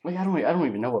 Like I don't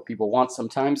even know what people want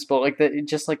sometimes, but like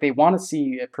just like they want to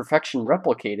see perfection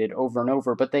replicated over and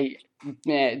over, but they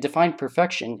define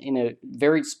perfection in a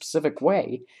very specific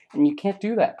way, and you can't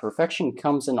do that. Perfection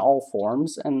comes in all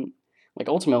forms, and like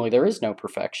ultimately there is no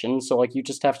perfection. So like you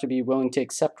just have to be willing to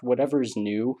accept whatever's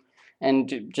new,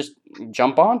 and just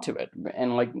jump onto it,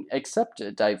 and like accept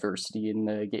diversity in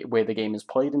the way the game is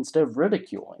played instead of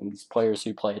ridiculing these players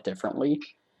who play it differently.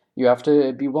 You have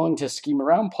to be willing to scheme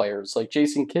around players like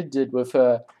Jason Kidd did with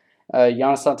Giannis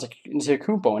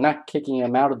Antetokounmpo, and not kicking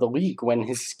him out of the league when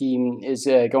his scheme is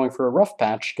going for a rough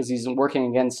patch because he's working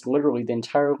against literally the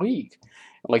entire league.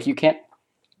 Like you can't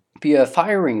be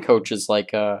firing coaches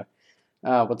like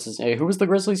what's his name? Who was the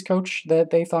Grizzlies coach that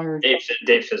they fired? Dave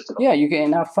Fizdale. Yeah, you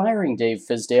can not firing Dave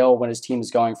Fizdale when his team is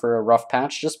going for a rough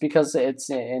patch just because they've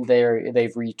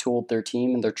retooled their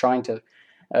team and they're trying to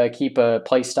keep a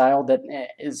play style that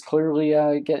is clearly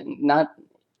that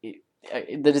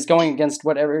is going against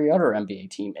what every other NBA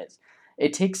team is.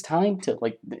 It takes time to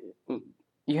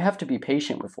you have to be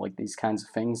patient with like these kinds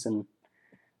of things, and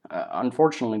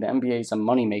unfortunately, the NBA is a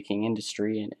money making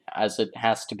industry, and as it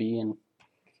has to be, and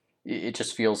it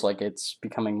just feels like it's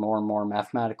becoming more and more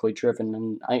mathematically driven.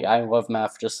 And I love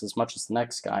math just as much as the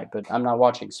next guy, but I'm not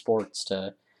watching sports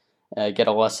to get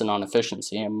a lesson on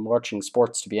efficiency. I'm watching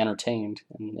sports to be entertained,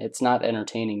 and it's not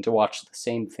entertaining to watch the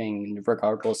same thing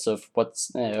regardless of what's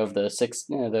of the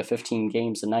 15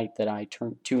 games a night that I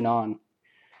tune on.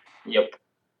 Yep,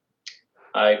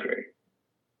 I agree.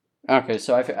 Okay,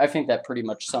 so I think that pretty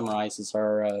much summarizes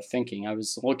our thinking. I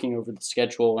was looking over the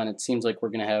schedule, and it seems like we're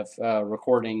going to have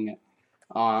recording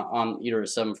on either the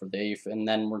 7th or the 8th, and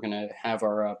then we're going to have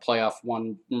our playoff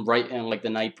one right in like the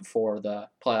night before the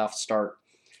playoffs start.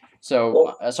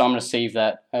 So, so I'm going to save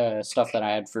that stuff that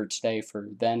I had for today for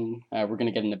then. We're going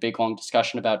to get in a big, long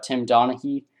discussion about Tim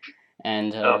Donaghy,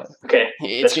 and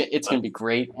it's going to be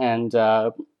great, and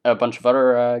a bunch of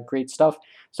other great stuff.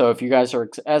 So if you guys are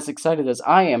as excited as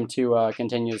I am to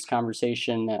continue this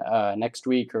conversation next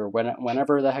week or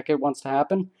whenever the heck it wants to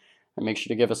happen, make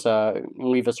sure to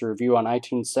leave us a review on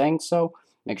iTunes saying so.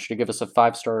 Make sure to give us a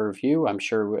 5-star review. I'm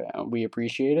sure we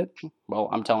appreciate it. Well,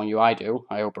 I'm telling you I do.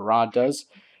 I hope Rod does.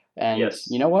 And yes.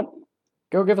 You know what?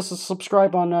 Go give us a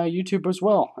subscribe on YouTube as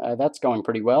well. That's going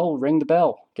pretty well. Ring the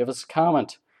bell. Give us a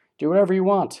comment. Do whatever you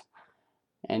want.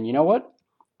 And you know what?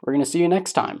 We're going to see you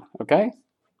next time, okay?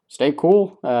 Stay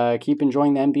cool. Keep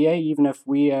enjoying the NBA, even if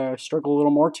we struggle a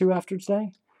little more too after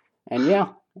today. And yeah,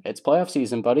 it's playoff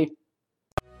season, buddy.